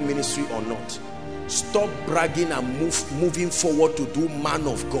miracle ministry or not, stop bragging and moving forward to do man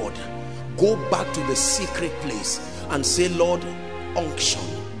of God. Go back to the secret place and say, Lord, unction,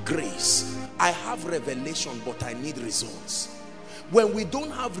 grace. I have revelation, but I need results. When we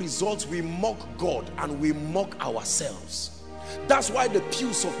don't have results, we mock God and we mock ourselves. That's why the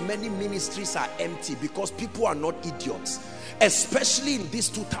pews of many ministries are empty, because people are not idiots, especially in this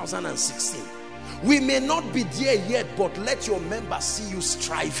 2016. We may not be there yet, but let your members see you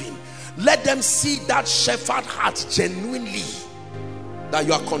striving. Let them see that shepherd heart genuinely, that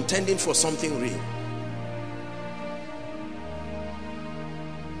you are contending for something real.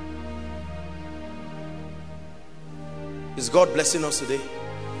 Is God blessing us today?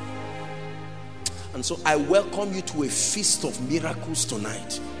 And so I welcome you to a feast of miracles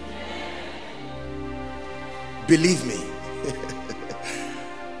tonight. Believe me.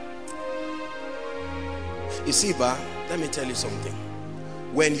 You see, let me tell you something.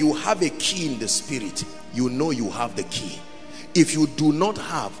 When you have a key in the spirit, you know you have the key. If you do not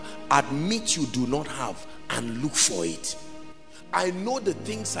have, admit you do not have and look for it. I know the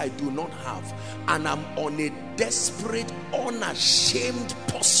things I do not have, and I'm on a desperate, unashamed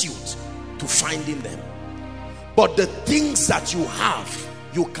pursuit to finding them. But the things that you have,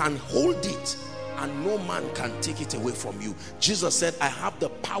 You can hold it and no man can take it away from you. Jesus said, I have the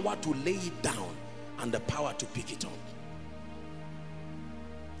power to lay it down and the power to pick it up.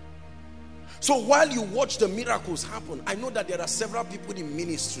 So while you watch the miracles happen, I know that there are several people in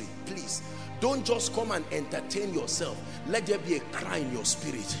ministry. Please, don't just come and entertain yourself. Let there be a cry in your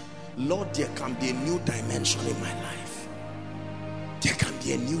spirit. Lord, there can be a new dimension in my life. There can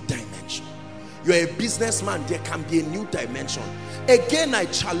be a new dimension. You're a businessman, there can be a new dimension. Again, I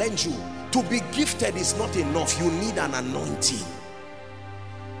challenge you, to be gifted is not enough. You need an anointing.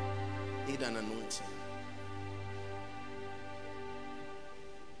 Need an anointing.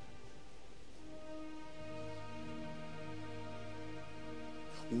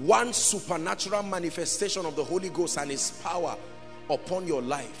 One supernatural manifestation of the Holy Ghost and his power upon your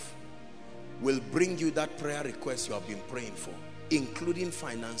life will bring you that prayer request you have been praying for, including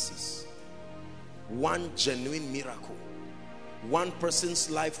finances. One genuine miracle, one person's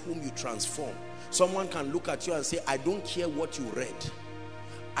life whom you transform. Someone can look at you and say, I don't care what you read.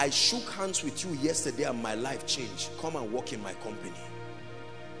 I shook hands with you yesterday and my life changed. Come and walk in my company.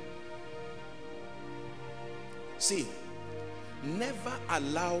 See, never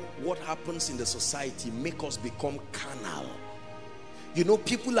allow what happens in the society make us become carnal. You know,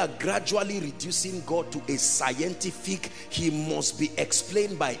 people are gradually reducing God to a scientific, he must be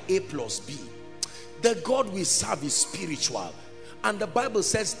explained by A plus B. The God we serve is spiritual. And the Bible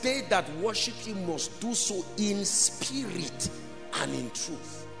says, they that worship him must do so in spirit and in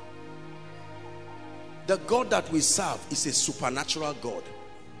truth. The God that we serve is a supernatural God.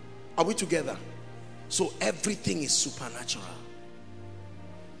 Are we together? So everything is supernatural.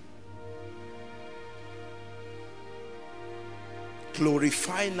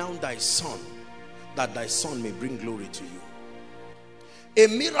 Glorify now thy Son, that thy Son may bring glory to you. A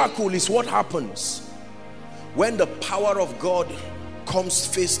miracle is what happens when the power of God comes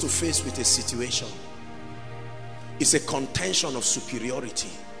face to face with a situation. It's a contention of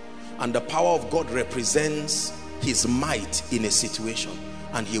superiority, and the power of God represents his might in a situation,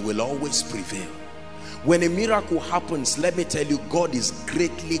 and he will always prevail. When a miracle happens, let me tell you, God is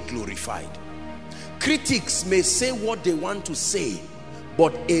greatly glorified. Critics may say what they want to say,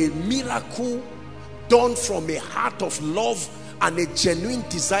 but a miracle done from a heart of love and a genuine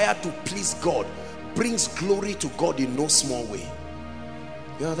desire to please God brings glory to God in no small way.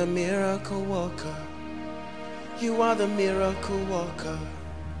 You're the miracle worker. You are the miracle worker.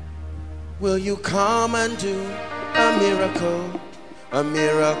 Will you come and do a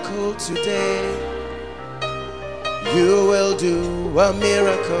miracle today? You will do a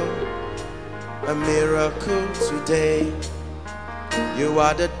miracle today. You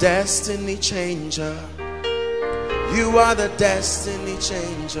are the destiny changer. You are the destiny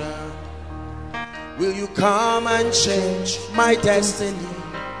changer. Will you come and change my destiny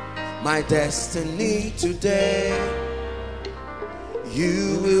today?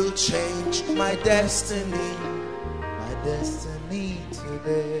 You will change my destiny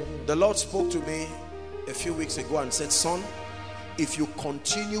today. The Lord spoke to me a few weeks ago and said, son, if you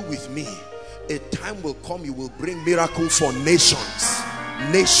continue with me, a time will come you will bring miracles for nations.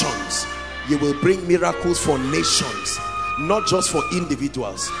 You will bring miracles for nations, not just for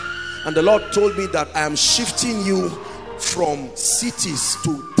individuals. And the Lord told me that I am shifting you from cities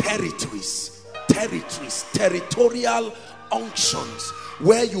to territories, territorial unctions,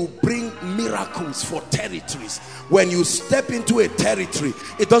 where you bring miracles for territories. When you step into a territory,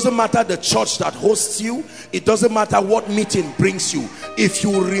 it doesn't matter the church that hosts you, it doesn't matter what meeting brings you. If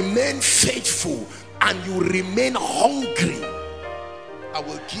you remain faithful and you remain hungry, I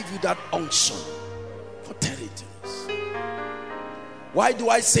will give you that unction for territories. Why do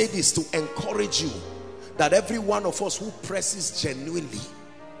I say this? To encourage you that every one of us who presses genuinely.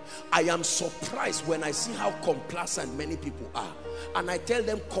 I am surprised when I see how complacent many people are, and I tell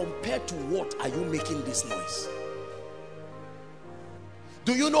them, compared to what are you making this noise?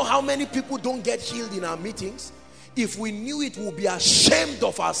 Do you know how many people don't get healed in our meetings? If we knew it, we would be ashamed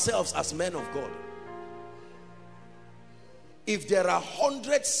of ourselves as men of God. If there are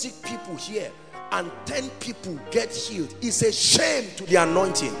 100 sick people here and 10 people get healed, it's a shame to the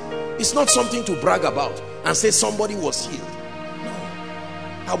anointing. It's not something to brag about and say somebody was healed. No,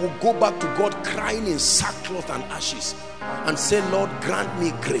 I will go back to God crying in sackcloth and ashes and say, Lord, grant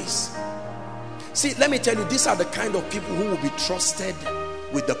me grace. See, let me tell you, these are the kind of people who will be trusted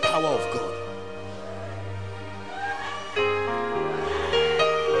with the power of God.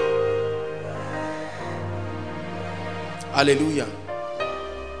 Hallelujah.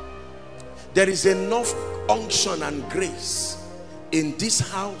 There is enough unction and grace in this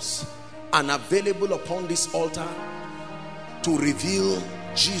house and available upon this altar to reveal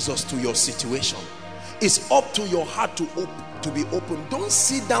Jesus to your situation. It's up to your heart to be open. Don't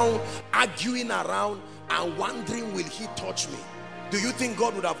sit down arguing around and wondering, will he touch me? Do you think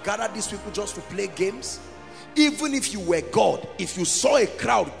God would have gathered these people just to play games? Even if you were God, if you saw a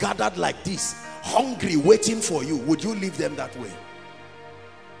crowd gathered like this, hungry, waiting for you, would you leave them that way?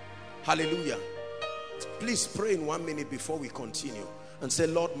 Hallelujah. Please pray in 1 minute before we continue and say,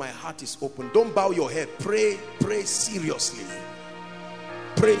 Lord, my heart is open. Don't bow your head. Pray seriously.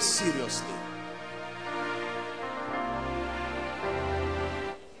 Pray seriously.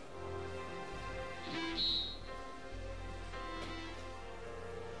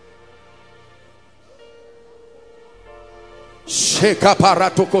 Sheka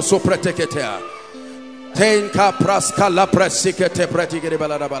paratoko sopreteketea. Tenka praska la presikete pretigere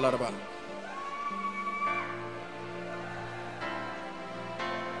balarabalaba.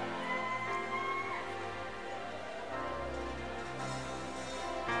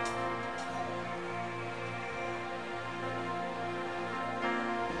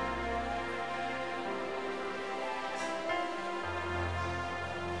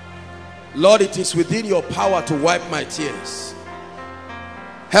 Lord, it is within your power to wipe my tears.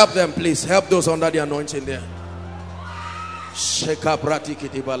 Help them, please. Help those under the anointing there.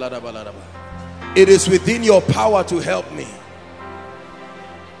 It is within your power to help me.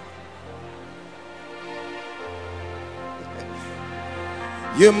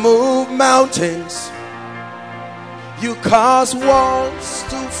 You move mountains. You cause walls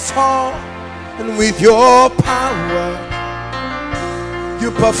to fall. And with your power,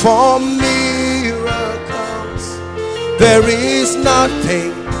 you perform miracles. There is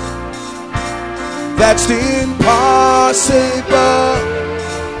nothing that's impossible.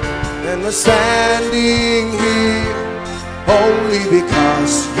 And we're standing here only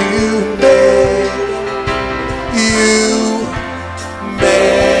because you made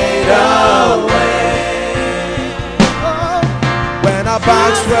a way. When our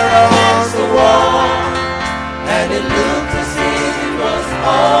backs were on the wall and it looked as if it was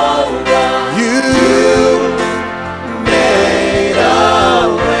over, you made a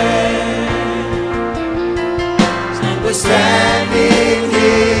way. And we're standing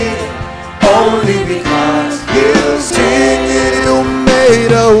here only because you said you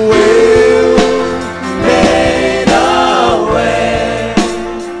made a way. Made a way.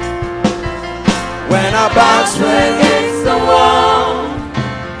 When our backs were against the wall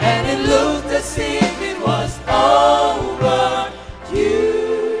and it looked as if it was over,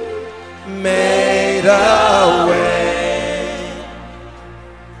 you made a way.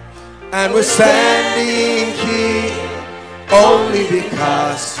 And we're standing here only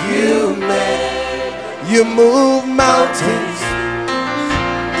because you move mountains.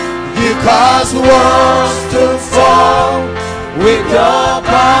 You cause walls to fall with your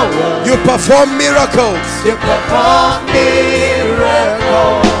power. You perform miracles. You perform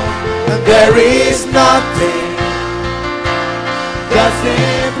miracles. And there is nothing that's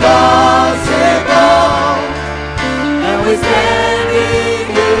impossible. And we're standing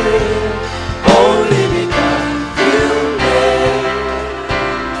here only because you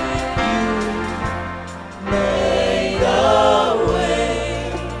made a way.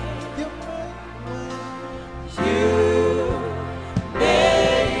 You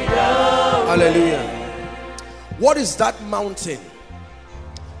made a way. Hallelujah. What is that mountain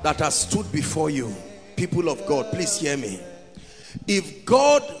that has stood before you? People of God, please hear me. If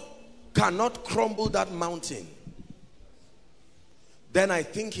God cannot crumble that mountain, then I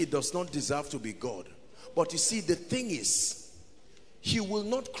think he does not deserve to be God. But you see, the thing is, he will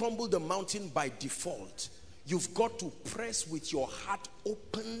not crumble the mountain by default. You've got to press with your heart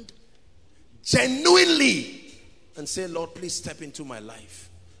opened genuinely and say, Lord, please step into my life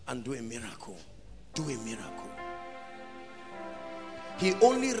and do a miracle. Do a miracle. He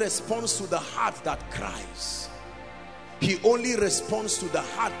only responds to the heart that cries. He only responds to the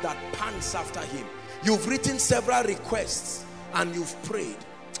heart that pants after him. You've written several requests and you've prayed,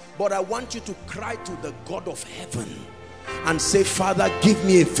 but I want you to cry to the God of heaven and say, Father, give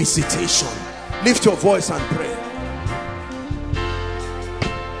me a visitation. Lift your voice and pray.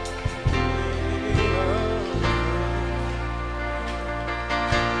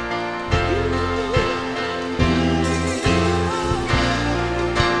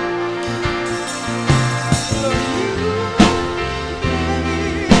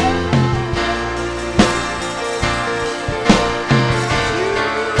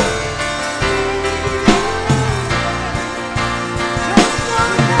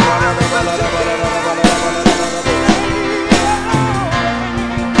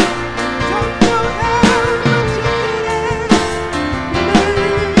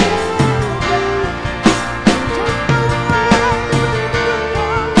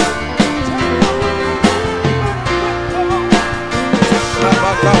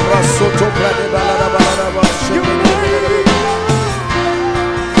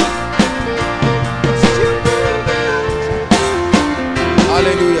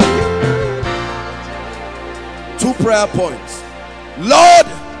 2 prayer points. Lord,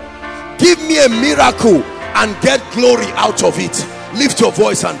 give me a miracle and get glory out of it. Lift your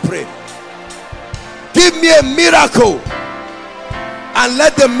voice and pray. Give me a miracle and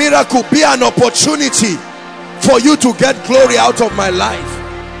let the miracle be an opportunity for you to get glory out of my life.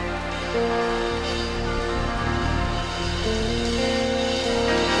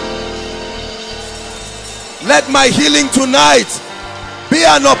 Let my healing tonight be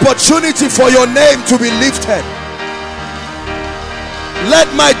an opportunity for your name to be lifted.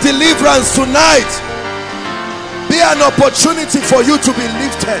 Let my deliverance tonight be an opportunity for you to be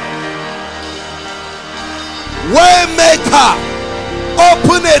lifted. Waymaker,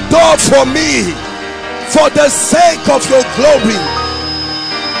 open a door for me for the sake of your glory.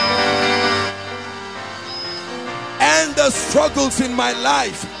 End the struggles in my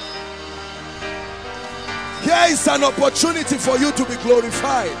life. Here is an opportunity for you to be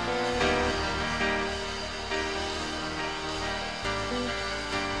glorified.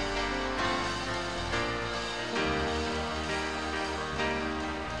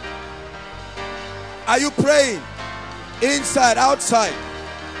 Are you praying? Inside, outside?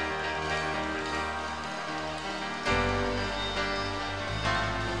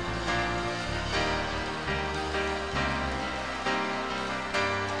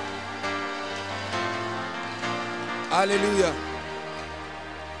 Hallelujah.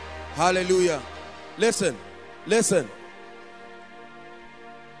 Hallelujah. Listen, listen.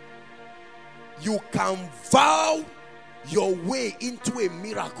 You can vow your way into a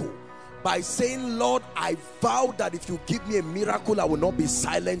miracle by saying, Lord, I vow that if you give me a miracle, I will not be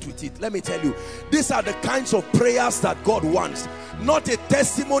silent with it. Let me tell you, these are the kinds of prayers that God wants. Not a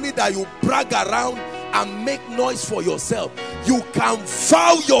testimony that you brag around and make noise for yourself. You can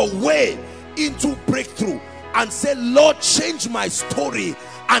vow your way into breakthrough and say, Lord, change my story,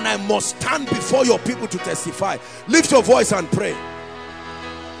 and I must stand before your people to testify. Lift your voice and pray.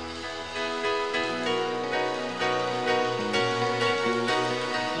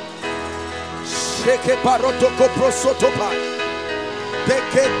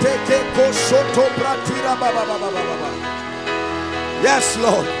 Yes,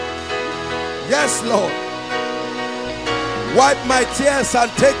 Lord. Yes, Lord. Wipe my tears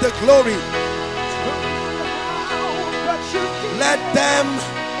and take the glory. Let them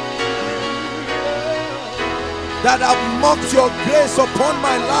that have mocked your grace upon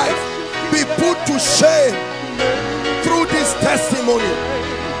my life be put to shame through this testimony.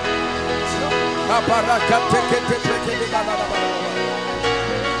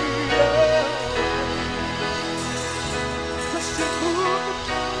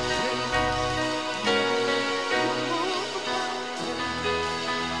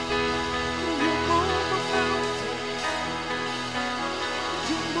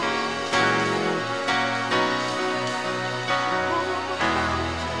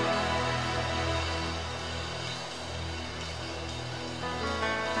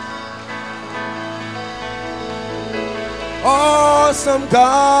 Awesome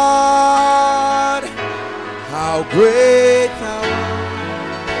God, how great thou art.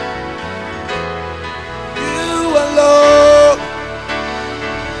 You alone,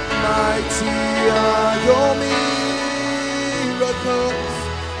 mighty are your miracles,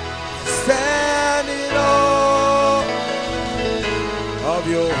 stand in awe of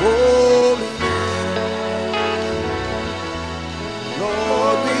your holy name.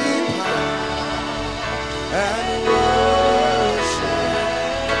 Lord, we bow and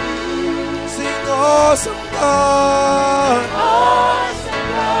awesome God, awesome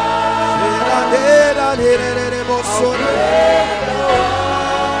God,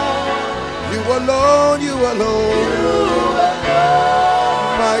 you alone, you alone,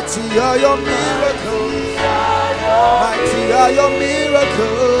 mighty are your miracles, mighty are your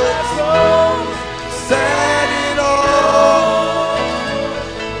miracles, stand in awe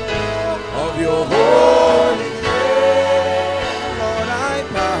of your holy name. Lord, I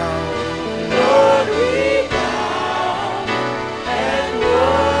bow.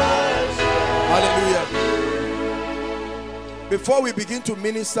 Before we begin to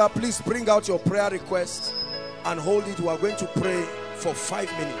minister, please bring out your prayer request and hold it. We are going to pray for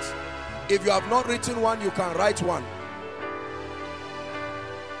 5 minutes. If you have not written one, you can write one.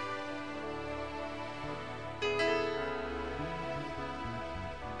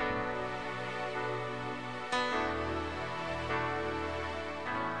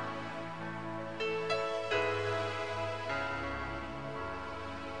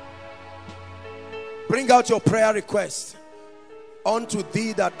 Bring out your prayer request. Unto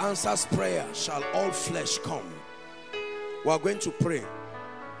thee that answers prayer shall all flesh come. We are going to pray.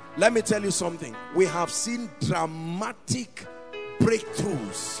 Let me tell you something. We have seen dramatic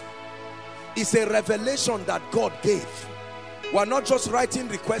breakthroughs. It's a revelation that God gave. We're not just writing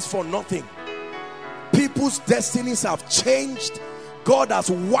requests for nothing. People's destinies have changed. God has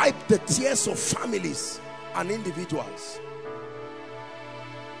wiped the tears of families and individuals.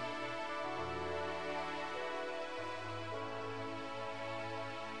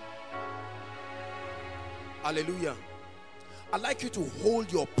 Hallelujah. I'd like you to hold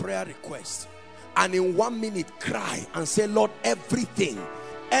your prayer request and in 1 minute cry and say, Lord, everything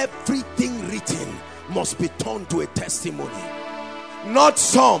written must be turned to a testimony. Not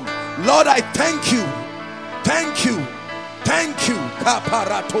some. Lord, I thank you. Thank you. Thank you.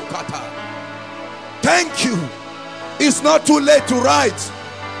 Thank you. It's not too late to write.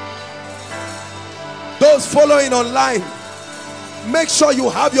 Those following online, make sure you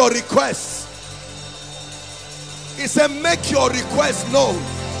have your requests. He said, make your request known.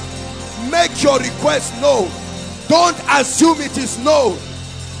 Make your request known. Don't assume it is known.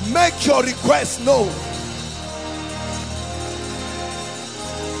 Make your request known.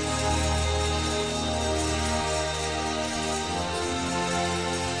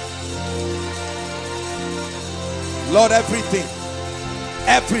 Lord, everything,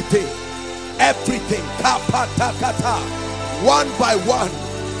 one by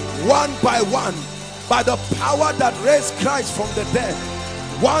one, by the power that raised Christ from the dead,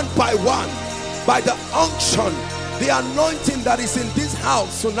 one by one, by the unction, the anointing that is in this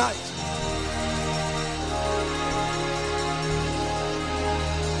house tonight.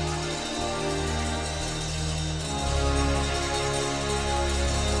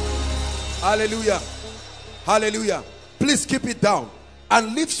 Hallelujah. Hallelujah. Please keep it down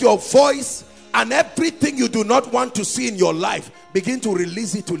and lift your voice, and everything you do not want to see in your life, begin to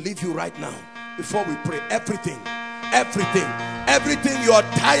release it to leave you right now. Before we pray, everything you are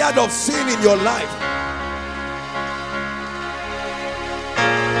tired of seeing in your life,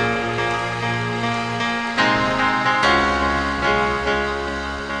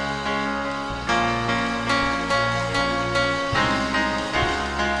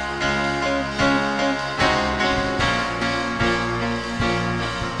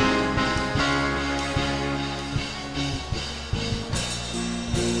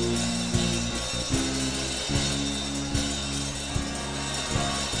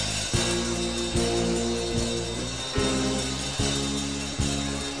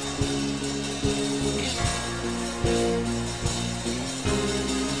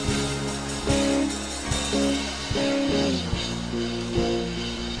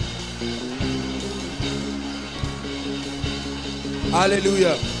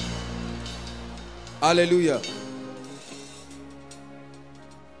 hallelujah, hallelujah.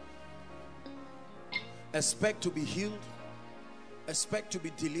 Expect to be healed, expect to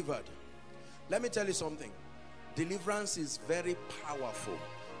be delivered. Let me tell you something. Deliverance is very powerful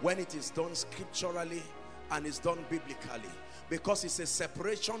when it is done scripturally and is done biblically, because it's a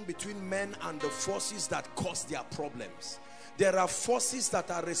separation between men and the forces that cause their problems. There are forces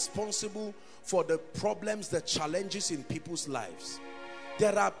that are responsible for the problems, the challenges in people's lives.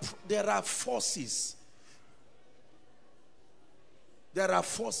 There are forces. There are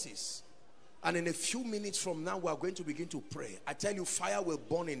forces. And in a few minutes from now, we are going to begin to pray. I tell you, fire will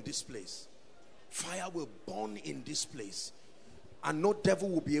burn in this place. Fire will burn in this place. And no devil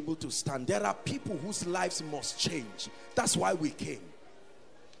will be able to stand. There are people whose lives must change. That's why we came.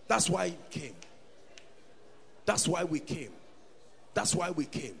 That's why we came. That's why we came. That's why we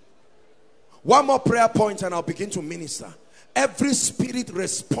came. One more prayer point and I'll begin to minister. Every spirit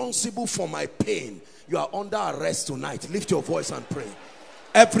responsible for my pain, you are under arrest tonight. Lift your voice and pray.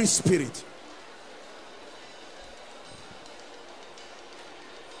 Every spirit.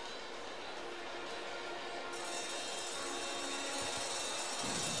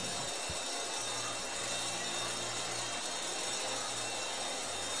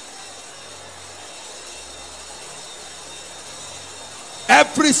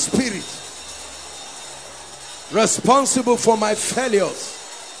 Every spirit responsible for my failures,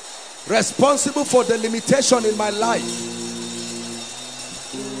 responsible for the limitation in my life,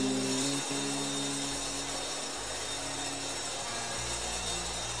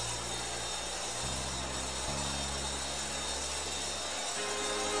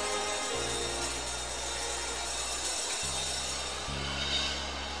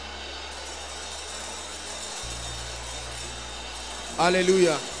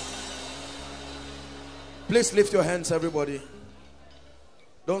 hallelujah. Please lift your hands, everybody.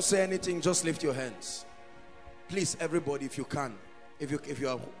 Don't say anything, just lift your hands. Please, everybody, if you can. If you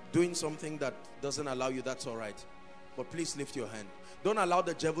are doing something that doesn't allow you, that's all right. But please lift your hand. Don't allow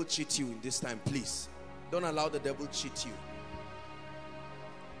the devil cheat you in this time, please. Don't allow the devil cheat you.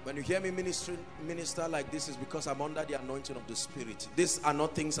 When you hear me minister like this, is because I'm under the anointing of the Spirit. These are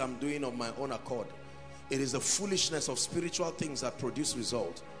not things I'm doing of my own accord. It is the foolishness of spiritual things that produce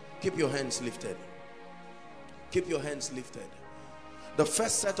result. Keep your hands lifted. Keep your hands lifted. The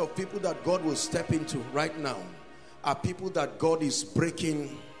first set of people that God will step into right now are people that God is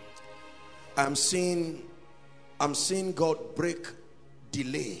breaking. I'm seeing God break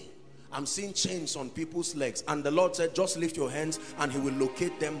delay. I'm seeing chains on people's legs, and the Lord said, just lift your hands and he will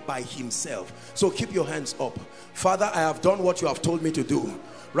locate them by himself. So keep your hands up. Father, I have done what you have told me to do.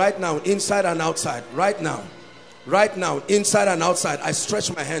 Right now, inside and outside, right now, inside and outside, I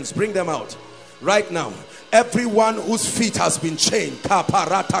stretch my hands, bring them out. Right now, everyone whose feet has been chained,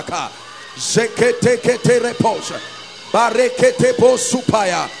 I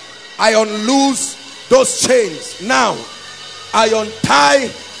unloose those chains now. I untie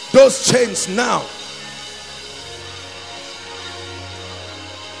those chains now.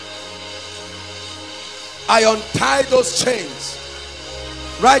 I untie those chains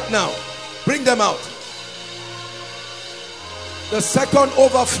right now. Bring them out. The second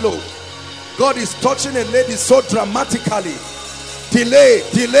overflow, God is touching a lady so dramatically. Delay,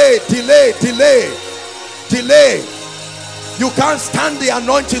 delay, delay, delay, delay. You can't stand the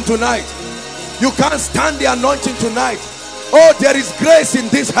anointing tonight. You can't stand the anointing tonight. Oh, there is grace in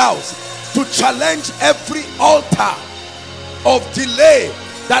this house to challenge every altar of delay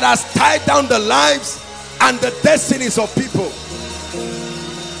that has tied down the lives and the destinies of people.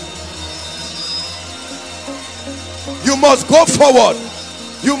 You must go forward.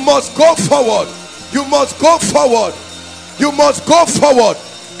 You must go forward. You must go forward. You must go forward.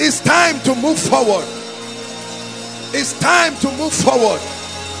 It's time to move forward. It's time to move forward.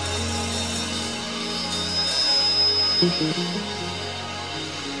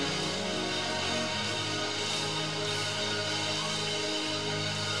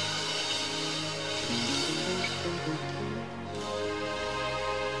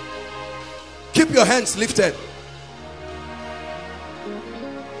 Keep your hands lifted.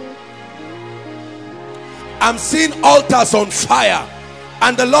 I'm seeing altars on fire,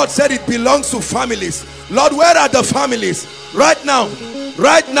 and the Lord said it belongs to families. Lord, where are the families? Right now,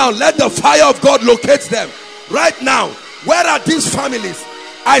 let the fire of God locate them. Right now, where are these families?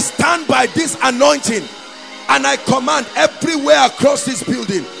 I stand by this anointing and I command everywhere across this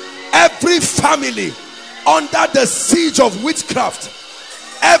building, every family under the siege of witchcraft,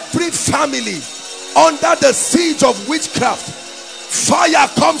 every family under the siege of witchcraft, fire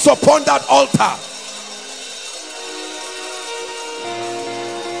comes upon that altar.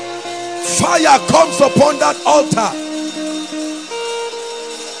 Fire comes upon that altar.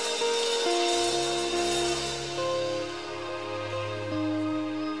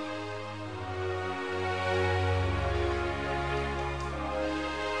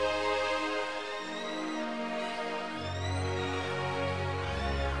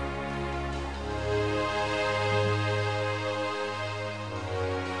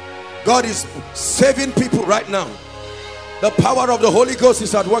 God is saving people right now. The power of the Holy Ghost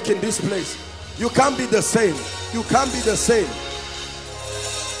is at work in this place. You can't be the same. You can't be the same.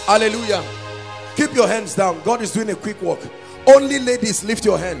 Hallelujah. Keep your hands down. God is doing a quick work. Only ladies, lift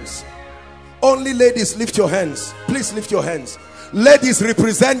your hands. Only ladies, lift your hands. Please lift your hands. Ladies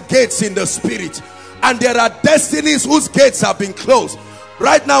represent gates in the spirit, and there are destinies whose gates have been closed.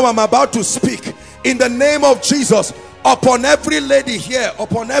 Right now I'm about to speak in the name of Jesus upon every lady here,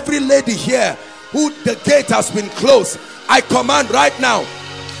 upon every lady here who the gate has been closed. I command right now,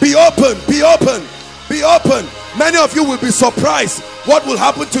 be open, be open, be open. Many of you will be surprised what will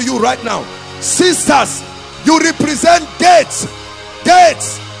happen to you right now. Sisters, you represent gates,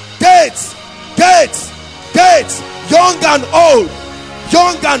 gates, gates, gates, gates, young and old,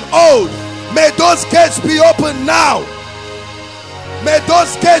 young and old. May those gates be open now. May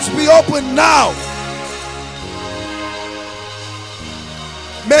those gates be open now.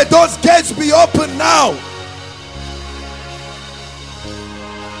 May those gates be open now.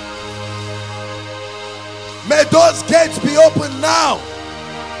 May those gates be open now.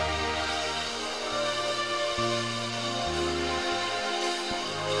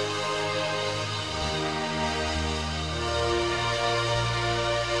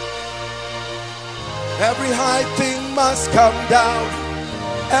 Every high thing must come down.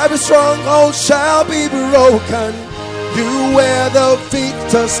 Every stronghold shall be broken. You wear the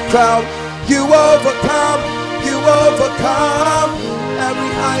victor's crown. You overcome, you overcome.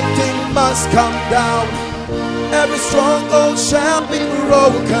 Every high thing must come down. Every stronghold shall be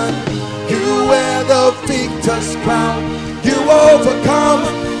broken. You wear the victor's crown. You overcome,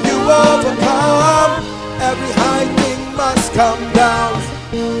 you overcome. Every high thing must come down.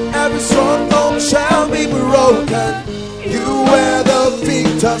 Every stronghold shall be broken. You wear the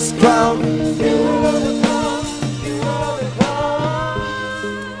victor's crown. You overcome, you overcome.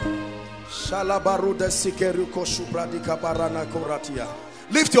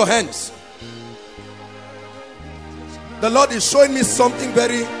 Lift your hands. The Lord is showing me something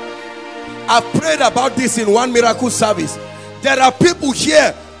very... I've prayed about this in one miracle service. There are people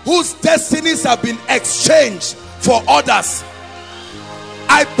here whose destinies have been exchanged for others.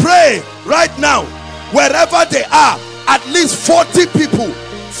 I pray right now, wherever they are, at least 40 people,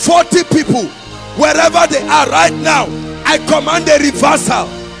 wherever they are right now, I command a reversal.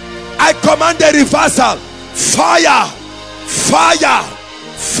 I command a reversal. Fire, fire,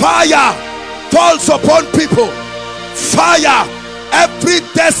 fire falls upon people. Fire. Every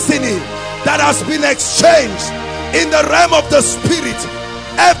destiny that has been exchanged in the realm of the spirit,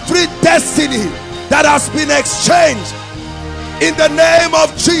 every destiny that has been exchanged, in the name of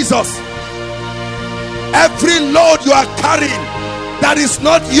Jesus, every load you are carrying that is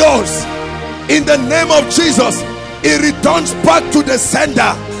not yours, in the name of Jesus, it returns back to the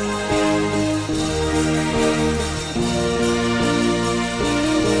sender.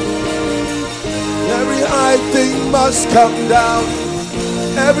 Every high thing must come down.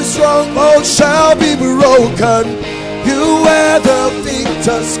 Every stronghold shall be broken. You wear the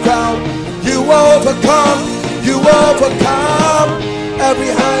victor's crown. You overcome, you overcome. Every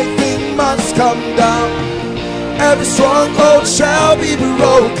high thing must come down. Every stronghold shall be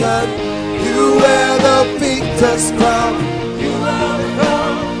broken. You wear the victor's crown. You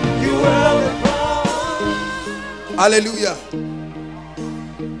overcome, you overcome. Hallelujah.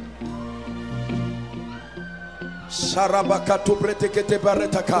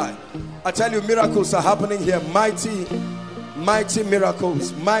 I tell you, miracles are happening here. Mighty, mighty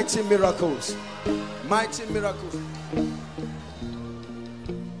miracles. Mighty miracles. Mighty miracles.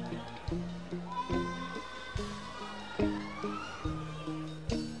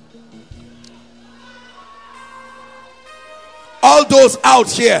 All those out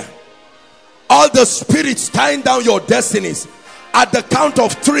here, all the spirits tying down your destinies, at the count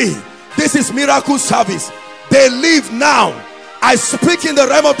of 3, this is miracle service. They leave now. I speak in the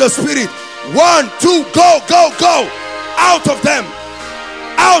realm of the spirit. 1, 2, go, go, go. Out of them.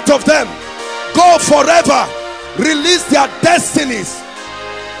 Out of them. Go forever. Release their destinies.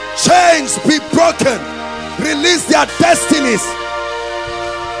 Chains be broken. Release their destinies.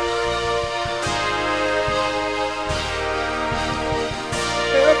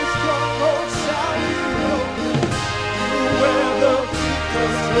 Every stronghold shall be broken. You wear the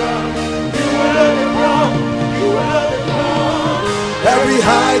victor's crown. You wear the crown. You wear the crown. Every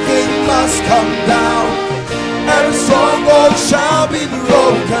high thing must come down. Every stronghold shall be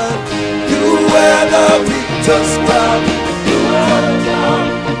broken. You wear the victor's crown. You wear the crown.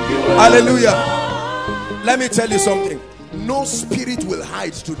 Hallelujah. Let me tell you something. No spirit will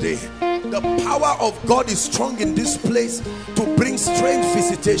hide today. The power of God is strong in this place to bring strange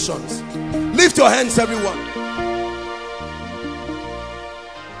visitations. Lift your hands, everyone.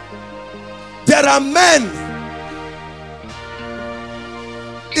 There are men.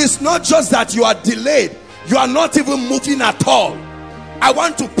 It's not just that you are delayed, you are not even moving at all. I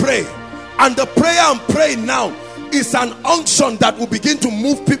want to pray, and the prayer I'm praying now is an unction that will begin to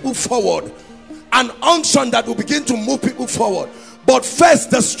move people forward. An unction that will begin to move people forward. But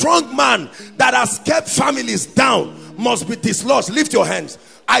first, the strong man that has kept families down must be dislodged. Lift your hands.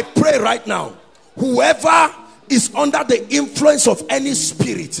 I pray right now, whoever is under the influence of any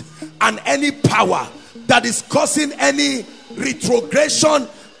spirit and any power that is causing any retrogression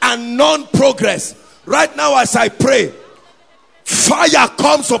and non-progress, right now as I pray, fire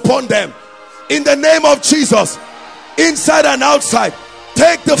comes upon them in the name of Jesus, inside and outside.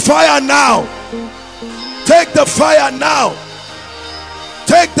 Take the fire now. Take the fire now.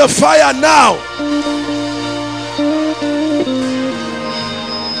 Take the fire now.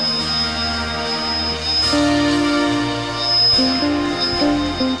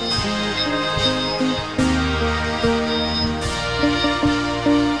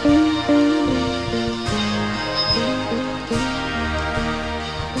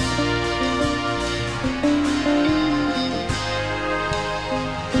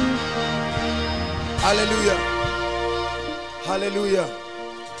 Hallelujah. Hallelujah.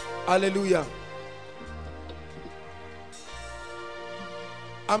 Hallelujah.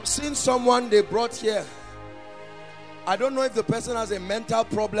 I'm seeing someone they brought here. I don't know if the person has a mental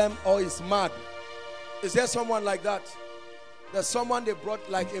problem or is mad. Is there someone like that? There's someone they brought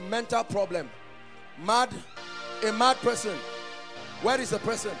like a mental problem. A mad person. Where is the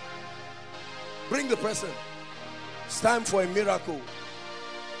person? Bring the person. It's time for a miracle.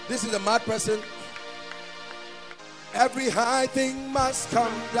 This is a mad person. Every high thing must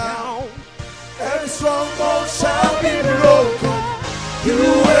come down. Every stronghold shall be broken. You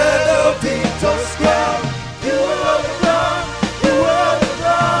wear the victor's crown. You are the crown. You are the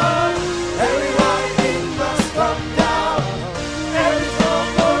crown. Every high thing must come down. Every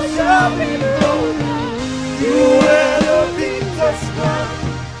stronghold shall be broken. You wear the victor's crown.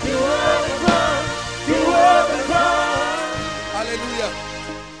 You are the crown. You are the crown. Hallelujah.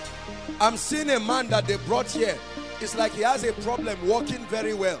 I'm seeing a man that they brought here. It's like he has a problem walking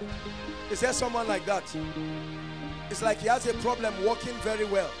very well. Is there someone like that? It's like he has a problem walking very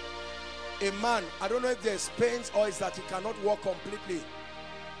well. A man, I don't know if there's pains or is that he cannot walk completely.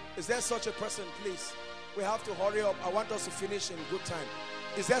 Is there such a person, please? We have to hurry up. I want us to finish in good time.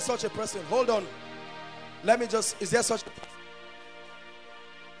 Is there such a person? Hold on. Let me just, is there such a person?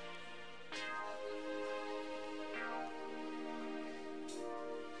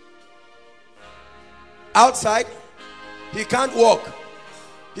 Outside, he can't walk.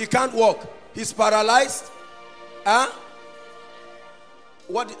 He can't walk. He's paralyzed. Huh?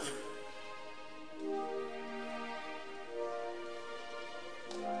 What?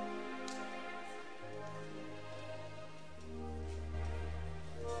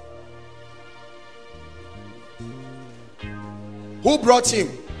 Who brought him?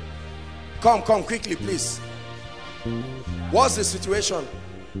 Come quickly, please. What's the situation?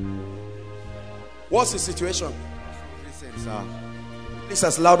 What's the situation? Recent, sir. Please,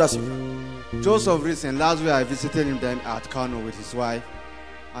 as loud as you can. Joseph recent. Last week I visited him then at Kano with his wife,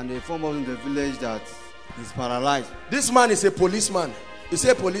 and they informed us in the village that he's paralyzed. This man is a policeman. Is he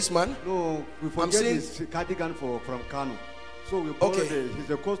a policeman? No, we forget his cardigan from Kano. So we call he's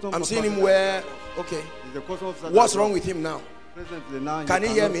a custom. I'm seeing him where. Okay. He's a custom. What's wrong with him now? Presently now. Can he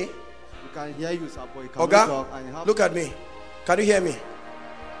hear me? He can hear you, sir, but he cannot Oga, talk, and he has look at me. Can you hear me?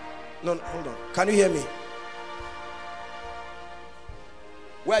 No, hold on. Can you hear me?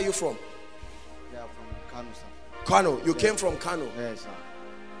 Where are you from? Yeah, from Kano, sir. Kano. You came from Kano. Yes, sir.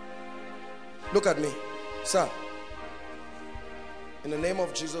 Look at me, sir. In the name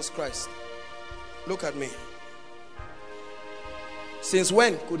of Jesus Christ, look at me. Since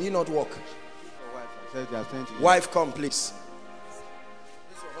when could he not walk? Wife, come please.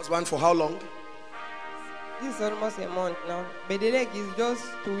 This is your husband for how long? This is almost a month now, but the leg is just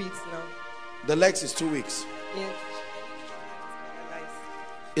 2 weeks now. The legs is 2 weeks. Yes.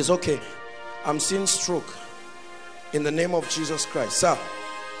 It's okay. I'm seeing stroke. In the name of Jesus Christ. Sir,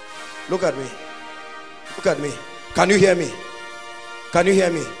 look at me. Look at me. Can you hear me? Can you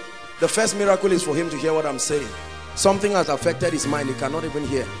hear me? The first miracle is for him to hear what I'm saying. Something has affected his mind. He cannot even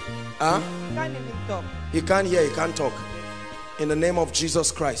hear. Huh? He can't even talk. He can't hear. He can't talk. In the name of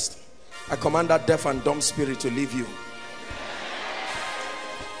Jesus Christ, I command that deaf and dumb spirit to leave you.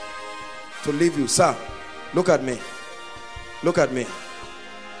 To leave you. Sir, look at me. Look at me.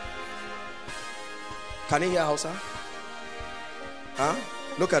 Can you hear Hausa? Huh?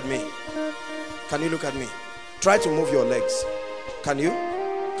 Look at me. Can you look at me? Try to move your legs. Can you?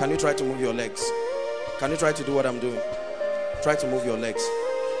 Can you try to move your legs? Can you try to do what I'm doing? Try to move your legs.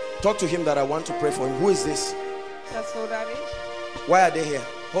 Talk to him that I want to pray for him. Who is this? That's all that is. Why are they here?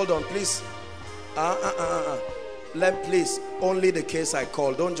 Hold on, please. Let please, only the case I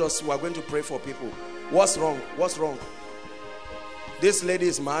call. Don't just, we're going to pray for people. What's wrong? What's wrong? This lady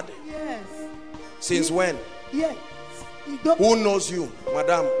is mad? Yes. Since when? Yes. Who knows you?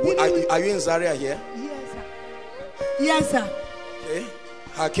 Madam, are you in Zaria here? Yes, sir. Yes, sir. Okay.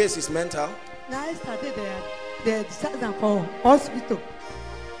 Her case is mental. Now I started the discharge for hospital.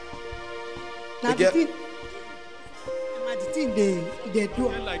 Now the thing they do.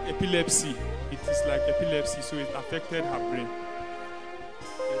 It's like epilepsy. It is like epilepsy, so it affected her brain.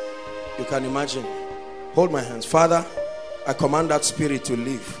 You can imagine. Hold my hands. Father, I command that spirit to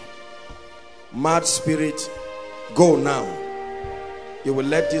leave. Mad spirit, go now. You will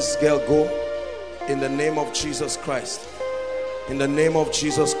let this girl go in the name of Jesus Christ. In the name of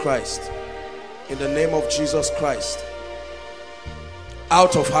Jesus Christ. In the name of Jesus Christ.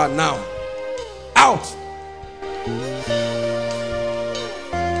 Out of her now. Out.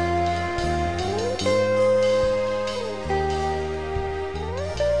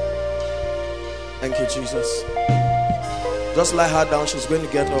 Thank you, Jesus. Just lie her down. She's going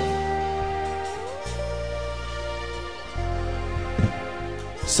to get up.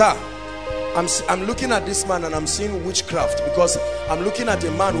 Sir, I'm looking at this man and I'm seeing witchcraft, because I'm looking at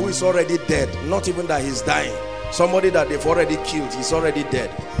a man who is already dead. Not even that he's dying. Somebody that they've already killed, he's already dead.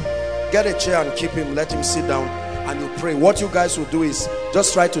 Get a chair and keep him, let him sit down, and you pray. What you guys will do is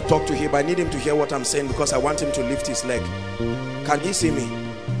just try to talk to him. I need him to hear what I'm saying because I want him to lift his leg. Can he see me?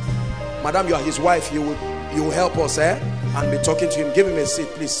 Madam, you are his wife. You will help us, and be talking to him. Give him a seat,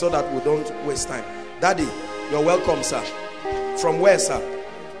 please, so that we don't waste time. Daddy, you're welcome, sir. From where, sir?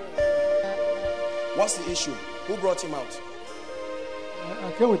 What's the issue? Who brought him out?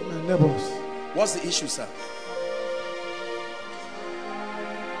 I came with my neighbors. What's the issue, sir?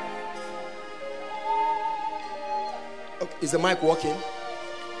 Okay. Is the mic working?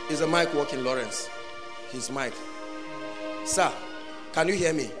 Is the mic working, Lawrence? His mic. Sir, can you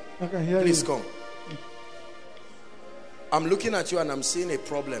hear me? I can hear you. Please come. I'm looking at you and I'm seeing a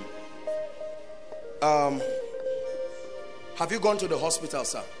problem. Have you gone to the hospital,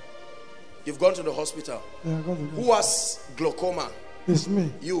 sir? You've gone to the hospital. Yeah, I got to go. Who has glaucoma? It's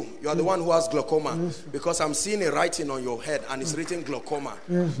me. You are the one who has glaucoma. Yes, sir. Because I'm seeing a writing on your head and it's written glaucoma.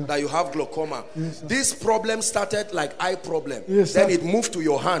 Yes, sir. That you have glaucoma. Yes, sir. This problem started like eye problem. Yes, then sir. it moved to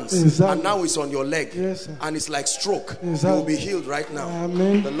your hands. Exactly. And now it's on your leg. Yes, sir. And it's like stroke. Exactly. You will be healed right now.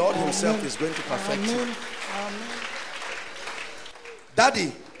 Amen. The Lord himself Amen. is going to perfect you. Amen. Amen.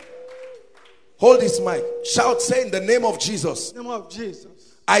 Daddy, hold this mic. Shout, say in the name of Jesus. In the name of Jesus.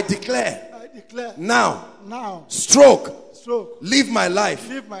 I declare Now, stroke, stroke, leave my life.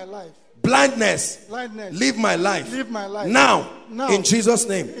 live my life. Blindness, Leave my life. Now, Now. in Jesus'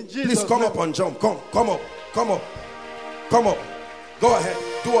 name. In Jesus' Please come name. up and jump. Come up. Come up. Go ahead.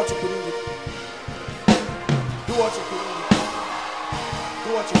 Do what you couldn't do. Do what you couldn't do. Do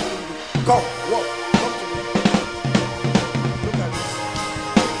what you couldn't do. Come, walk. Come to me. Look at this.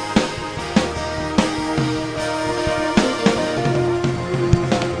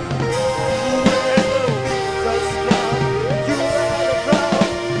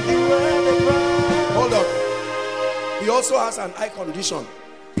 Hold on. He also has an eye condition.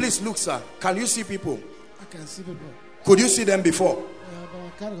 Please look, sir. Can you see people? I can see people. Could you see them before? Yeah, but I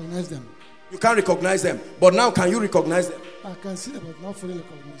can't recognize them. You can't recognize them. But now can you recognize them? I can see them, but not fully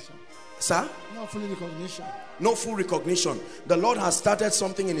recognition. Sir? Not fully recognition. No full recognition. The Lord has started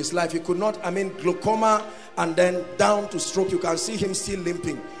something in his life. He could not, glaucoma and then down to stroke. You can see him still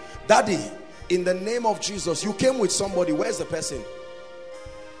limping. Daddy, in the name of Jesus, you came with somebody. Where's the person?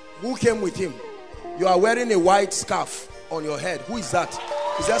 Who came with him? You are wearing a white scarf on your head. Who is that?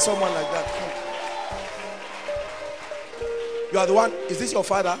 Is there someone like that? Come. You are the one. Is this your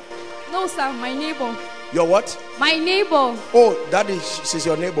father? No, sir, my neighbor. Your what? My neighbor. Oh, Daddy, she's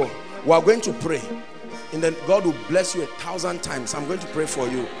your neighbor. We are going to pray. And then God will bless you 1,000 times. I'm going to pray for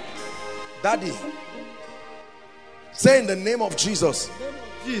you. Daddy, say in the name of Jesus.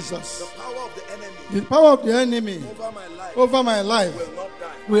 Jesus. The power of the enemy. The power of the enemy Over my life. will not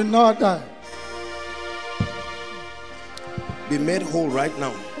die. Will not die. Be made whole right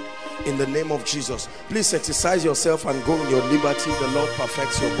now. In the name of Jesus. Please exercise yourself and go in your liberty. The Lord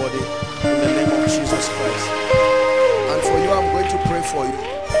perfects your body. In the name of Jesus Christ. And for you, I'm going to pray for you.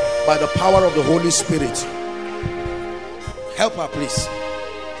 By the power of the Holy Spirit. Help her, please.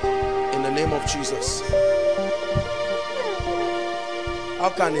 In the name of Jesus. How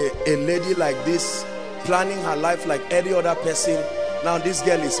can a lady like this, planning her life like any other person, now this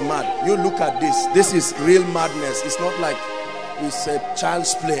girl is mad? You look at this. This is real madness. It's not like it's a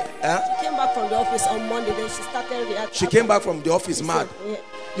child's play. She came back from the office on Monday, then she started reacting. She came back from the office mad. Yeah.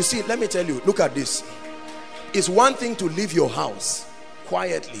 You see, let me tell you, look at this. It's one thing to leave your house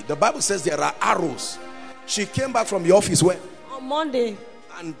quietly. The Bible says there are arrows. She came back from the office when? On Monday.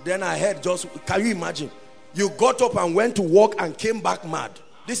 And then I heard just, can you imagine? You got up and went to work and came back mad.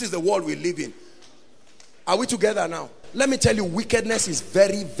 This is the world we live in. Are we together now? Let me tell you, wickedness is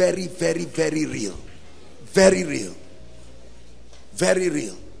very, very, very, very real. Very real. Very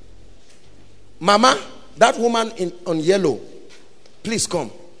real. Mama, that woman on yellow, please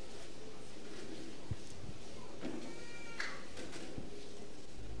come.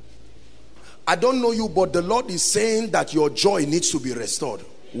 I don't know you, but the Lord is saying that your joy needs to be restored.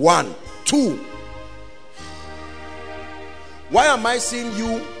 1, 2. Why am I seeing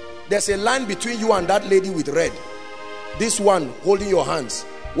you? There's a line between you and that lady with red. This one holding your hands.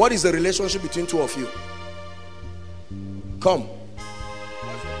 What is the relationship between two of you? Come.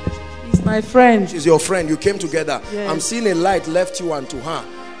 She's my friend. She's your friend. You came together. Yes. I'm seeing a light left you and to her.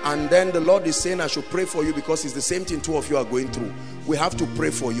 And then the Lord is saying I should pray for you because it's the same thing two of you are going through. We have to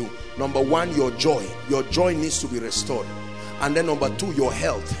pray for you. Number 1, your joy. Your joy needs to be restored. And then number 2, your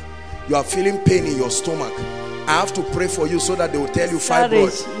health. You are feeling pain in your stomach. I have to pray for you so that they will tell you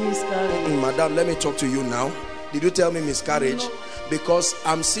fibroid. Madam, let me talk to you now. Did you tell me miscarriage? Because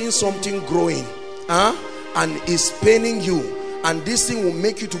I'm seeing something growing. and is paining you, and this thing will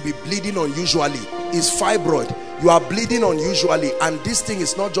make you to be bleeding unusually, is fibroid. You are bleeding unusually, and this thing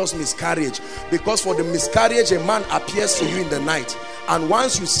is not just miscarriage, because for the miscarriage a man appears to you in the night, and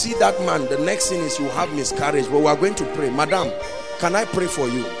once you see that man, the next thing is you have miscarriage. But we are going to pray. Madam, can I pray for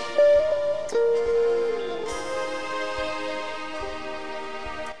you?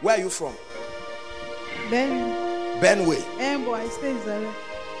 Where are you from? Benway. I stay in Zara.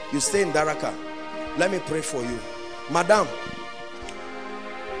 You stay in Daraka. Let me pray for you. Madam,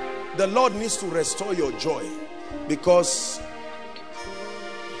 the Lord needs to restore your joy, because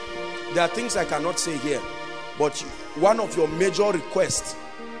there are things I cannot say here, but one of your major requests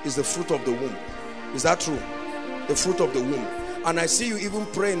is the fruit of the womb. Is that true? The fruit of the womb. And I see you even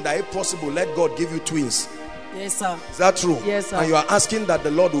praying that if possible, let God give you twins. Yes, sir. Is that true? Yes, sir. And you are asking that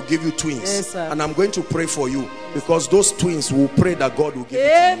the Lord will give you twins. Yes, sir. And I'm going to pray for you, because those twins will pray that God will give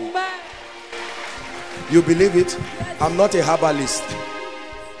it to you. You believe it? I'm not a herbalist.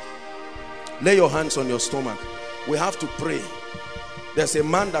 Lay your hands on your stomach. We have to pray. There's a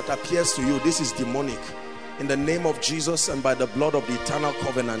man that appears to you. This is demonic. In the name of Jesus and by the blood of the eternal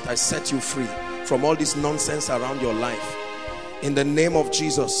covenant, I set you free from all this nonsense around your life. In the name of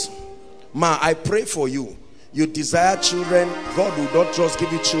Jesus. Ma, I pray for you. You desire children. God will not just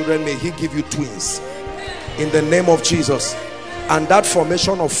give you children, may he give you twins. In the name of Jesus. And that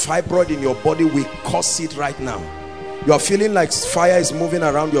formation of fibroid in your body, we curse it right now. You are feeling like fire is moving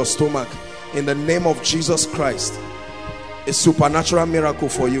around your stomach. In the name of Jesus Christ, a supernatural miracle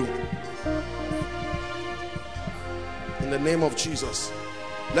for you. In the name of Jesus.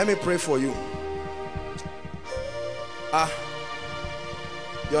 Let me pray for you.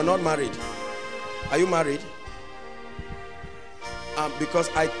 You're not married. Are you married? Because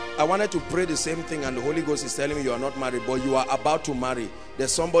I wanted to pray the same thing, and the Holy Ghost is telling me you are not married, but you are about to marry.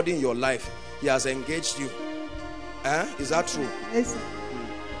 There's somebody in your life. He has engaged you. Is that true? Yes, sir.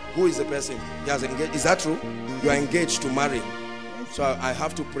 Who is the person? He has engaged. Is that true? You are engaged to marry. So I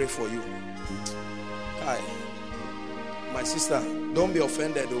have to pray for you. Kai, my sister, don't be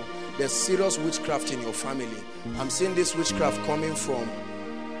offended though. There's serious witchcraft in your family. I'm seeing this witchcraft coming from,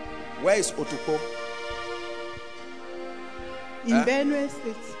 where is Otuko? In Benue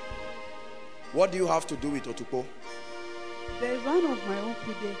State. What do you have to do with Otuko? There is one of my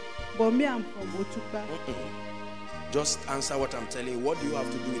uncle there, but me, I'm from Otuka. Just answer what I'm telling you. What do you have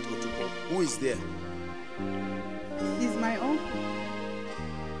to do with Otuko? Who is there? He's my uncle.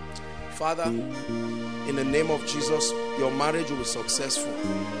 Father, in the name of Jesus, your marriage will be successful.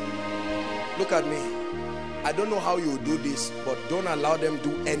 Look at me. I don't know how you do this, but don't allow them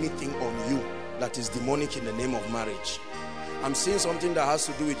do anything on you that is demonic in the name of marriage. I'm seeing something that has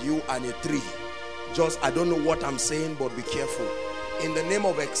to do with you and a tree. Just, I don't know what I'm saying, but be careful. In the name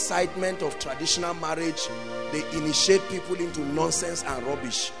of excitement of traditional marriage, they initiate people into nonsense and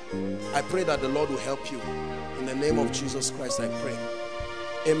rubbish. I pray that the Lord will help you. In the name of Jesus Christ, I pray.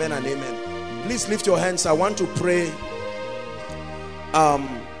 Amen and amen. Please lift your hands. I want to pray.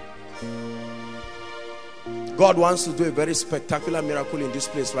 God wants to do a very spectacular miracle in this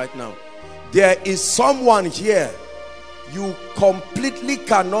place right now. There is someone here you completely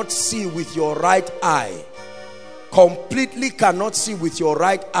cannot see with your right eye. Completely cannot see with your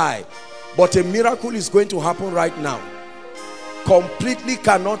right eye. But a miracle is going to happen right now. Completely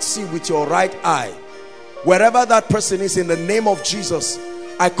cannot see with your right eye. Wherever that person is, in the name of Jesus,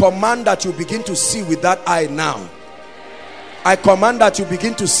 I command that you begin to see with that eye now. I command that you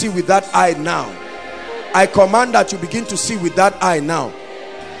begin to see with that eye now. I command that you begin to see with that eye now.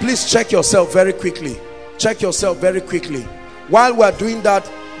 Please check yourself very quickly. Check yourself very quickly. While we're doing that,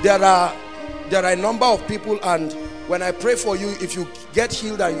 there are a number of people, and when I pray for you, if you get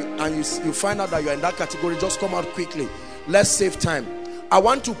healed and you find out that you're in that category, just come out quickly. Let's save time. I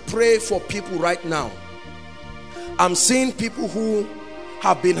want to pray for people right now. I'm seeing people who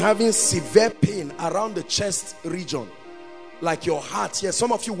have been having severe pain around the chest region, like your heart here.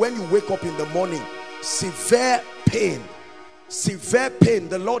 Some of you, when you wake up in the morning, severe pain. Severe pain.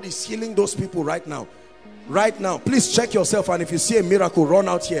 The Lord is healing those people right now. Right now. Please check yourself, and if you see a miracle, run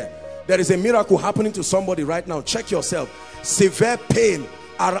out here. There is a miracle happening to somebody right now. Check yourself. Severe pain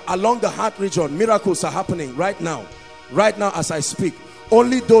are along the heart region. Miracles are happening right now. Right now as I speak.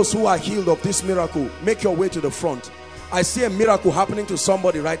 Only those who are healed of this miracle, make your way to the front. I see a miracle happening to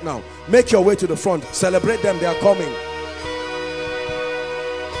somebody right now. Make your way to the front. Celebrate them, they are coming.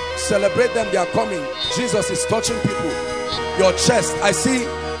 Celebrate them, they are coming. Jesus is touching people. Your chest. I see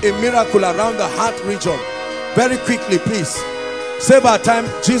a miracle around the heart region. Very quickly, please. Save our time.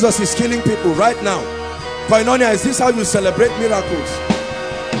 Jesus is healing people right now. Koinonia, is this how you celebrate miracles?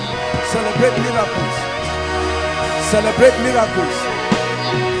 Celebrate miracles. Celebrate miracles.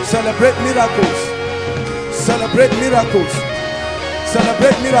 Celebrate miracles. Celebrate miracles.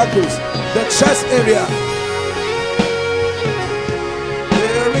 Celebrate miracles. The chest area.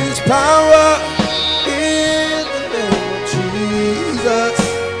 There is power in the name of Jesus.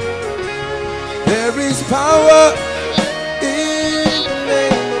 There is power in the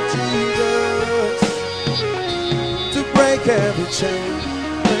name of Jesus to break every chain,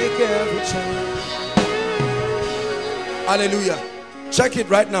 break every chain. Hallelujah. Check it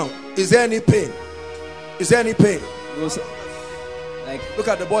right now. Is there any pain? Is there any pain? No, sir. Like, look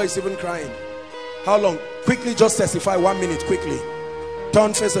at the boy, he's even crying. How long? Quickly, just testify. 1 minute, quickly.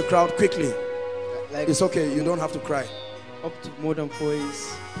 Turn, face the crowd, quickly. Like, it's okay, you don't have to cry. Up to more than 4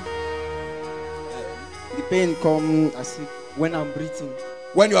 years. The pain comes as if when I'm breathing.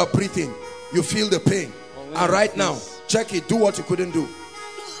 When you are breathing, you feel the pain. And right now, check it. Do what you couldn't do.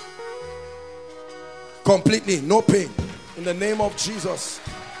 Completely, no pain. In the name of Jesus.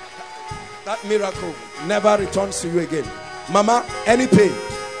 That miracle never returns to you again. Mama, any pain?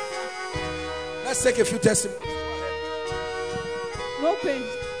 Let's take a few testimonies. No pain.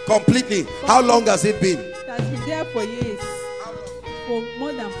 Completely. How long has it been? It has been there for years. For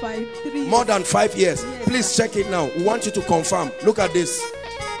more than 3 years. More than 5 years. Yes, please sir. check it now. We want you to confirm. Look at this.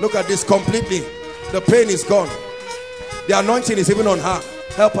 Look at this completely. The pain is gone. The anointing is even on her.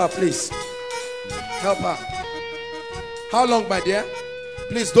 Help her, please. Help her. How long, my dear?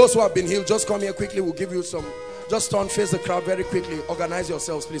 Please, those who have been healed, just come here quickly. We'll give you some. Just turn, face the crowd very quickly. Organize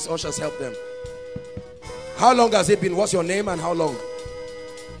yourselves, please. Ushers, help them. How long has it been? What's your name and how long?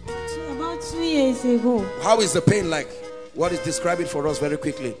 About 2 years ago. How is the pain like? What is, describe it for us very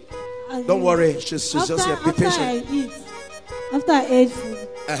quickly. Don't worry, she's just here. Be patient. After I ate food,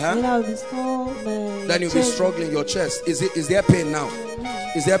 then I'll be strong. Then you'll be struggling your chest. Is there pain now?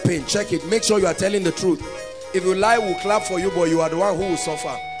 Is there pain? Check it. Make sure you are telling the truth. If you lie, we'll clap for you, but you are the one who will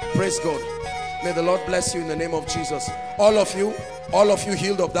suffer. Praise God. May the Lord bless you in the name of Jesus. All of you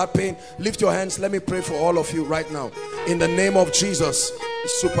healed of that pain, lift your hands. Let me pray for all of you right now. In the name of Jesus.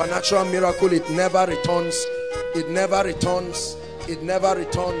 Supernatural miracle. It never returns. It never returns. It never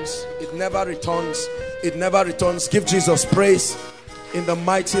returns. It never returns. It never returns. Give Jesus praise in the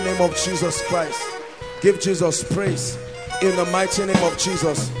mighty name of Jesus Christ. Give Jesus praise in the mighty name of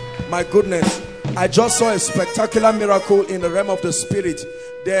Jesus. My goodness, I just saw a spectacular miracle in the realm of the spirit.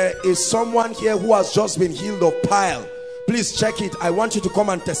 There is someone here who has just been healed of pile. Please check it. I want you to come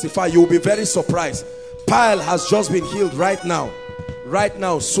and testify. You will be very surprised. Pile has just been healed right now. Right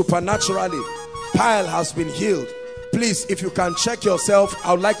now, supernaturally. Pile has been healed. Please, if you can check yourself,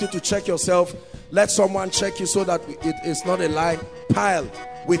 I would like you to check yourself. Let someone check you so that it is not a lie. Pile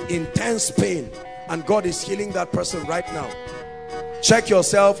with intense pain, and God is healing that person right now. Check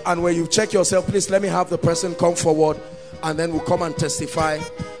yourself, and when you check yourself, please let me have the person come forward, and then we'll come and testify,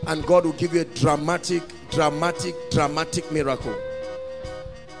 and God will give you a dramatic miracle.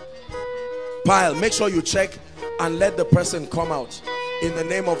 Pile, make sure you check and let the person come out in the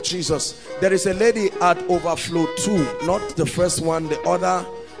name of Jesus. There is a lady at Overflow 2, not the first one, the other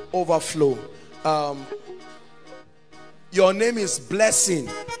Overflow. Your name is Blessing.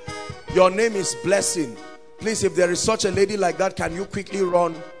 Your name is Blessing. Please, if there is such a lady like that, can you quickly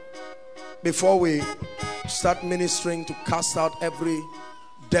run before we start ministering to cast out every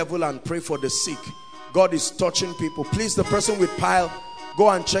devil and pray for the sick. God is touching people. Please, the person with pile, go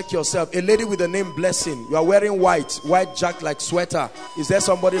and check yourself. A lady with the name Blessing. You are wearing white jack like sweater. Is there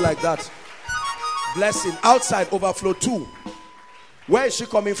somebody like that? Blessing. Outside Overflow 2. Where is she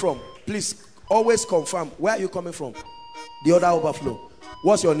coming from? Please always confirm. Where are you coming from? The other Overflow.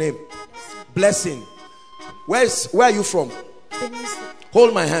 What's your name? Blessing. Where are you from?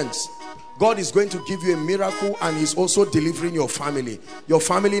 Hold my hands. God is going to give you a miracle, and he's also delivering your family. Your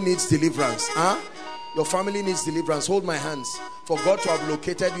family needs deliverance. Your family needs deliverance. Hold my hands. For God to have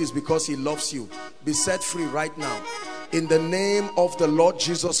located you is because he loves you. Be set free right now. In the name of the Lord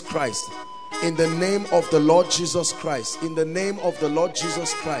Jesus Christ. In the name of the Lord Jesus Christ. In the name of the Lord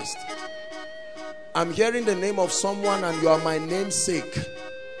Jesus Christ. I'm hearing the name of someone, and you are my namesake.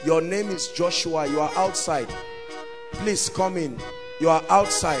 Your name is Joshua. You are outside. Please come in. You are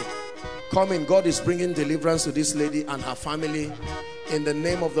outside. Come in. God is bringing deliverance to this lady and her family. In the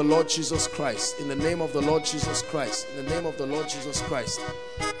name of the Lord Jesus Christ. In the name of the Lord Jesus Christ. In the name of the Lord Jesus Christ.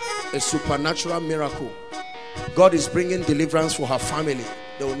 A supernatural miracle. God is bringing deliverance for her family.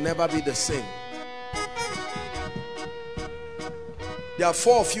 They will never be the same. There are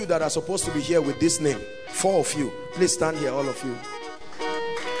 4 of you that are supposed to be here with this name. 4 of you. Please stand here, all of you.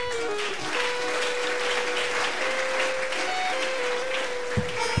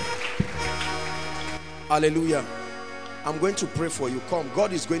 Hallelujah. I'm going to pray for you. Come,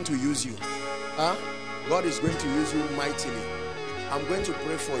 God is going to use you. Huh? God is going to use you mightily. I'm going to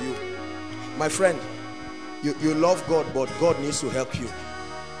pray for you. My friend, you love God, but God needs to help you.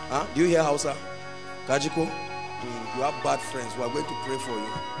 Huh? Do you hear Hausa? Kajiko? You have bad friends. We are going to pray for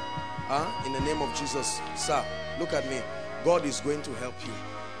you. Huh? In the name of Jesus. Sir, look at me. God is going to help you.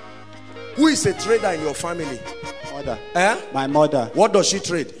 Who is a trader in your family? Mother. Eh? My mother. What does she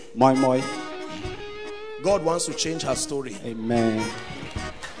trade? Moi. God wants to change her story. Amen.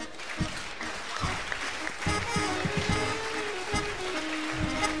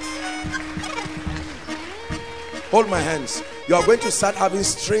 Hold my hands. You are going to start having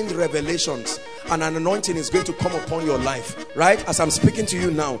strange revelations, and an anointing is going to come upon your life. Right? As I'm speaking to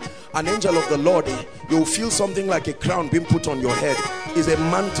you now, an angel of the Lord, you will feel something like a crown being put on your head. It's a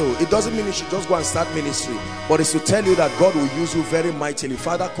mantle. It doesn't mean you should just go and start ministry, but it's to tell you that God will use you very mightily.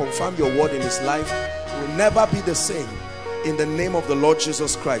 Father, confirm your word in his life. It will never be the same, in the name of the Lord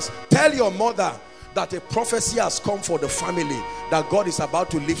Jesus Christ. Tell your mother that a prophecy has come for the family, that God is about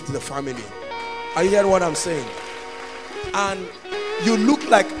to lift the family. Are you hearing what I'm saying? And you look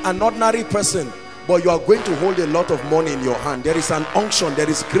like an ordinary person, but you are going to hold a lot of money in your hand. There is an unction. There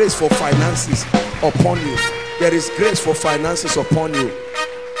is grace for finances upon you. There is grace for finances upon you.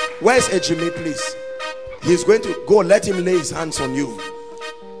 Where's Ejimi, please? He's going to go. Let him lay his hands on you.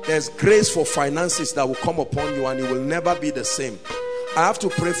 There's grace for finances that will come upon you, and you will never be the same. I have to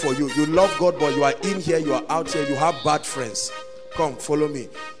pray for you. You love God, but you are in here, you are out here, you have bad friends. Come, follow me.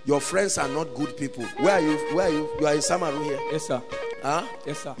 Your friends are not good people. Where are you? Where are you? You are in Samaru here? Yes, sir. Huh?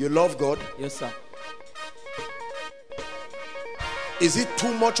 Yes, sir. You love God? Yes, sir. Is it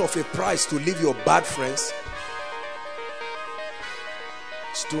too much of a price to leave your bad friends?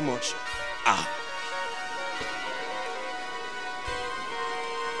 It's too much.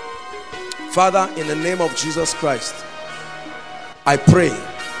 Father, in the name of Jesus Christ, I pray,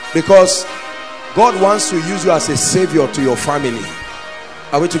 because God wants to use you as a savior to your family.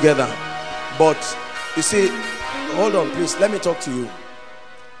 Are we together? But you see, hold on please, let me talk to you.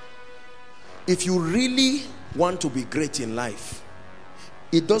 If you really want to be great in life,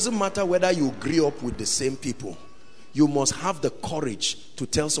 it doesn't matter whether you grew up with the same people. You must have the courage to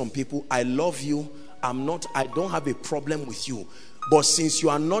tell some people, I love you, I don't have a problem with you, but since you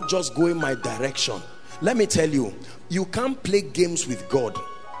are not just going my direction, let me tell you, you can't play games with God.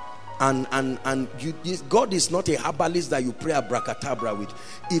 God is not a herbalist that you pray abracadabra with.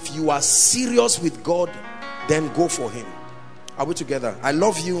 If you are serious with God, then go for him. Are we together? I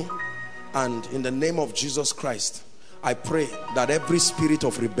love you, and in the name of Jesus Christ, I pray that every spirit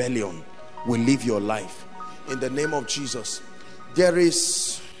of rebellion will leave your life. In the name of Jesus. There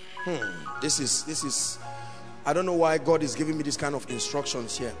is this is I don't know why God is giving me this kind of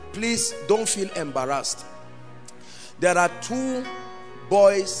instructions here. Please don't feel embarrassed. There are 2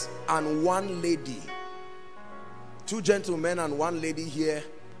 boys and 1 lady, 2 gentlemen and 1 lady here.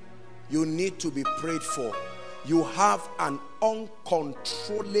 You need to be prayed for. You have an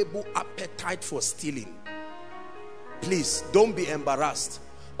uncontrollable appetite for stealing. Please don't be embarrassed.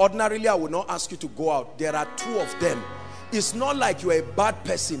 Ordinarily I would not ask you to go out. There are 2 of them. It's not like you're a bad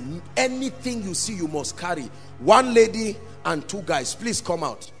person. Anything you see you must carry. 1 lady and 2 guys. Please come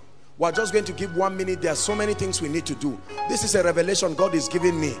out. We're just going to give 1 minute. There are so many things we need to do. This is a revelation God is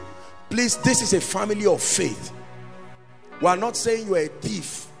giving me. Please, this is a family of faith. We're not saying you're a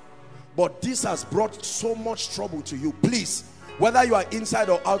thief, but this has brought so much trouble to you. Please, whether you are inside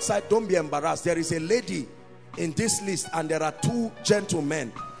or outside, don't be embarrassed. There is a lady in this list and there are 2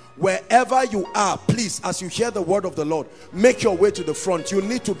 gentlemen. Wherever you are, please, as you hear the word of the Lord, make your way to the front. You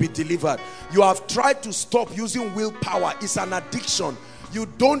need to be delivered. You have tried to stop using willpower. It's an addiction. You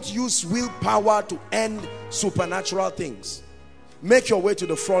don't use willpower to end supernatural things. Make your way to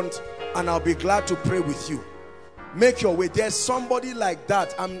the front and I'll be glad to pray with you. Make your way. There's somebody like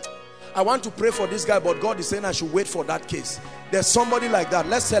that. I want to pray for this guy, but God is saying I should wait for that case. There's somebody like that.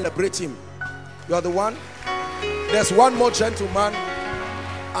 Let's celebrate him. You are the one. There's 1 more gentleman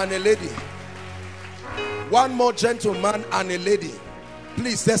and a lady. 1 more gentleman and a lady.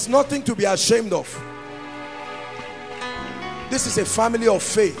 Please, there's nothing to be ashamed of. This is a family of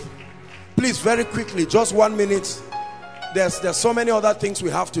faith. Please, very quickly, just 1 minute. There's so many other things we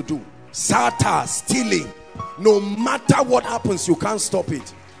have to do. Sata, stealing. No matter what happens, you can't stop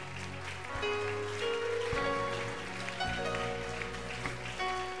it.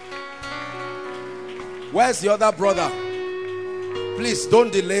 Where's the other brother? Please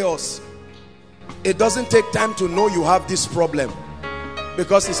don't delay us. It doesn't take time to know you have this problem,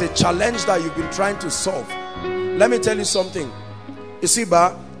 because it's a challenge that you've been trying to solve. Let me tell you something. You see,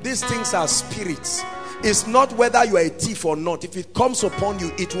 these things are spirits. It's not whether you are a thief or not. If it comes upon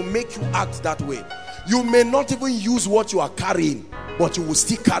you, it will make you act that way. You may not even use what you are carrying, but you will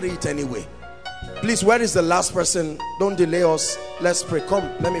still carry it anyway. Please, where is the last person? Don't delay us. Let's pray. Come,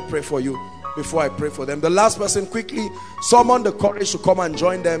 let me pray for you before I pray for them. The last person, quickly, summon the courage to come and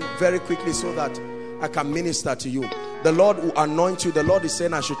join them very quickly so that I can minister to you. The Lord will anoint you. The Lord is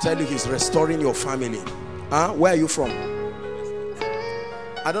saying I should tell you he's restoring your family. Where are you from?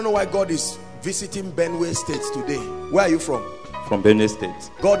 I don't know why God is visiting Benue State today. Where are you from? From Benue State.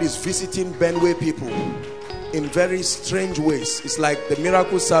 God is visiting Benue people in very strange ways. It's like the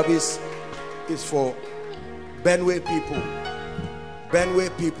miracle service is for Benue people. Benue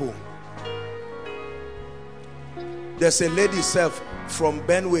people. There's a lady self from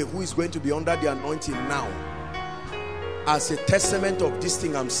Benue who is going to be under the anointing now. As a testament of this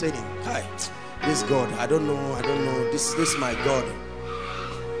thing I'm saying. Hi, this God, I don't know. This is my God.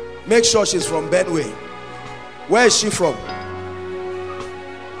 Make sure she's from Benue. Where is she from?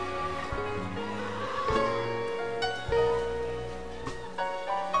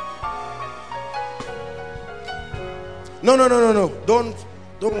 No. Don't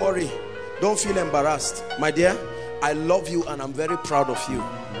worry. Don't feel embarrassed. My dear, I love you and I'm very proud of you.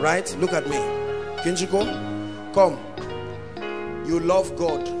 Right? Look at me. Kinjiko, come. You love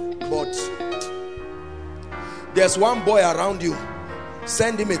God, but there's one boy around you.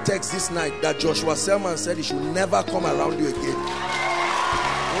 Send him a text this night that Joshua Selman said he should never come around you again.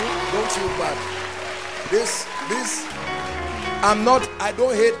 Don't feel bad. I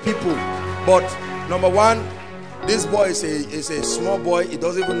don't hate people, but number one, this boy is a small boy. He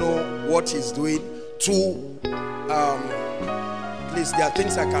doesn't even know what he's doing. Two, please, there are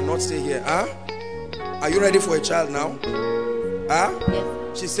things I cannot say here. Are you ready for a child now?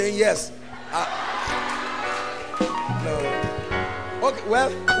 Yes. She's saying yes. No. Okay, well,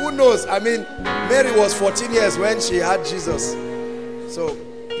 who knows? I mean, Mary was 14 years when she had Jesus. So,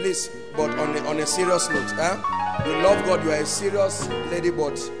 please, but on a serious note, you love God, you are a serious lady,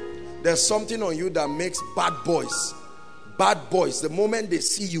 but there's something on you that makes bad boys, the moment they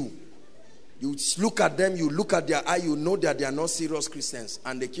see you, you look at them, you look at their eye, you know that they are not serious Christians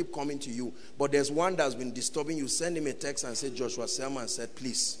and they keep coming to you. But there's one that's been disturbing you. Send him a text and say, Joshua Selman said,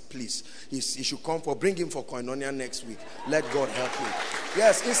 please, he should come bring him for Koinonia next week. Let God help him.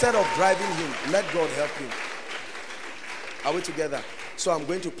 Yes, instead of driving him, let God help him. Are we together? So I'm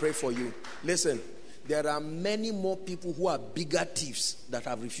going to pray for you. Listen, there are many more people who are bigger thieves that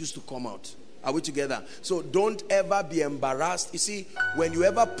have refused to come out. Are we together? So don't ever be embarrassed. You see, when you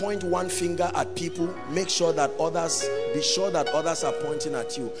ever point one finger at people, be sure that others are pointing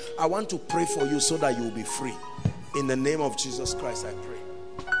at you. I want to pray for you so that you will be free. In the name of Jesus Christ, I pray.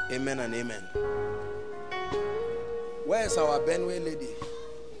 Amen and amen. Where is our Benue lady?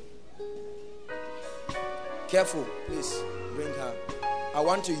 Careful, please bring her. I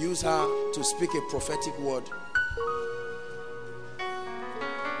want to use her to speak a prophetic word.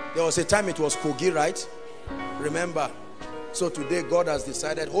 There was a time it was Kogi, right? Remember? So today God has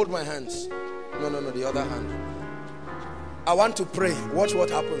decided, hold my hands. No, the other hand. I want to pray. Watch what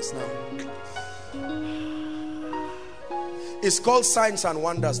happens now. It's called signs and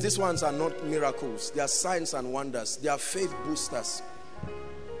wonders. These ones are not miracles. They are signs and wonders. They are faith boosters.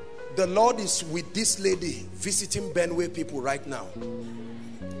 The Lord is with this lady visiting Benue people right now.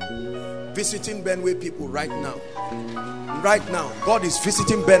 Visiting Benue people right now. Right now, God is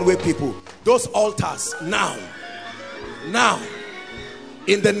visiting Benue people. Those altars now,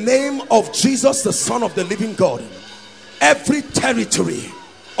 in the name of Jesus, the Son of the living God, every territory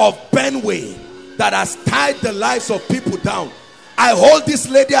of Benue that has tied the lives of people down, I hold this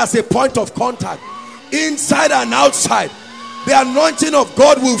lady as a point of contact, inside and outside. The anointing of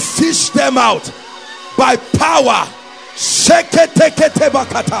God will fish them out by power.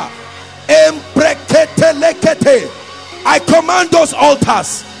 I command those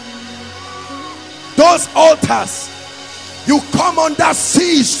altars, you come under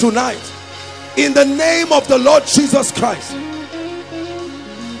siege tonight in the name of the Lord Jesus Christ.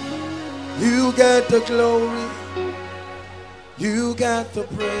 You get the glory, you get the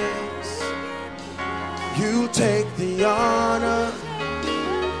praise, you take the honor.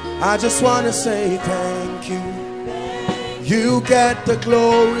 I just want to say thank you. You get the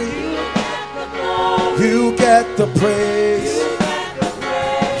glory, you get the praise,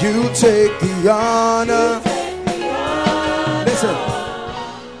 you take the honor. Listen,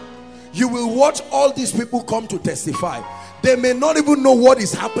 you will watch all these people come to testify. They may not even know what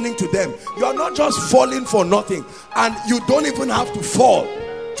is happening to them. You are not just falling for nothing, and you don't even have to fall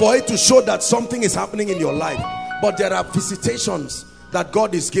for it to show that something is happening in your life. But there are visitations that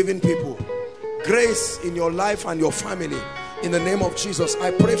God is giving people. Grace in your life and your family. In the name of Jesus,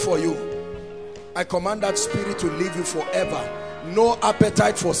 I pray for you. I command that spirit to leave you forever. No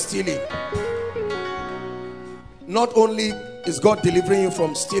appetite for stealing. Not only is God delivering you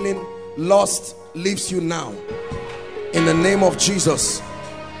from stealing, lust leaves you now. In the name of Jesus.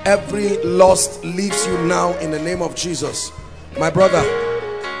 Every lust leaves you now in the name of Jesus. My brother,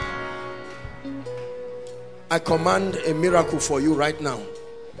 I command a miracle for you right now.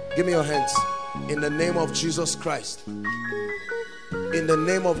 Give me your hands. In the name of Jesus Christ. In the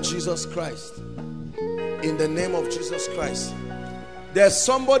name of Jesus Christ. In the name of Jesus Christ. There's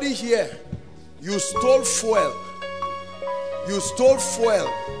somebody here. You stole fuel. You stole fuel.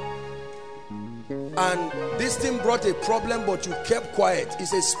 And this thing brought a problem, but you kept quiet.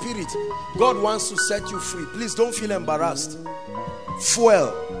 It's a spirit. God wants to set you free. Please don't feel embarrassed.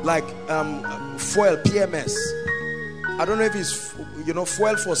 Fuel, like fuel, PMS. I don't know if it's, you know,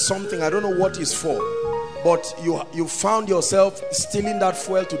 fuel for something. I don't know what it's for. But you found yourself stealing that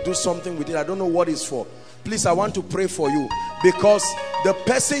fuel to do something with it. I don't know what it's for. Please, I want to pray for you. Because the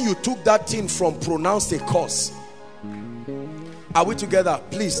person you took that thing from pronounced a curse. Are we together?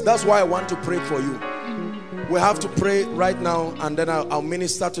 Please, that's why I want to pray for you. We have to pray right now, and then I'll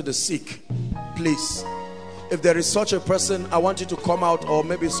minister to the sick. Please, if there is such a person, I want you to come out, or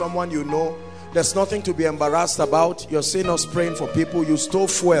maybe someone you know. There's nothing to be embarrassed about. You're seeing us praying for people. You stole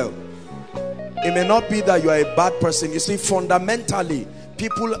fuel. It may not be that you are a bad person. You see, fundamentally,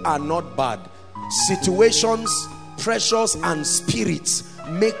 people are not bad. Situations, pressures, and spirits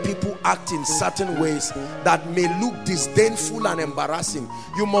make people act in certain ways that may look disdainful and embarrassing.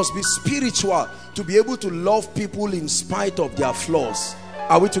 You must be spiritual to be able to love people in spite of their flaws.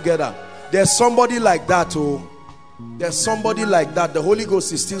 Are we together? There's somebody like that. Oh, there's somebody like that. The Holy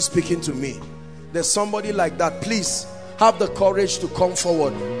Ghost is still speaking to me. There's somebody like that. Please have the courage to come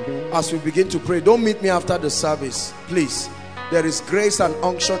forward as we begin to pray. Don't meet me after the service, please. There is grace and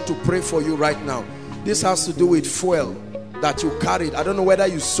unction to pray for you right now. This has to do with fuel that you carried. I don't know whether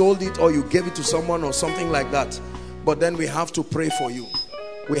you sold it or you gave it to someone or something like that, but then we have to pray for you.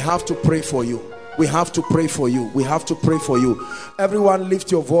 We have to pray for you. We have to pray for you. We have to pray for you. Everyone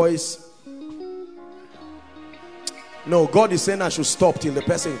lift your voice. No, God is saying I should stop till the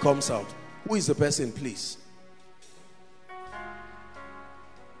person comes out. Who is the person, please?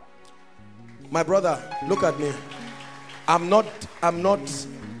 My brother, look at me. I'm not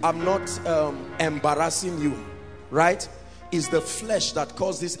embarrassing you, right? It's the flesh that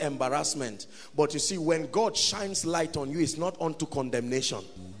caused this embarrassment. But you see, when God shines light on you, it's not unto condemnation.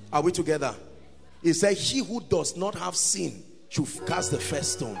 Are we together? He said, he who does not have sin should cast the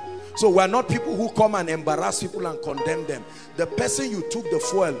first stone. So we're not people who come and embarrass people and condemn them. The person you took the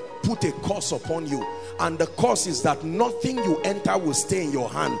fuel put a curse upon you, and the curse is that nothing you enter will stay in your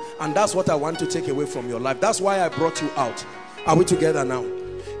hand. And that's what I want to take away from your life. That's why I brought you out. Are we together now?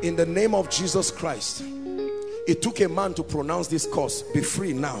 In the name of Jesus Christ, it took a man to pronounce this curse. Be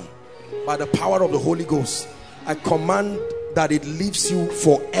free now by the power of the Holy Ghost. I command that it leaves you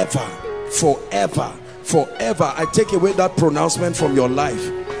forever, forever, forever. I take away that pronouncement from your life.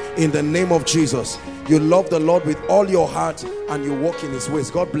 In the name of Jesus, you love the Lord with all your heart and you walk in his ways.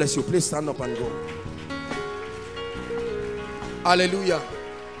 God bless you. Please stand up and go. Hallelujah.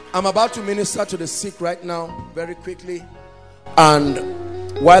 I'm about to minister to the sick right now very quickly,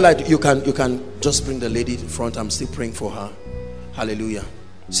 and while you can just bring the lady in front. I'm still praying for her. Hallelujah.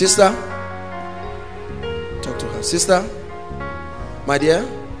 Sister, talk to her. Sister, my dear,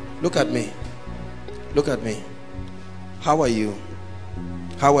 look at me. Look at me. How are you?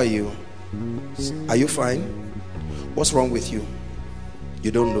 How are you? Are you fine? What's wrong with you? You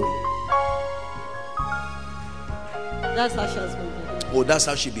don't know. That's how she has been behaving. Oh, that's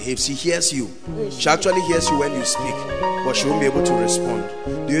how she behaves. She hears you. She actually hears you when you speak, but she won't be able to respond.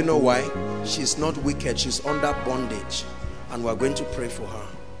 Do you know why? She's not wicked. She's under bondage, and we're going to pray for her.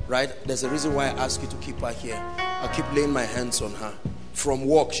 Right? There's a reason why I ask you to keep her here. I keep laying my hands on her. From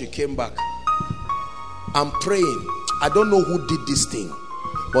work, she came back. I'm praying. I don't know who did this thing,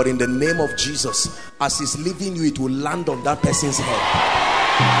 but in the name of Jesus, as he's leaving you, it will land on that person's head.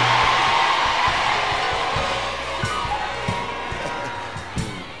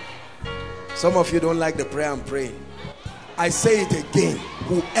 Some of you don't like the prayer I'm praying. I say it again.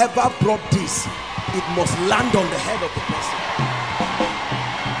 Whoever brought this, it must land on the head of the person.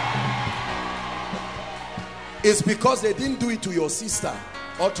 It's because they didn't do it to your sister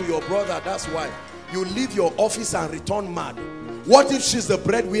or to your brother. That's why. You leave your office and return mad. What if she's the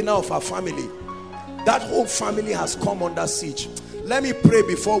breadwinner of her family? That whole family has come under siege. Let me pray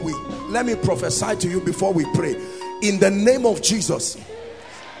let me prophesy to you before we pray. In the name of Jesus,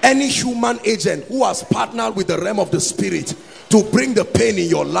 Any human agent who has partnered with the realm of the spirit to bring the pain in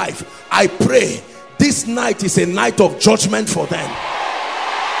your life, I pray this night is a night of judgment for them.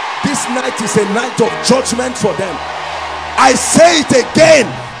 This night is a night of judgment for them. I say it again,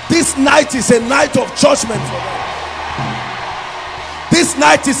 this night is a night of judgment for them. This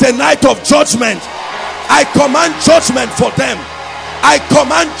night is a night of judgment. I command judgment for them. I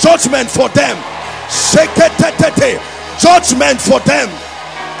command judgment for them. Judgment for them.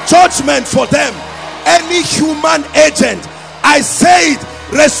 Judgment for them. Any human agent, I say it,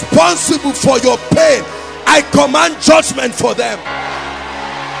 responsible for your pain, I command judgment for them.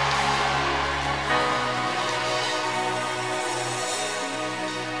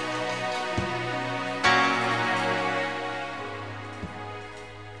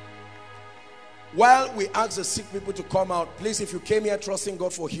 While we ask the sick people to come out, please, if you came here trusting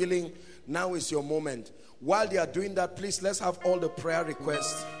God for healing, now is your moment. While they are doing that, please, let's have all the prayer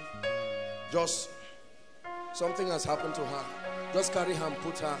requests. Just something has happened to her. Just carry her and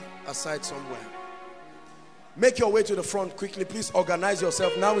put her aside somewhere. Make your way to the front quickly. Please organize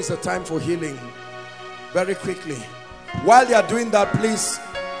yourself. Now is the time for healing. Very quickly. While they are doing that, please,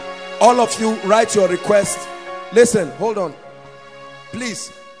 all of you write your request. Listen, hold on.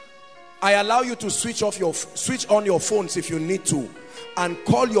 Please, I allow you to switch on your phones if you need to, and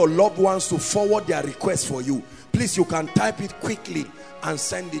call your loved ones to forward their request for you. Please, you can type it quickly and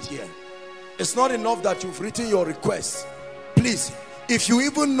send it here. It's not enough that you've written your request. Please, if you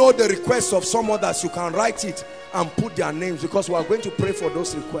even know the request of some others, you can write it and put their names, because we are going to pray for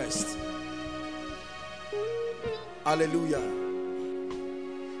those requests. Hallelujah.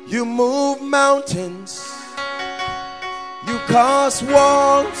 You move mountains. You cause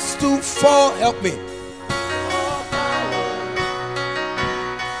walls to fall. Help me.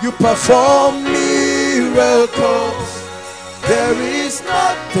 You perform miracles. There is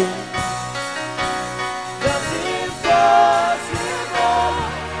nothing impossible.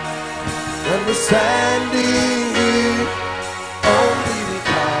 When we're standing here only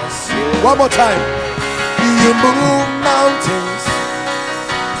because you. One more time. You move mountains.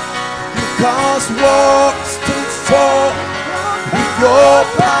 You cause walls to fall. With your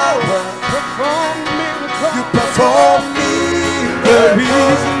power, you perform miracles. There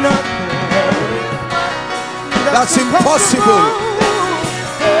is nothing that's impossible.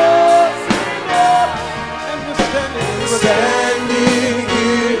 Standing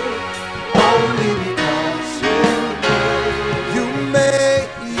here only because you made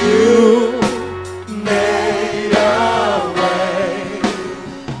a way.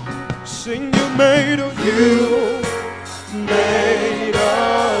 Sing, you made a made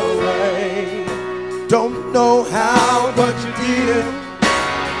a way. Don't know how, but you did.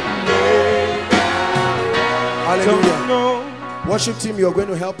 Hallelujah. Worship team, you're going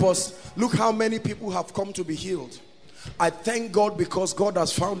to help us. Look how many people have come to be healed. I thank God because God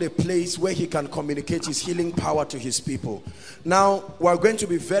has found a place where he can communicate his healing power to his people. Now, we're going to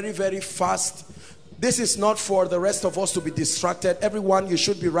be very, very fast. This is not for the rest of us to be distracted. Everyone, you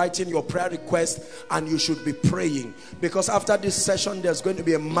should be writing your prayer request and you should be praying, because after this session there's going to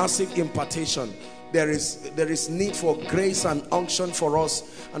be a massive impartation. There is need for grace and unction for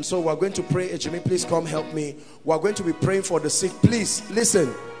us, and so we're going to pray. Ejimi, please come help me. We're going to be praying for the sick. Please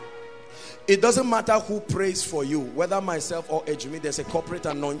listen. It doesn't matter who prays for you, whether myself or Ejimi. There's a corporate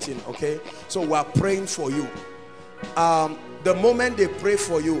anointing, okay? So we're praying for you. The moment they pray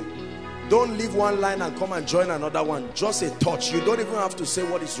for you, don't leave one line and come and join another one. Just a touch. You don't even have to say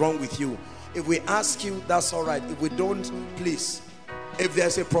what is wrong with you. If we ask you, that's all right. If we don't, please. If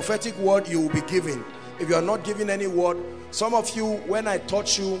there's a prophetic word, you will be giving. If you are not giving any word, some of you, when I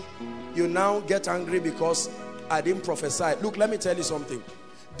touch you, you now get angry because I didn't prophesy. Look, let me tell you something.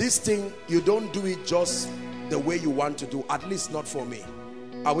 This thing, you don't do it just the way you want to do, at least not for me.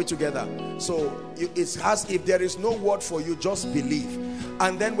 Are we together? So if there is no word for you, just believe.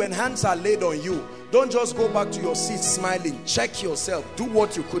 And then when hands are laid on you, don't just go back to your seat smiling. Check yourself. Do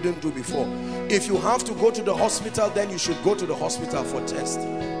what you couldn't do before. If you have to go to the hospital, then you should go to the hospital for test.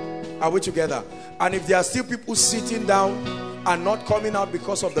 Are we together? And if there are still people sitting down and not coming out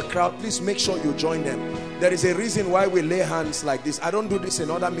because of the crowd, please make sure you join them. There is a reason why we lay hands like this. I don't do this in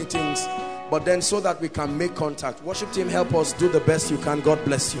other meetings, but then so that we can make contact. Worship team, help us do the best you can. God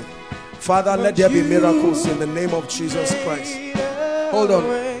bless you. Father, let there be miracles in the name of Jesus Christ. Hold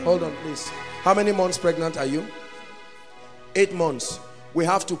on please. How many months pregnant are you? 8 months. We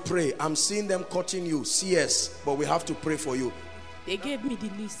have to pray. I'm seeing them cutting you, CS, but we have to pray for you. They gave me the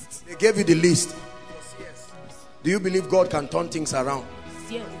list. They gave you the list. Do you believe God can turn things around?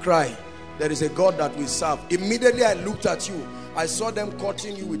 Yes. Cry. There is a God that we serve. Immediately I looked at you, I saw them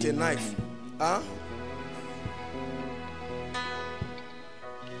cutting you with a knife. Huh?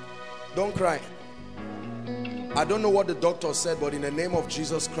 Don't cry. I don't know what the doctor said, but in the name of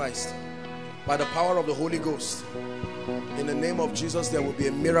Jesus Christ, by the power of the Holy Ghost, in the name of Jesus, there will be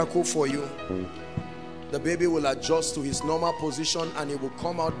a miracle for you. The baby will adjust to his normal position and he will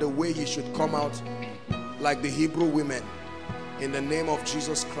come out the way he should come out, like the Hebrew women. In the name of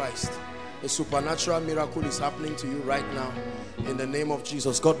Jesus Christ, a supernatural miracle is happening to you right now. In the name of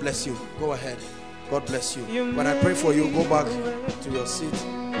Jesus. God bless you. Go ahead. God bless you. When I pray for you, go back to your seat.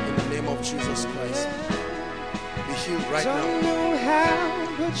 In the name of Jesus Christ. Be healed right now.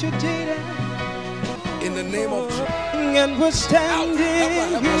 In the name of Jesus. And we're standing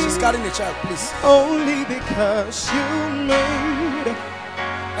help her. She's carrying a child, please. Only because you made.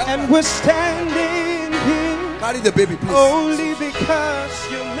 And we're standing here. Carry the baby, please. Only because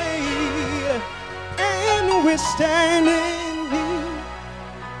you made. And we're standing here.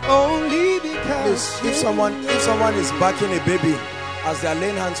 Only because please, if someone is backing a baby as they are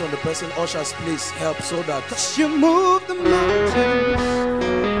laying hands on the person, ushers, please help so that you move the mountains.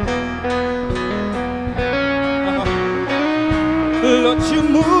 Lord, you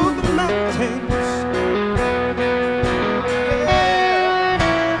move the mountains.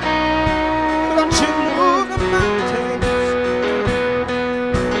 Lord, you move the mountains.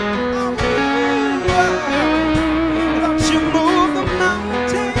 Lord, you move the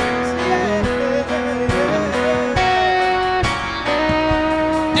mountains.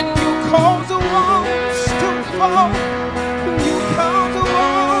 And you cause the walls to fall. You cause the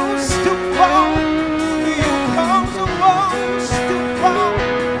walls to fall. You cause the walls to fall.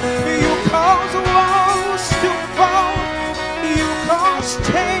 You cause the walls to fall. You cause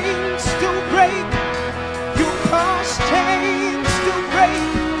chains to break. You cause chains to break.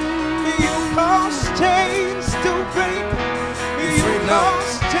 You cause chains to break. You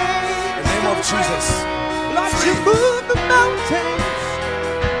cause chains in the name of Jesus. Lord, you move the mountains.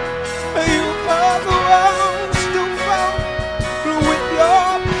 You cause the walls to fall with your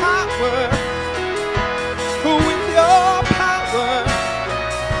power. With your power.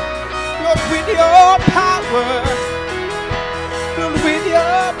 Lord, with your power. Lord, with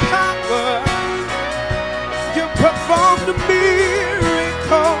your power. You perform the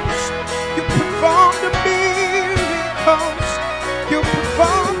miracles. You perform the miracles. You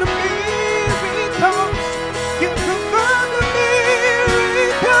perform the miracles. You perform the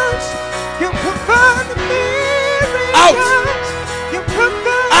miracles. You perform the miracles. Out. You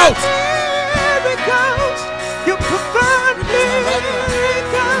perform Out. miracles. You perform the miracles.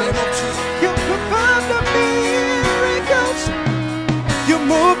 You perform the miracles. You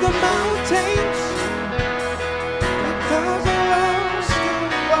move the mountains. Because the walls still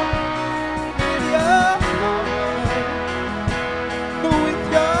fall with your power. With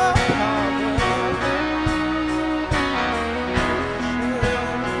your power.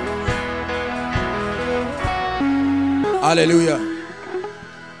 Hallelujah.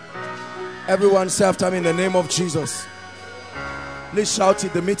 Everyone say after me, in the name of Jesus. Please shout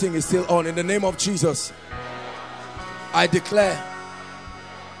it. The meeting is still on. In the name of Jesus, I declare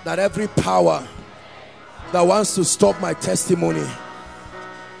that every power that wants to stop my testimony,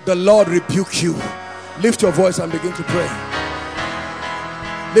 the Lord rebuke you. Lift your voice and begin to pray.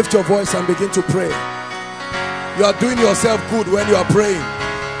 Lift your voice and begin to pray. You are doing yourself good when you are praying.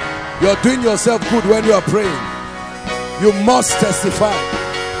 You are doing yourself good when you are praying. You must testify.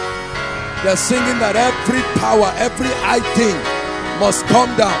 They're singing that every power, every high thing must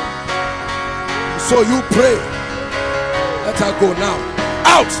come down. So you pray. Let her go now.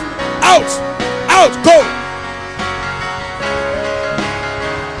 Out, out, out, go.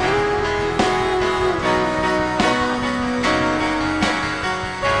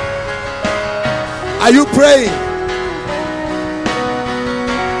 Are you praying?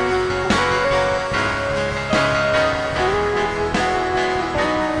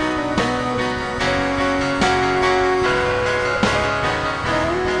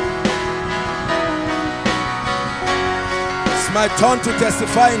 My turn to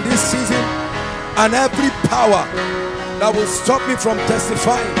testify in this season, and every power that will stop me from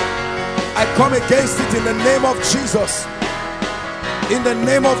testifying, I come against it in the name of Jesus. In the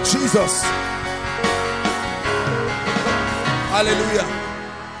name of Jesus. Hallelujah.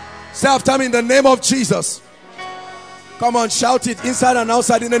 Say after me, in the name of Jesus. Come on, shout it inside and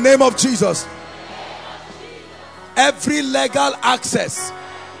outside. In the name of Jesus. Every legal access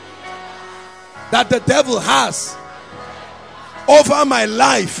that the devil has over my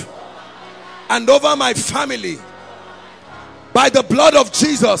life and over my family, by the blood of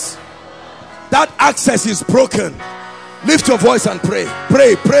Jesus, That access is broken. Lift your voice and pray.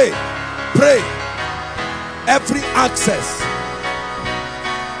 Pray, pray, pray. Every access.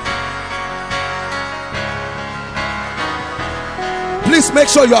 Please make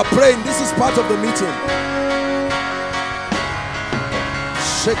sure you are praying. This is part of the meeting.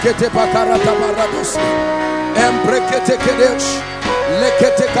 Shekete pakarata barados. Embrekete kedesh.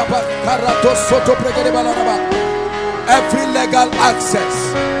 Lekete kaparatos soto pregede balaraba. Every legal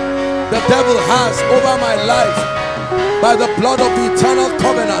access the devil has over my life by the blood of the eternal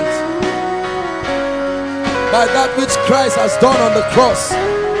covenant, by that which Christ has done on the cross,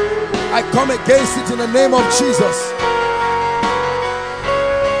 I come against it in the name of Jesus.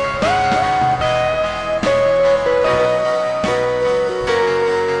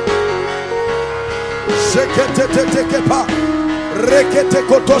 Rekete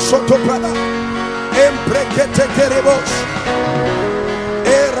kotoshoto prada, embrekete kerebosh,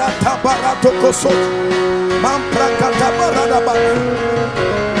 erata barato kosot, mamprakata barada bana,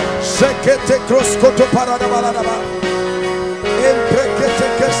 sekete kroskoto parada balada ba, embrekete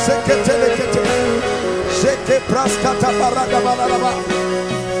kesekete lekete, seke praskata barada balada ba.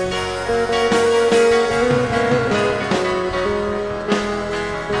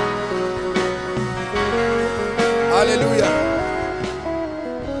 Hallelujah.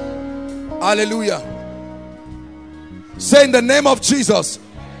 Hallelujah. Say in the name of Jesus,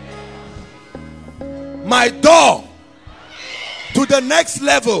 my door to the next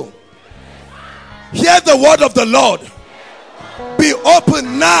level, hear the word of the Lord, be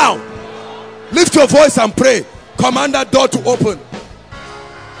open now. Lift your voice and pray. Command that door to open.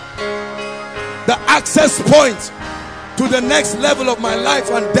 The access point to the next level of my life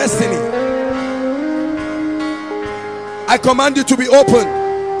and destiny, I command you to be open.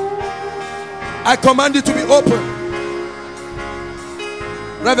 I command you to be open.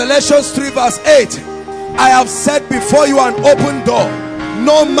 Revelations 3 verse 8. I have set before you an open door.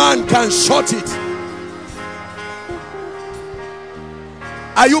 No man can shut it.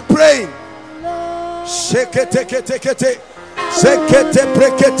 Are you praying? Shekete kete kete. Shekete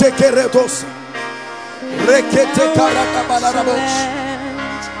brekete keretos. Rekete karaka balarabosh.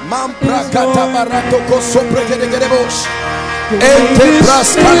 Mamprakata barato koso brekete kerebosh. Ente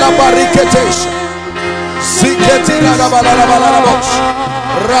praskala bariketesh. Siketi la balarabosh.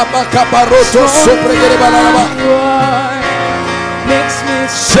 Rabaka baroto sobrekete balaraba.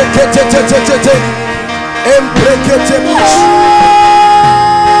 Shekete tete tete. Embrekete bosh.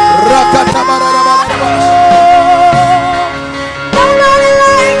 Rakata bararabosh.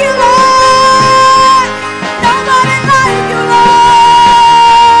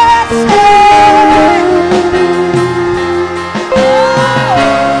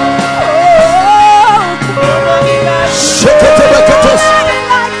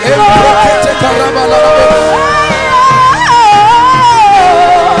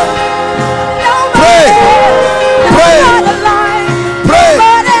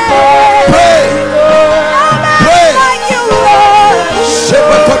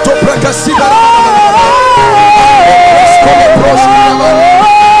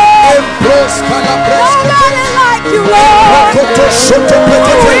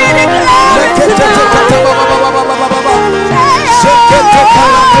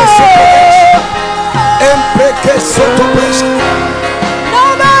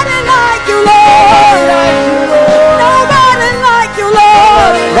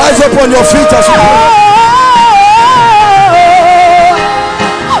 Rise up on your feet as you pray.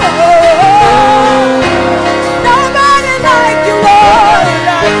 Nobody like you, Lord.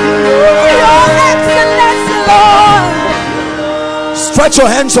 Your excellency, Lord. Stretch your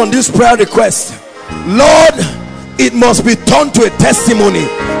hands on this prayer request. Lord, it must be turned to a testimony.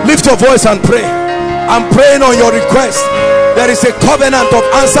 Lift your voice and pray. I'm praying on your request. There is a covenant of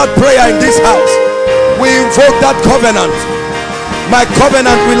answered prayer in this house. We invoke that covenant. My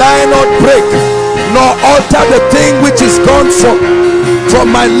covenant will I not break, nor alter the thing which is gone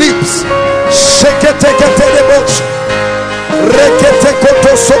from my lips. Shekete ketebosh, rekete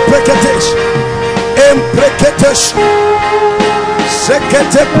kotoso preketesh, empreketesh,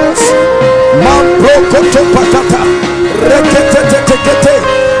 shekete pos, mambro koto pakata, rekete tekete,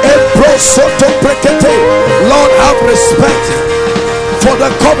 emprosoto prekete. Lord, have respect for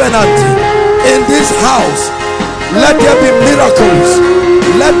the covenant in this house. Let there be miracles.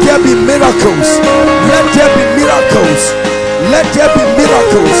 Let there be miracles. Let there be miracles. Let there be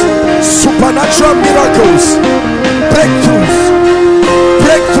miracles. Supernatural miracles. Breakthroughs.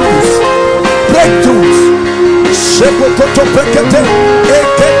 Breakthroughs. Breakthroughs. Shepokoto pekete.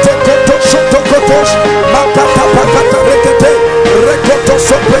 Ekete koto shoto kotosh. Makata pakata rekete. Rekoto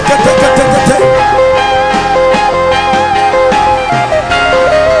so prekete kete kete.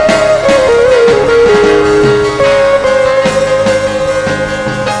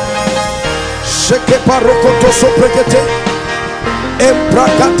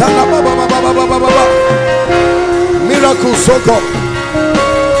 Miracle so God.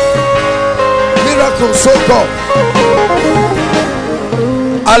 Miracle so God.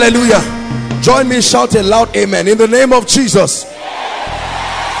 Hallelujah. Join me, shout a loud amen. In the name of Jesus.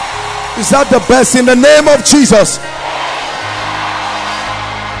 Is that the best? In the name of Jesus.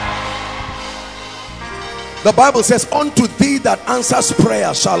 The Bible says, unto thee that answers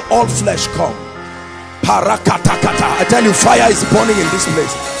prayer shall all flesh come. Parakatakata. I tell you, fire is burning in this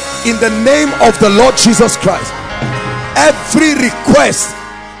place. In the name of the Lord Jesus Christ, every request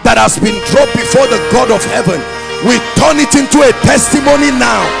that has been dropped before the God of heaven, we turn it into a testimony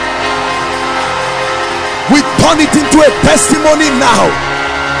now. We turn it into a testimony now.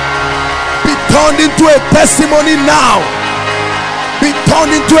 Be turned into a testimony now. Be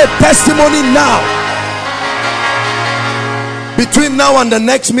turned into a testimony now. Between now and the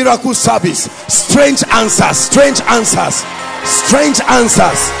next miracle service, strange answers, strange answers, strange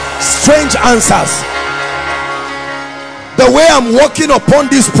answers, strange answers. The way I'm walking upon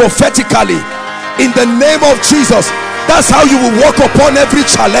this prophetically, in the name of Jesus, that's how you will walk upon every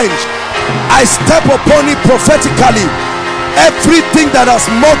challenge. I step upon it prophetically. Everything that has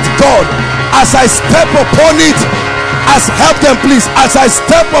mocked God, as I step upon it, as help them please, as I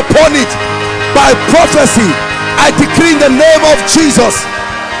step upon it by prophecy, I decree in the name of Jesus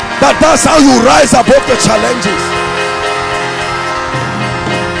that that's how you rise above the challenges.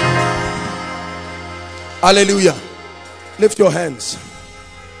 Hallelujah. Lift your hands.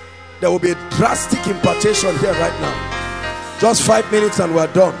 There will be a drastic impartation here right now. Just 5 minutes and we're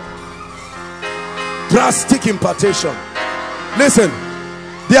done. Drastic impartation. Listen,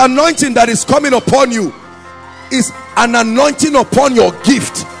 the anointing that is coming upon you is an anointing upon your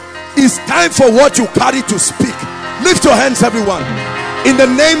gift. It's time for what you carry to speak. Lift your hands, everyone. In the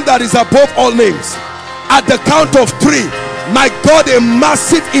name that is above all names, at the count of 3, my God, a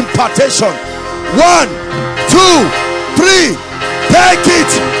massive impartation. 1, 2, 3. Take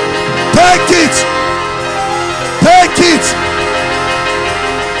it. Take it. Take it.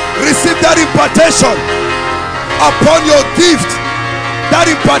 Receive that impartation upon your gift. That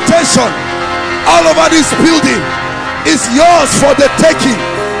impartation all over this building is yours for the taking.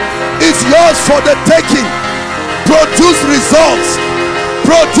 It's yours for the taking. Produce results.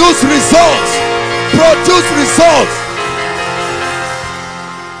 Produce results. Produce results.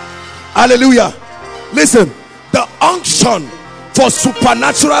 Hallelujah. Listen, the unction for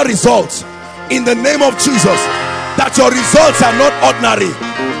supernatural results in the name of Jesus, that your results are not ordinary.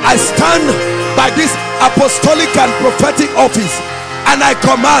 I stand by this apostolic and prophetic office and I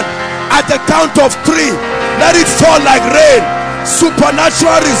command, at the count of 3, let it fall like rain.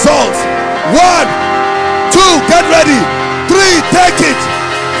 Supernatural results. 1, 2, get ready. 3, take it.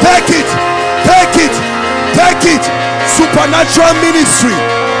 Take it. Take it. Take it. Supernatural ministry,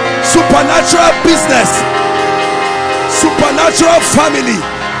 supernatural business, supernatural family.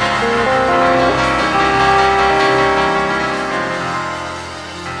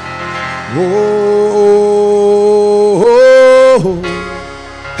 Oh,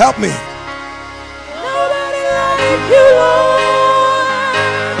 help me. Nobody like you, Lord.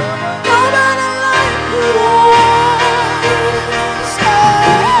 Nobody like you, Lord.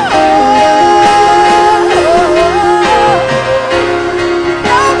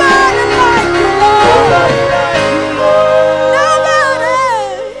 Nobody like you, Lord.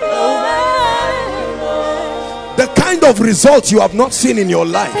 Nobody. The kind of results you have not seen in your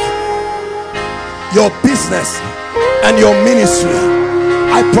life, your business and your ministry,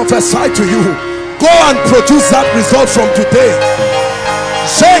 I prophesy to you, go and produce that result from today.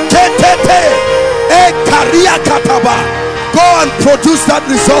 Go and produce that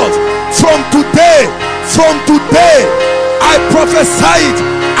result from today. From today, I prophesy it,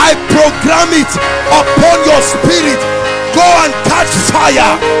 I program it upon your spirit. Go and catch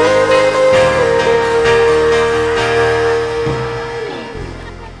fire.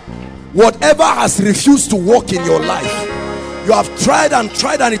 Whatever has refused to work in your life, you have tried and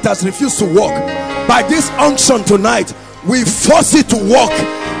tried and it has refused to work. By this unction tonight, we force it to work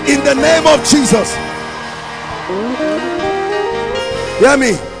in the name of Jesus. Hear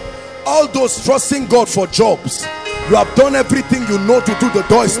me. All those trusting God for jobs, you have done everything you know to do, the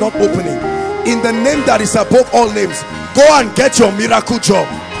door is not opening. In the name that is above all names, go and get your miracle job.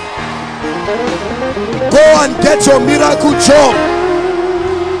 Go and get your miracle job.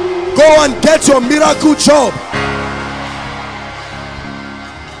 Go and get your miracle job.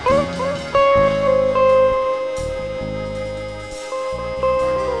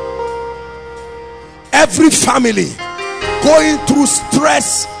 Every family going through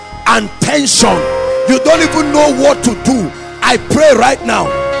stress and tension, you don't even know what to do. I I pray right now,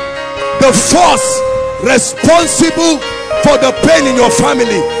 the force responsible for the pain in your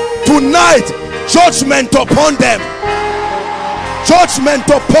family, tonight, judgment upon them. Judgment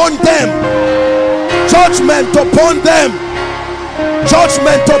upon them. Judgment upon them.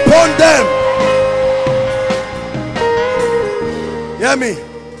 Judgment upon them. Hear me?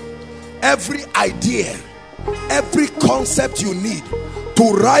 Every idea, every concept you need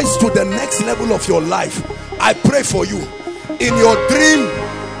to rise to the next level of your life, I pray for you. In your dream,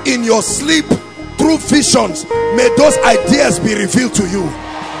 in your sleep, through visions, may those ideas be revealed to you.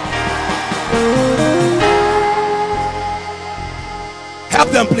 Help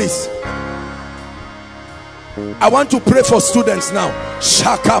them, please. I want to pray for students now.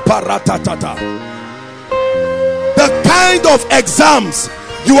 The kind of exams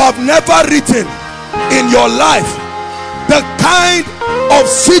you have never written in your life, the kind of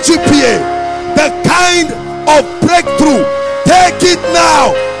CGPA, the kind of breakthrough, take it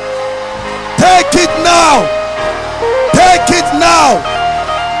now. Take it now. Take it now.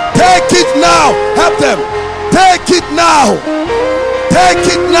 Take it now. Help them. Take it now. Take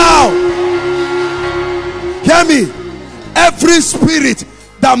it now. Hear me? Every spirit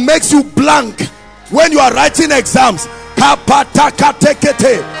that makes you blank when you are writing exams,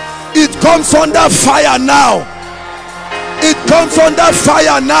 it comes under fire now. It comes under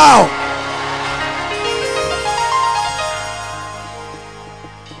fire now.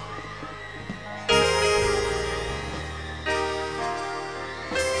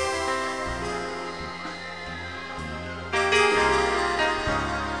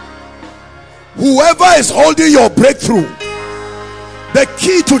 Whoever is holding your breakthrough, the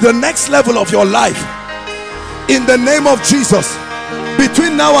key to the next level of your life, in the name of Jesus,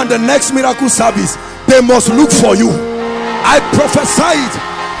 between now and the next miracle service, they must look for you. I prophesy it.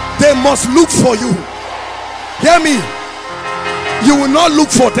 They must look for you. Hear me? You will not look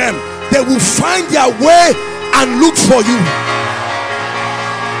for them. They will find their way and look for you.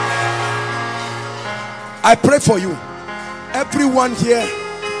 I pray for you. Everyone here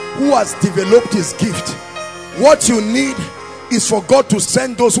who has developed his gift, what you need is for God to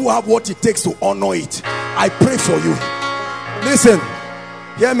send those who have what it takes to honor it. I pray for you. Listen,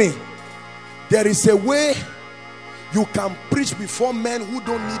 hear me. There is a way you can preach before men who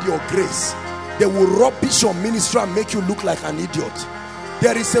don't need your grace. They will rubbish your ministry and make you look like an idiot.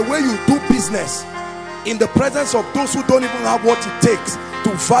 There is a way you do business in the presence of those who don't even have what it takes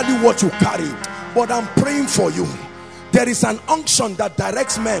to value what you carry. But I'm praying for you. There is an unction that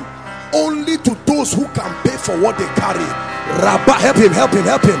directs men only to those who can pay for what they carry. Rabba, help him, help him,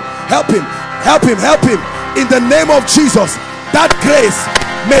 help him, help him, help him, help him. In the name of Jesus, that grace,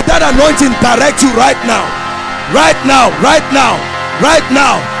 may that anointing direct you right now. Right now, right now, right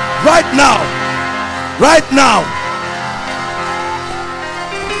now, right now, right now.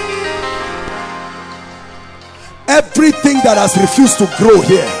 Everything that has refused to grow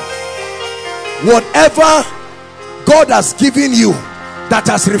here, whatever God has given you that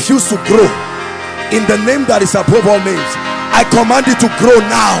has refused to grow, in the name that is above all names, I command it to grow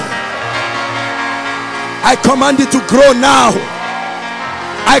now. I command it to grow now.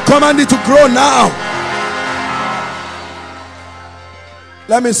 I command it to grow now.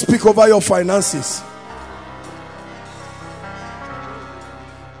 Let me speak over your finances.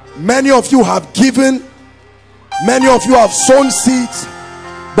 Many of you have given, many of you have sown seeds,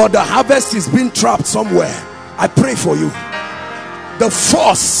 but the harvest is being trapped somewhere. I pray for you. The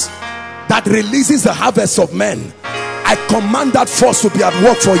force that releases the harvest of men, I command that force to be at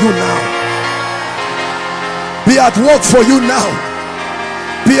work for you now. Be at work for you now.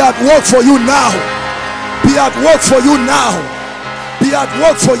 Be at work for you now. Be at work for you now. Be at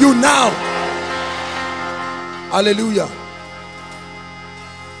work for you now. Hallelujah.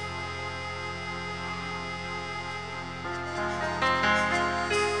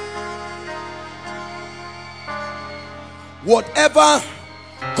 Whatever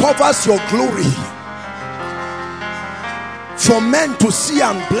covers your glory for men to see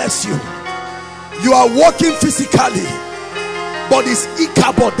and bless you, you are walking physically, but it's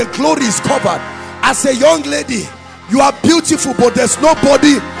Ichabod, the glory is covered. As a young lady, you are beautiful, but there's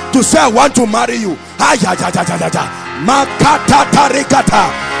nobody to say I want to marry you. I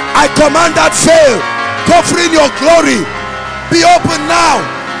command that veil covering your glory, be open now.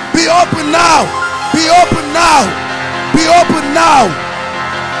 Be open now. Be open now. Be open now.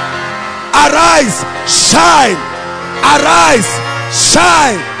 Arise, shine. Arise,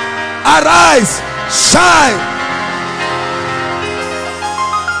 shine. Arise, shine.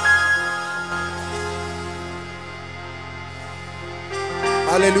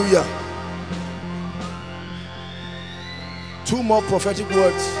 Hallelujah. 2 more prophetic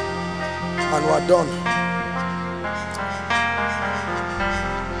words and we're done.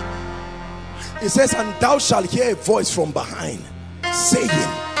 It says, and thou shalt hear a voice from behind saying,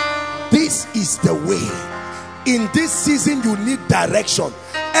 this is the way. In this season you need direction.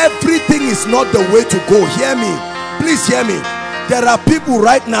 Everything is not the way to go. Hear me, please hear me. There are people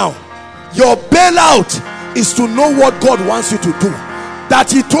right now, your bailout is to know what God wants you to do. That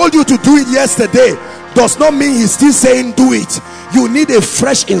he told you to do it yesterday does not mean he's still saying do it. You need a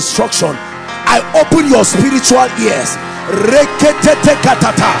fresh instruction. I open your spiritual ears. Reketete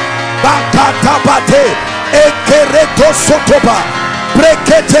katata, bakatabate, ekereto sotoba,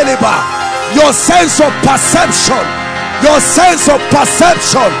 breketeleba. Your sense of perception, your sense of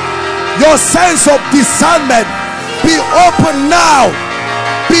perception, your sense of discernment, be open now.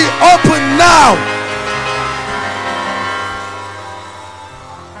 Be open now.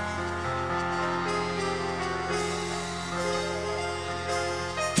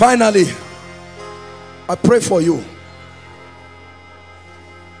 Finally, I pray for you.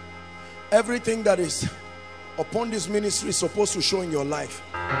 Everything that is upon this ministry is supposed to show in your life.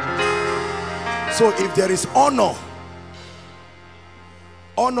 So if there is honor,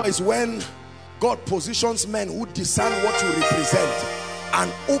 honor is when God positions men who discern what you represent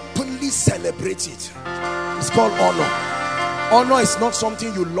and openly celebrate it. It's called honor. Honor is not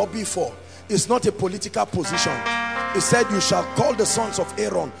something you lobby for. It's not a political position. He said, you shall call the sons of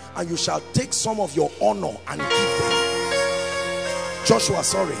Aaron and you shall take some of your honor and give them. Joshua,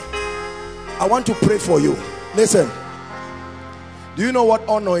 sorry. I want to pray for you. Listen. Do you know what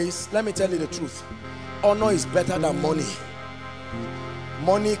honor is? Let me tell you the truth. Honor is better than money.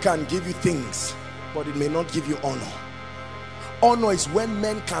 Money can give you things, but it may not give you honor. Honor is when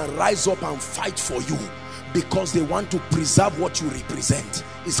men can rise up and fight for you because they want to preserve what you represent.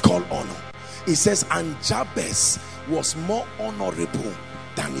 It's called honor. It says, and Jabez was more honorable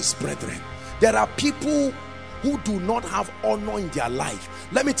than his brethren. There are people who do not have honor in their life.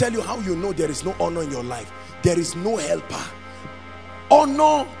 Let me tell you how you know there is no honor in your life. There is no helper.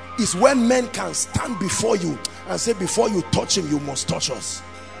 Honor is when men can stand before you and say, before you touch him, you must touch us.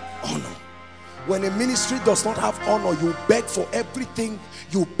 Honor. When a ministry does not have honor, you beg for everything,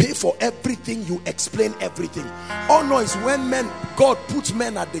 you pay for everything, you explain everything. Honor is when men, God puts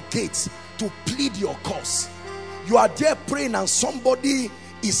men at the gates to plead your cause. You are there praying and somebody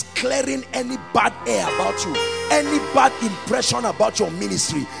is clearing any bad air about you, any bad impression about your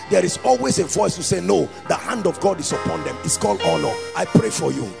ministry. There is always a voice to say, no, the hand of God is upon them. It's called honor. I pray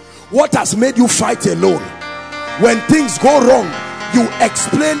for you. What has made you fight alone? When things go wrong, you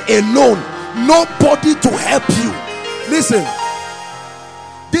explain alone. Nobody to help you. Listen,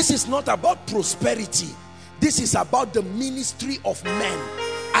 this is not about prosperity. This is about the ministry of men.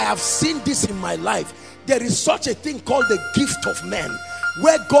 I have seen this in my life. There is such a thing called the gift of men,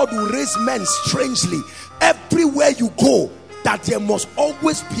 where God will raise men strangely. Everywhere you go, that there must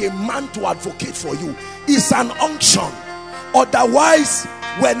always be a man to advocate for you. It's an unction. Otherwise,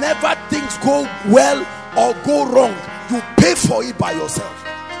 whenever things go well or go wrong, you pay for it by yourself.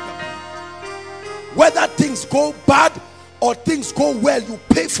 Whether things go bad or things go well, you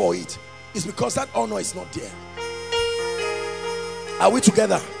pay for it. It's because that honor is not there. Are we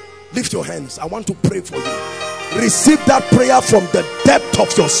together? Lift your hands. I want to pray for you. Receive that prayer from the depth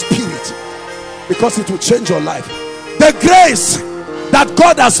of your spirit, because it will change your life. The grace that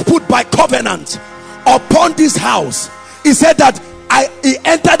God has put by covenant upon this house, he said that he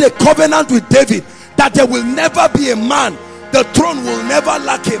entered a covenant with David that there will never be a man, the throne will never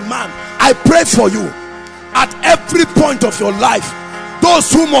lack a man. I pray for you at every point of your life.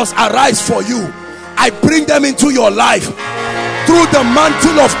 Those who must arise for you, I bring them into your life through the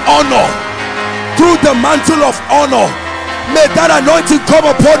mantle of honor. Through the mantle of honor, may that anointing come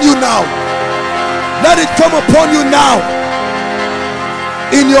upon you now. Let it come upon you now.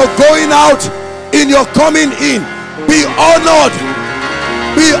 In your going out, in your coming in, be honored.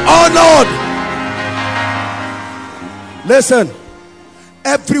 Be honored. Listen,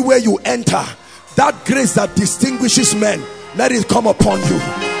 everywhere you enter, that grace that distinguishes men, let it come upon you.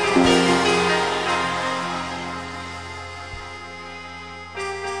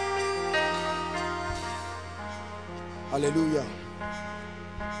 Hallelujah.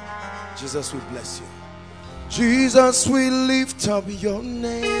 Jesus, we bless you. Jesus, we lift up your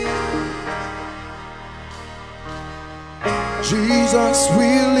name. Jesus, we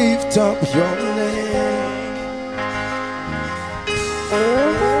lift up your name.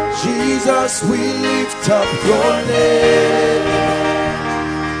 Jesus, we lift up your name.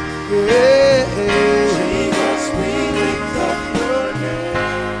 Jesus, we lift up your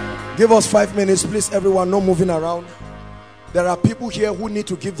name. Give us 5 minutes, please, everyone. No moving around. There are people here who need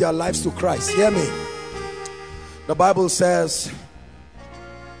to give their lives to Christ. Hear me. The Bible says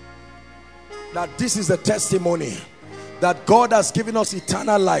that this is a testimony that God has given us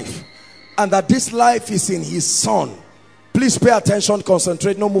eternal life, and that this life is in his Son. Please pay attention,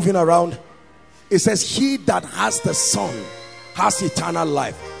 concentrate, no moving around. It says, he that has the Son has eternal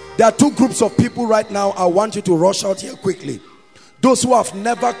life. There are two groups of people right now. I want you to rush out here quickly. Those who have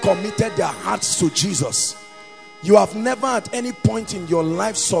never committed their hearts to Jesus. You have never at any point in your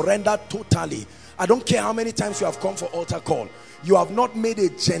life surrendered totally. I don't care how many times you have come for altar call. You have not made a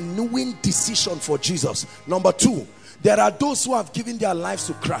genuine decision for Jesus. Number two, there are those who have given their lives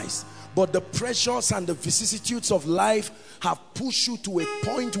to Christ, but the pressures and the vicissitudes of life have pushed you to a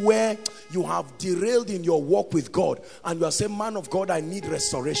point where you have derailed in your walk with God, and you are saying, man of God, I need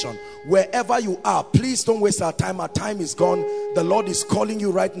restoration. Wherever you are, please don't waste our time. Our time is gone. The Lord is calling you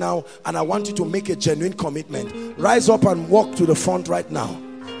right now, and I want you to make a genuine commitment. Rise up and walk to the front right now.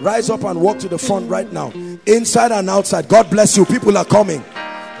 Rise up and walk to the front right now. Inside and outside. God bless you. People are coming.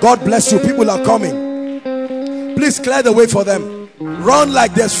 God bless you. People are coming. Please clear the way for them. Run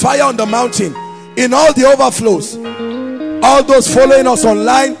like there's fire on the mountain. In all the overflows. All those following us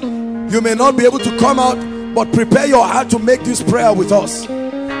online, you may not be able to come out, but prepare your heart to make this prayer with us.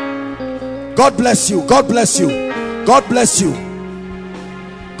 God bless you. God bless you. God bless you.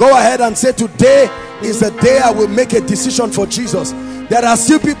 Go ahead and say, today is the day I will make a decision for Jesus. There are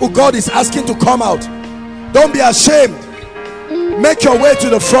still people God is asking to come out. Don't be ashamed. Make your way to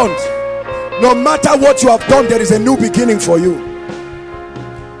the front. No matter what you have done, there is a new beginning for you.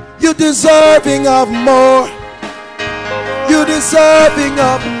 You're deserving of more. You're deserving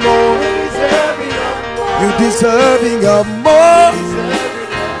of more. You're deserving of more.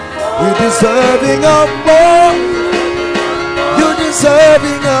 You're deserving of more. You're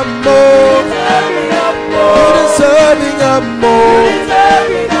deserving of more. You're deserving of more.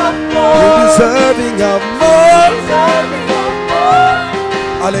 You're deserving of more.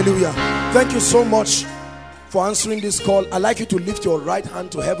 Hallelujah. Thank you so much for answering this call. I'd like you to lift your right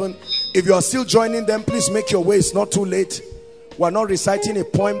hand to heaven. If you are still joining them, please make your way. It's not too late. We're not reciting a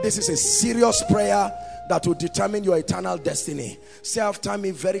poem. This is a serious prayer that will determine your eternal destiny. Say after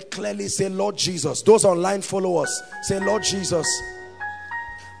me very clearly. Say, Lord Jesus. Those online, follow us. Say, Lord Jesus,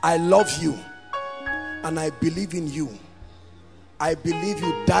 I love you and I believe in you. I believe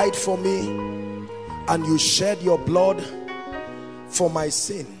you died for me and you shed your blood for my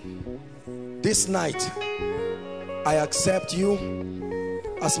sin. This night I accept you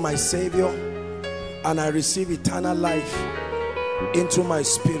as my Savior and I receive eternal life into my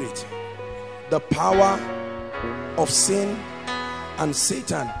spirit. The power of sin and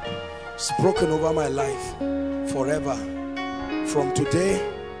Satan is broken over my life forever. From today,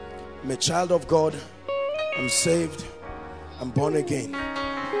 I'm a child of God. I'm saved. I'm born again.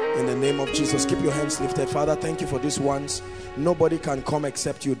 In the name of Jesus. Keep your hands lifted. Father, thank you for these ones. Nobody can come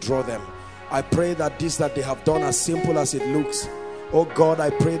except you draw them. I pray that this that they have done, as simple as it looks, oh God, I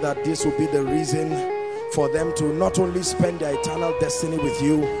pray that this will be the reason for them to not only spend their eternal destiny with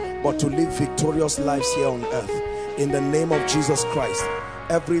you, but to live victorious lives here on earth. In the name of Jesus Christ,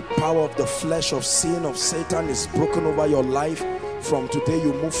 every power of the flesh, of sin, of Satan is broken over your life. From today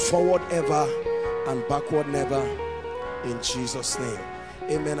you move forward ever and backward never. In Jesus' name,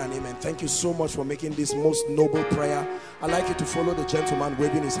 amen and amen. Thank you so much for making this most noble prayer. I'd like you to follow the gentleman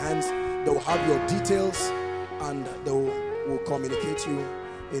waving his hands. They will have your details and they will communicate you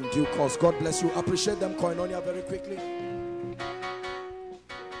in due course. God bless you. Appreciate them. Koinonia very quickly.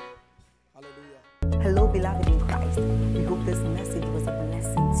 Hallelujah. Hello, beloved in Christ. We hope this message was a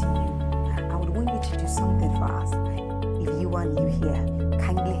blessing to you. I would want you to do something for us. If you are new here,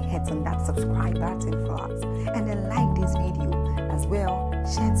 kindly hit on that subscribe button for us and then like this video as well.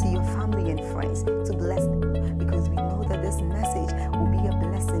 Share to your family and friends to bless them, because we know that this message will be a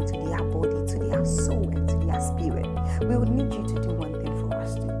blessing to their body, to their soul, and to their spirit. We would need you to do one thing for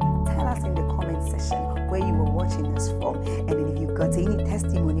us too. Tell us in the comment section where you were watching us from, and then if you've got any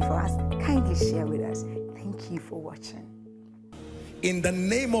testimony for us, kindly share with us. Thank you for watching. In the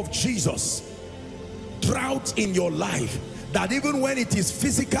name of Jesus, drought in your life, that even when it is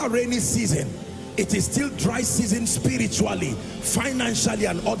physical rainy season, it is still dry season spiritually, financially,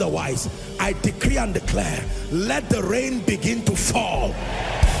 and otherwise. I decree and declare, let the rain begin to fall.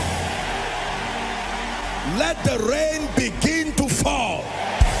 Let the rain begin to fall.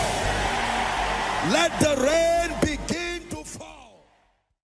 Let the rain